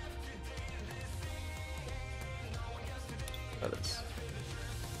 That is.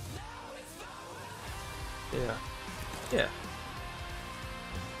 Yeah.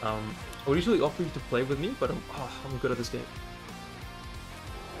 I would usually offer you to play with me, but I'm good at this game.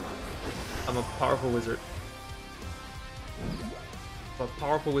 I'm a powerful wizard. A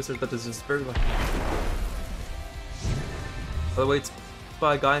powerful wizard that is just very lucky. By the way, it's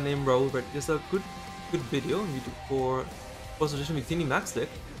by a guy named Raul, but it's a good video on YouTube for post edition with Teeny Max deck.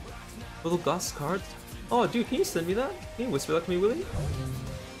 Little Gus cards. Oh, dude, can you send me that? Can you whisper that to me, Willie?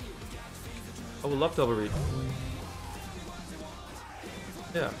 I would love to have a read.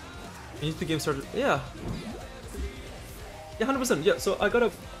 Yeah. You need the game started. Yeah. Yeah, 100%. Yeah. So I got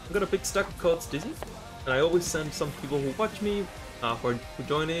a big stack of codes, Dizzy, and I always send some people who watch me, who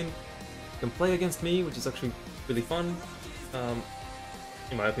join in, can play against me, which is actually really fun.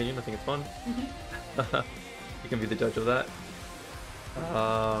 In my opinion, I think it's fun. You can be the judge of that.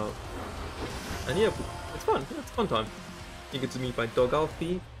 And yeah, it's fun. Yeah, it's a fun time. You get to meet my dog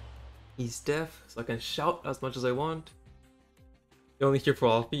Alfie. He's deaf, so I can shout as much as I want. You're only here for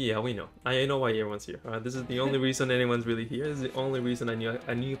Alfie? Yeah, we know. I know why everyone's here. This is the only reason anyone's really here. This is the only reason I knew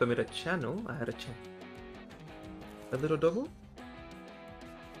if I made a channel, I had a chance. That little double?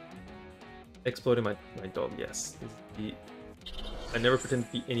 Exploding my dog, yes. I never pretend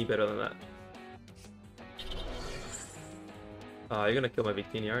to be any better than that. You're gonna kill my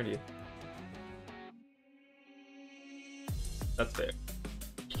Victini, aren't you? That's fair.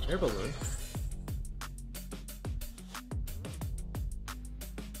 Air balloon.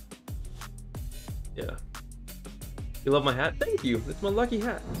 Yeah. You love my hat? Thank you! It's my lucky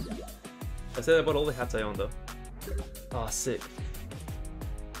hat. I said that about all the hats I own though. Ah, sick.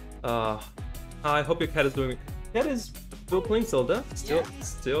 I hope your cat is doing... Cat is still playing Zelda.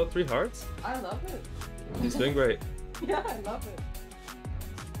 Still 3 hearts. I love it. He's doing great. Yeah, I love it.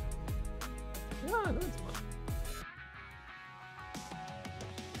 Yeah, I know it's fun.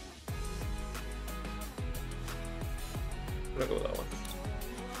 I'm gonna go with that one.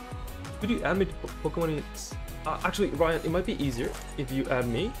 Could you add me to Pokemon? Actually, Ryan, it might be easier if you add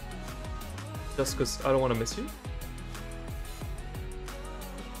me. Just because I don't want to miss you.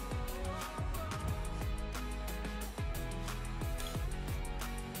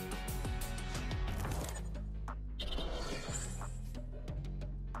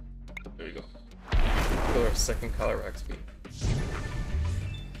 There you go. Go our second color XP.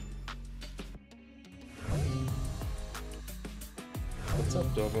 What's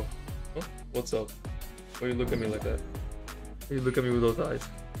up, doggo? Huh? What's up? Why you look at me like that? Why you look at me with those eyes?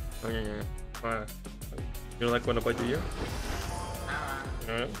 Oh, yeah. Why? You don't like when I bite your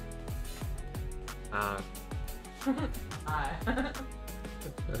ear? Ah.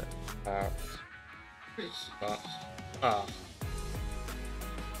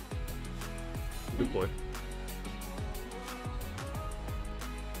 Good boy.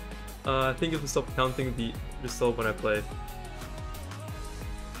 I think you have to stop counting the result when I play.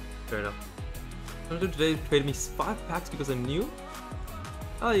 Fair enough. Today traded me 5 packs because I'm new.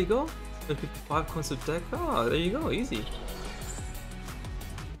 Oh, there you go. Spent 55 coins of deck. Oh, there you go. Easy.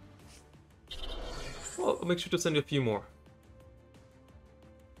 Well, I'll make sure to send you a few more.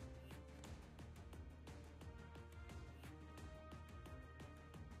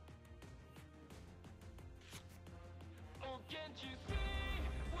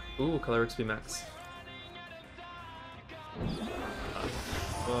 Ooh, color XP max.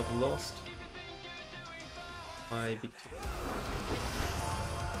 So I've lost my big two.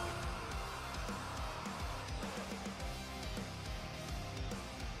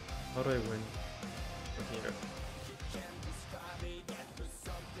 How do I win from here?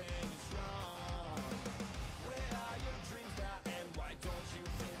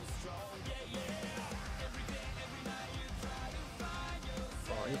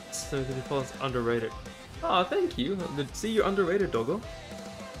 Oh, it's underrated. Oh, thank you. See, you're underrated, doggo.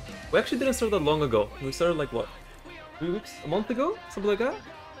 We actually didn't start that long ago. We started like what? 3 weeks? A month ago? Something like that?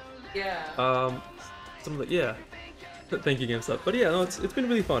 Yeah. Something like, yeah. Thank you, GameStop. But yeah, no, it's been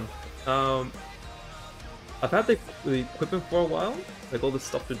really fun. I've had the equipment for a while, like all the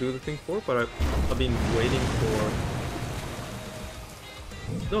stuff to do the thing for, but I've been waiting for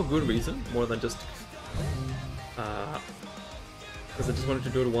no good reason, more than just because I just wanted to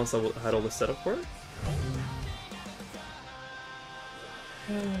do it once I had all the setup for it.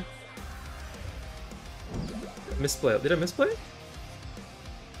 Misplay. Did I misplay?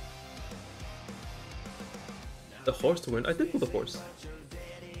 The horse to win? I did pull the horse.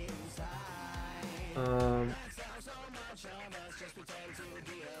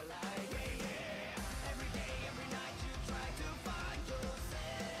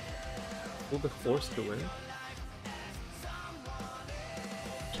 Pull the horse to win.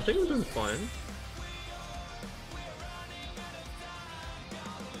 I think we're doing fine.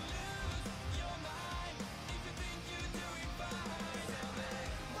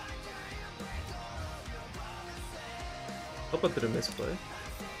 How about the misplay?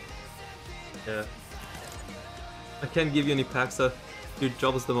 Yeah. I can't give you any packs that do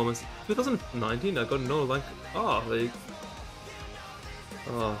jobs at the moment. 2019, I got no like. Oh, like.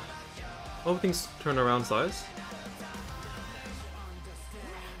 Oh. All things turn around size.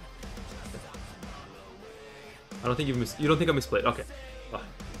 I don't think you don't think I misplayed. Okay. Bye.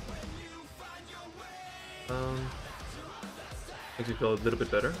 Makes me feel a little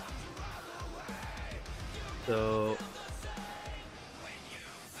bit better. So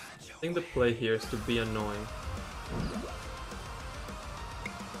I think the play here is to be annoying.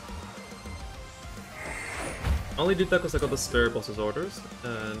 I only did that because I got the spare boss's orders,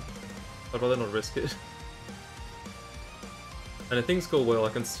 and I'd rather not risk it. And if things go well, I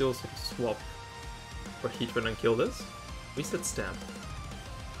can still sort of swap for Heatran and kill this. Reset stamp.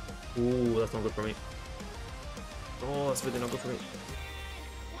 Ooh, that's not good for me. Oh, that's really not good for me.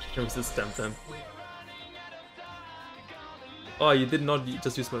 Can reset stamp then. Oh, you did not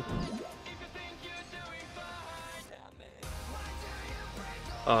just use my...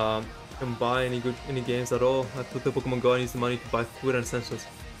 Can buy any games at all. I put the Pokemon Go and use the money to buy food and essentials.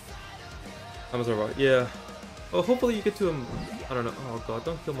 Amazon right? Yeah. Oh, hopefully you get to I don't know. Oh god,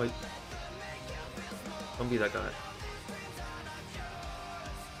 don't kill my... Don't be that guy.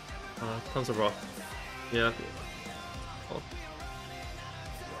 Tons of rock. Yeah. Oh.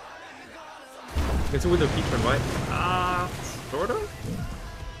 It's with the peak turn, right? Sort of?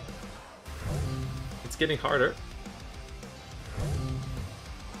 It's getting harder.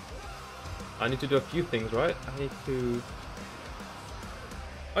 I need to do a few things, right? I need to...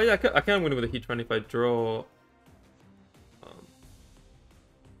 Oh yeah, I can win with a heat run if I draw...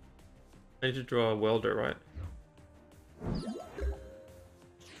 I need to draw a welder, right?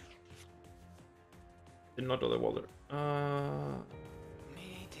 Did not draw the welder.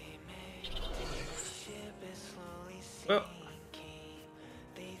 Well,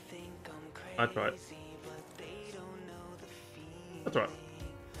 I tried. That's right.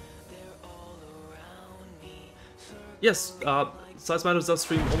 Yes, Size Matters does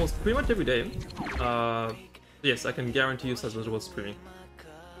stream almost pretty much every day. Yes, I can guarantee you Size Matters was streaming.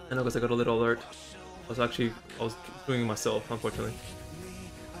 I know because I got a little alert. I was doing it myself, unfortunately.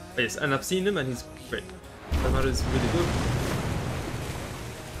 But yes, and I've seen him and he's great. Size Matters is really good.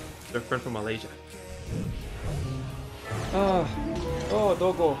 They're a friend from Malaysia. Oh,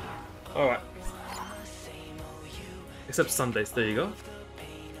 doggo. Alright. Except Sundays, there you go.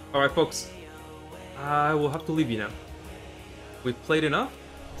 Alright, folks. I will have to leave you now. We've played enough.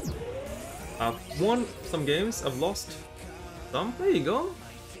 I've won some games, I've lost some. There you go.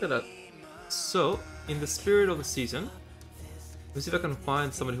 Look at that. So, in the spirit of the season, let's see if I can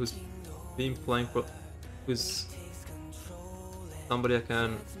find somebody who's been playing for... who's... somebody I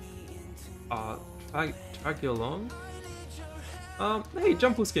can... tag you along. Hey,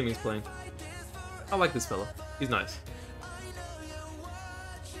 Jumpus Gaming's playing. I like this fella. He's nice.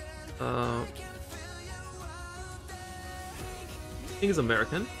 I think he's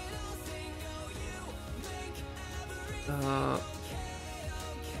American. Let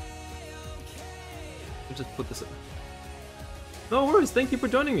me just put this in. No worries, thank you for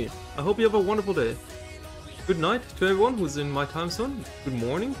joining me. I hope you have a wonderful day. Good night to everyone who's in my time zone. Good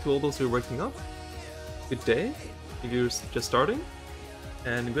morning to all those who are waking up. Good day if you're just starting.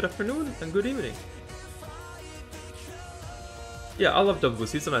 And good afternoon and good evening. Yeah, I love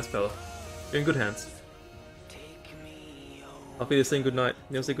Dumbgoose, he's a nice fella. You're in good hands. I'll be saying good night.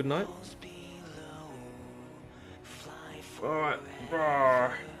 You want to say good night? Alright,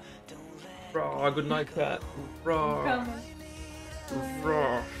 brah. Brah, good night, cat. Brah.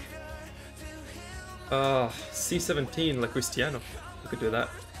 Brah. C17 like Cristiano. We could do that.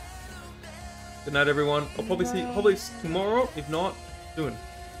 Good night, everyone. I'll probably see hopefully tomorrow, if not soon.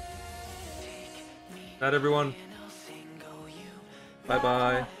 Night, everyone. Bye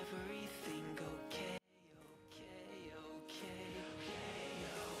bye.